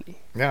money.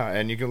 Yeah,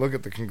 and you can look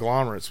at the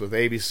conglomerates with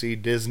ABC,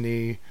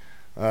 Disney,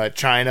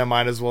 China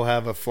might as well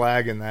have a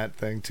flag in that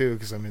thing too,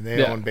 because I mean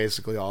they own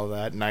basically all of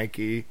that.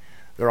 Nike,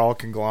 they're all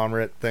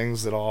conglomerate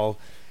things that all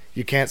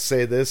you can't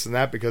say this and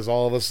that because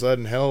all of a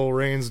sudden hell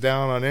rains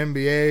down on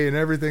NBA and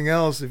everything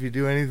else if you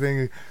do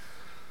anything.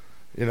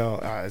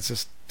 It's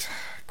just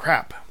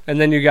crap. And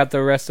then you got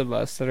the rest of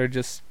us that are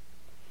just.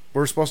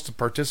 We're supposed to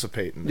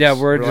participate in this. Yeah,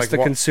 we're just like, the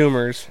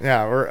consumers.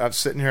 Yeah, I'm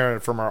sitting here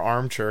from our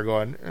armchair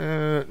going,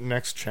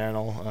 next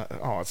channel.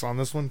 It's on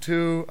this one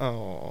too?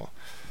 Oh.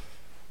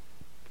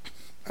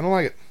 I don't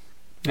like it.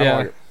 I don't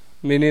like it.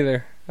 Me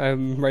neither.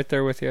 I'm right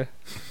there with you.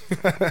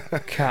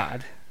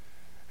 God.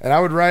 And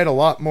I would write a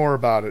lot more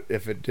about it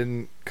if it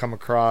didn't come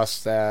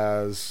across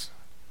as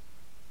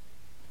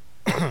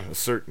a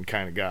certain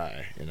kind of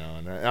guy, and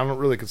I don't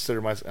really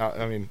consider myself,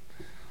 I mean,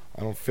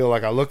 I don't feel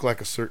like I look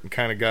like a certain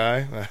kind of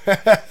guy,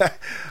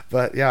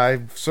 but yeah, I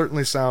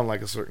certainly sound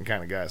like a certain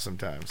kind of guy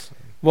sometimes.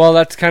 Well,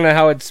 that's kind of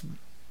how it's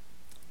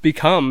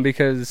become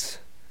because,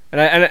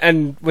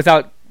 and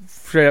without,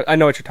 I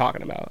know what you're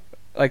talking about,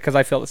 like because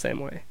I feel the same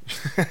way.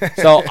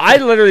 So I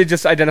literally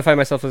just identify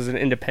myself as an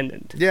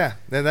independent. Yeah,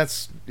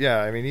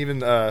 I mean even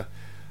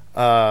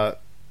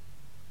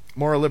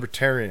more a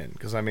libertarian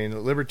because I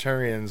mean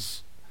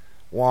libertarians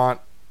want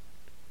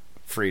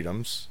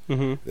freedoms,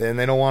 and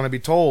they don't want to be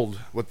told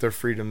what their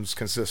freedoms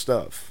consist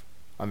of.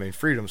 I mean,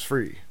 freedom's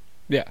free.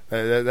 Yeah,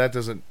 that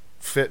doesn't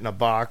fit in a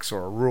box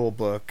or a rule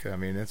book. I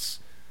mean,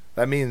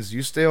 that means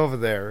you stay over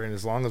there, and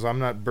as long as I'm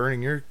not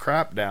burning your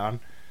crap down,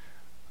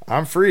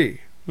 I'm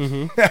free.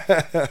 Leave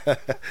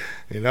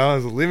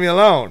me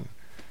alone.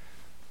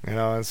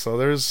 And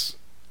so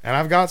and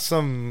I've got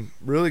some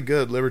really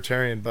good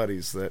libertarian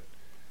buddies that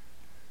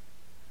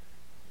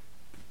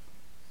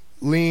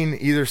lean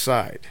either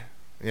side.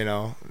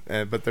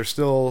 But they're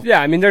still...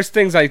 Yeah, I mean, there's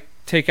things I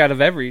take out of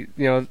every...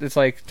 it's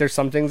like, there's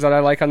some things that I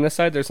like on this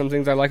side, there's some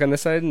things I like on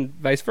this side, and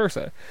vice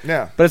versa.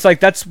 Yeah. But it's like,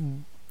 that's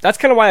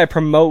kind of why I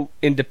promote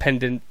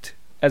independent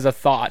as a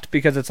thought,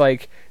 because it's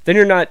like, then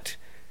you're not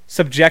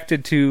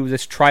subjected to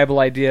this tribal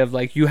idea of,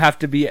 like, you have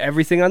to be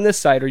everything on this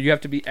side, or you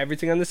have to be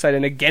everything on this side,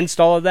 and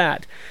against all of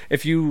that.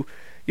 If you,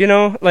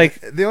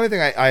 like... The only thing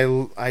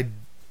I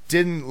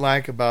didn't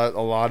like about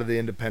a lot of the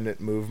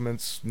independent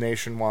movements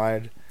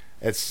nationwide...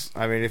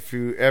 if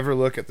you ever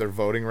look at their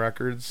voting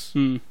records,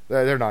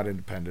 they're not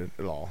independent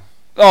at all.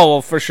 Oh,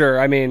 well, for sure.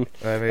 I mean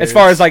as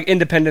far as like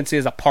independency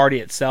as a party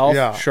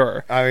itself,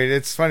 sure. I mean,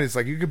 it's funny. It's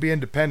like you could be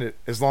independent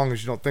as long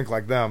as you don't think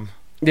like them.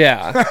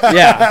 Yeah,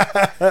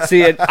 yeah.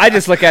 See, I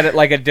just look at it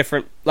like a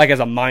different, like as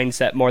a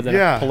mindset more than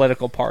a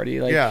political party.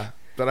 Like, yeah,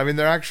 but I mean,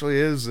 there actually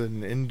is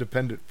an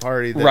independent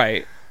party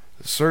that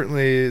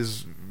certainly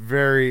is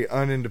very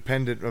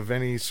unindependent of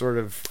any sort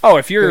of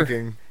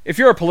thinking. If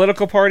you're a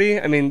political party,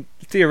 I mean,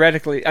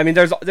 theoretically, I mean,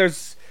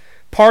 there's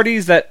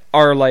parties that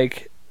are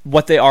like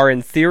what they are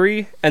in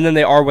theory, and then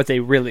they are what they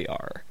really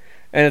are.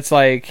 And it's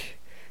like,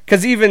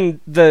 because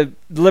even the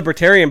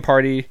Libertarian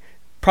Party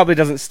probably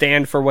doesn't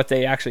stand for what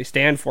they actually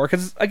stand for.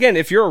 Because, again,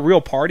 if you're a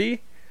real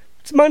party,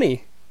 it's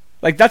money.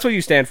 Like, that's what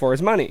you stand for,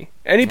 is money.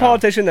 Any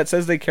politician that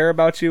says they care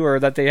about you or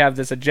that they have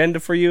this agenda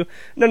for you,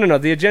 no.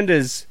 The agenda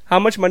is how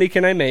much money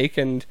can I make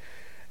and,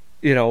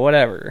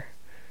 whatever.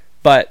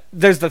 But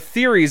there's the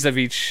theories of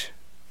each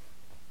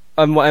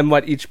and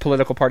what each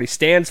political party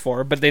stands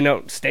for, but they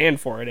don't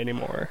stand for it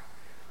anymore.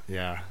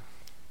 Yeah.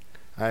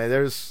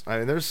 There's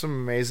some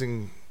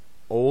amazing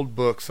old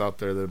books out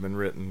there that have been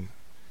written,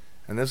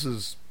 and this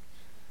is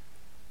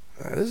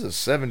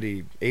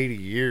 70, 80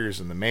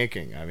 years in the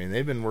making. I mean,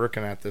 they've been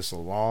working at this a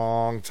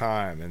long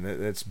time, and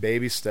it's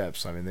baby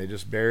steps. I mean, they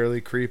just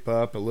barely creep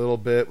up a little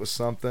bit with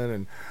something,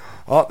 and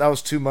that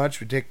was too much.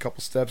 We take a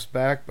couple steps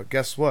back, but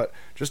guess what?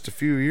 Just a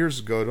few years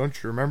ago,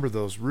 don't you remember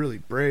those really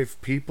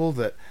brave people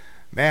that,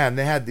 man,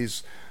 they had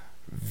these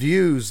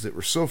views that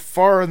were so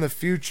far in the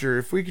future.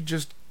 If we could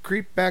just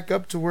creep back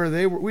up to where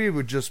they were, we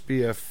would just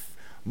be a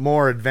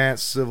more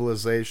advanced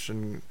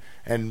civilization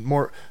and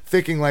more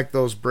thinking like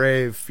those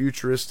brave,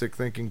 futuristic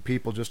thinking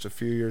people just a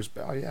few years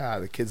back. Oh, yeah,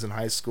 the kids in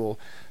high school.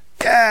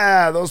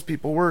 Yeah, those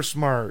people were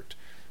smart.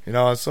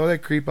 So they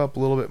creep up a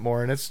little bit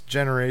more, and it's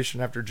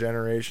generation after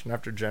generation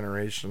after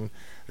generation.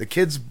 The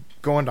kids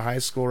going to high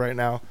school right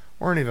now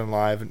weren't even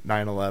alive at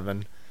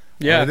 9/11.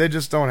 Yeah. I mean, they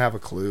just don't have a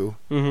clue.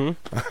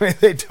 Mm-hmm. I mean,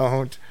 they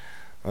don't.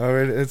 I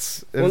mean,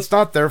 it's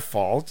not their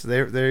fault.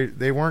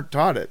 They weren't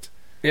taught it.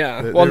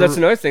 Yeah. Well, that's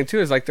another thing, too,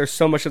 is like there's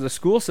so much of the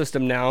school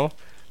system now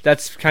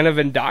that's kind of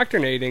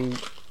indoctrinating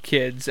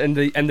kids and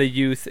the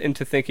youth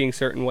into thinking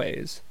certain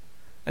ways.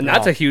 And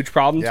that's a huge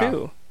problem,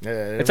 too. Yeah,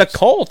 it's a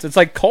cult. It's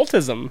like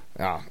cultism.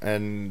 Yeah,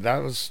 and that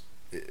was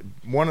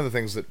one of the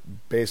things that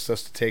based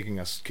us to taking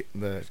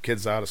the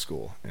kids out of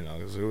school,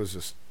 because it was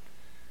just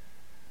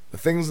the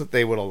things that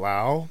they would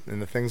allow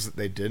and the things that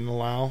they didn't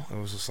allow. It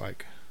was just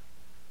like,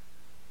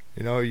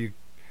 my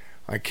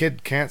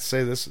kid can't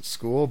say this at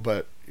school,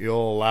 but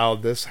you'll allow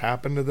this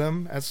happen to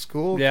them at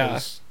school? Yeah.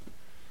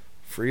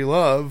 free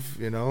love,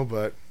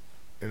 but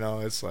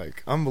it's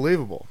like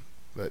unbelievable.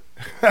 But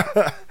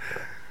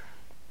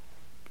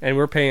and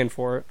we're paying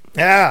for it.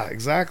 Yeah,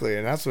 exactly.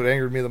 And that's what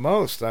angered me the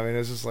most. I mean,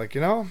 it's just like,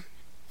 I'm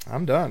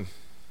done.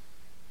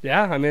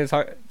 Yeah, I mean, it's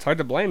hard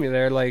to blame you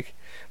there. Like,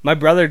 my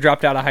brother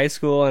dropped out of high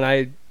school, and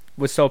I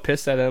was so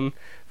pissed at him.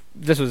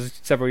 This was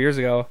several years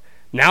ago.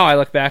 Now I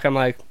look back, I'm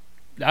like,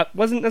 that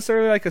wasn't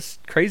necessarily like a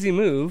crazy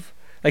move.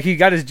 Like, he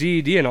got his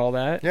GED and all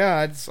that.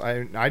 Yeah,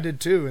 I did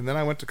too. And then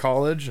I went to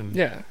college, and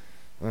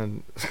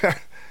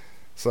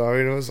so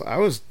I mean, I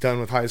was done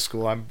with high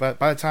school. But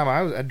by the time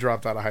I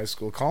dropped out of high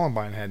school,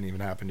 Columbine hadn't even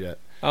happened yet.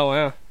 Oh,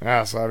 wow.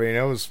 Yeah, so I mean,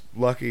 I was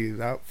lucky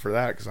for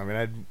that, because I mean,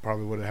 I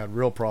probably would have had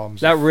real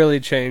problems. That really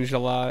changed a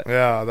lot.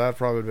 Yeah, that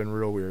probably would have been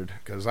real weird,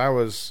 because I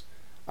was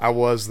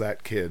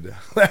that kid.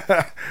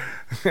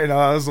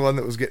 I was the one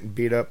that was getting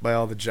beat up by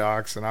all the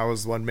jocks, and I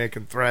was the one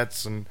making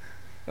threats. And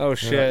oh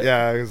shit!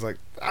 Yeah, I was like,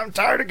 I'm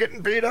tired of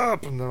getting beat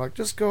up, and they're like,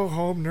 just go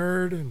home,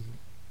 nerd. And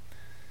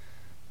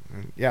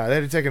yeah,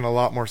 they'd have taken it a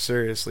lot more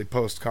seriously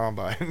post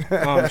Combine.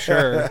 Oh, I'm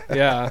sure.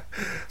 Yeah.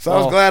 So I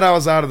was glad I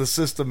was out of the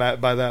system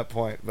by that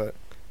point. But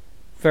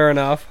fair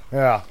enough.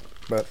 Yeah,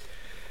 but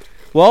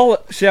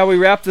well, shall we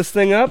wrap this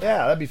thing up?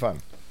 Yeah, that'd be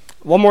fun.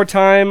 One more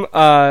time,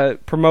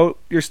 promote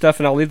your stuff,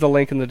 and I'll leave the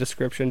link in the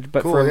description.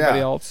 But cool, for everybody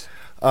else,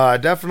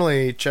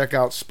 definitely check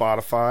out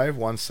Spotify.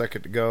 1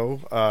 Second to Go.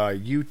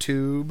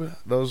 YouTube.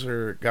 Those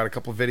got a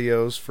couple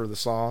videos for the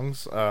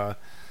songs.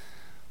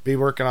 Be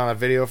working on a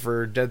video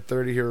for Dead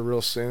 30 here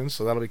real soon,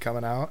 so that'll be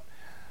coming out.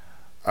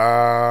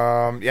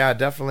 Yeah,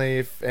 definitely.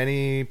 If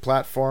any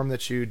platform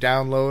that you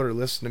download or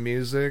listen to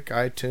music,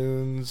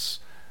 iTunes,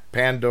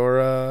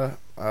 Pandora,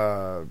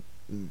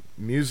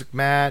 Music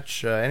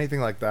Match, anything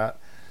like that.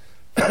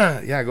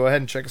 Yeah, go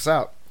ahead and check us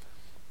out.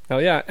 Oh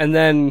yeah, and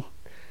then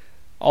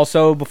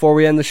also before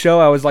we end the show,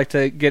 I always like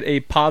to get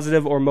a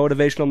positive or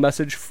motivational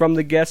message from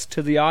the guest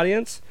to the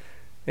audience.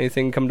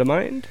 Anything come to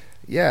mind?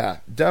 Yeah,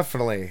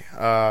 definitely.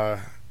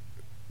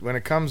 When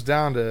it comes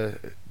down to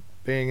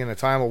being in a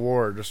time of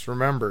war, just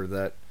remember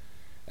that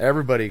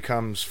everybody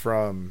comes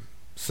from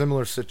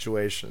similar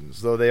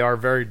situations, though they are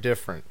very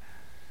different.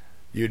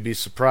 You'd be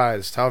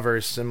surprised how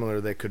very similar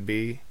they could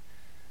be,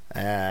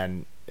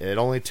 and it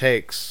only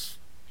takes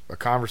a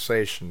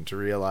conversation to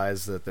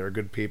realize that there are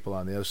good people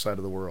on the other side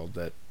of the world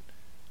that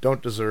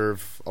don't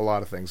deserve a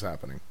lot of things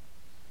happening.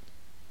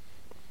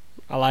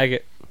 I like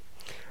it.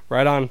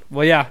 Right on.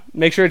 Well, yeah,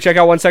 make sure to check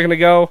out 1 Second to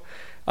Go.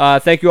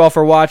 Thank you all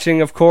for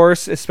watching, of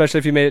course, especially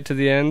if you made it to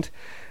the end.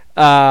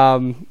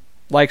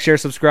 Like, share,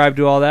 subscribe,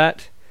 do all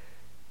that.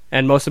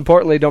 And most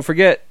importantly, don't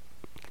forget,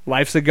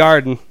 life's a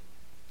garden.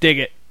 Dig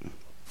it.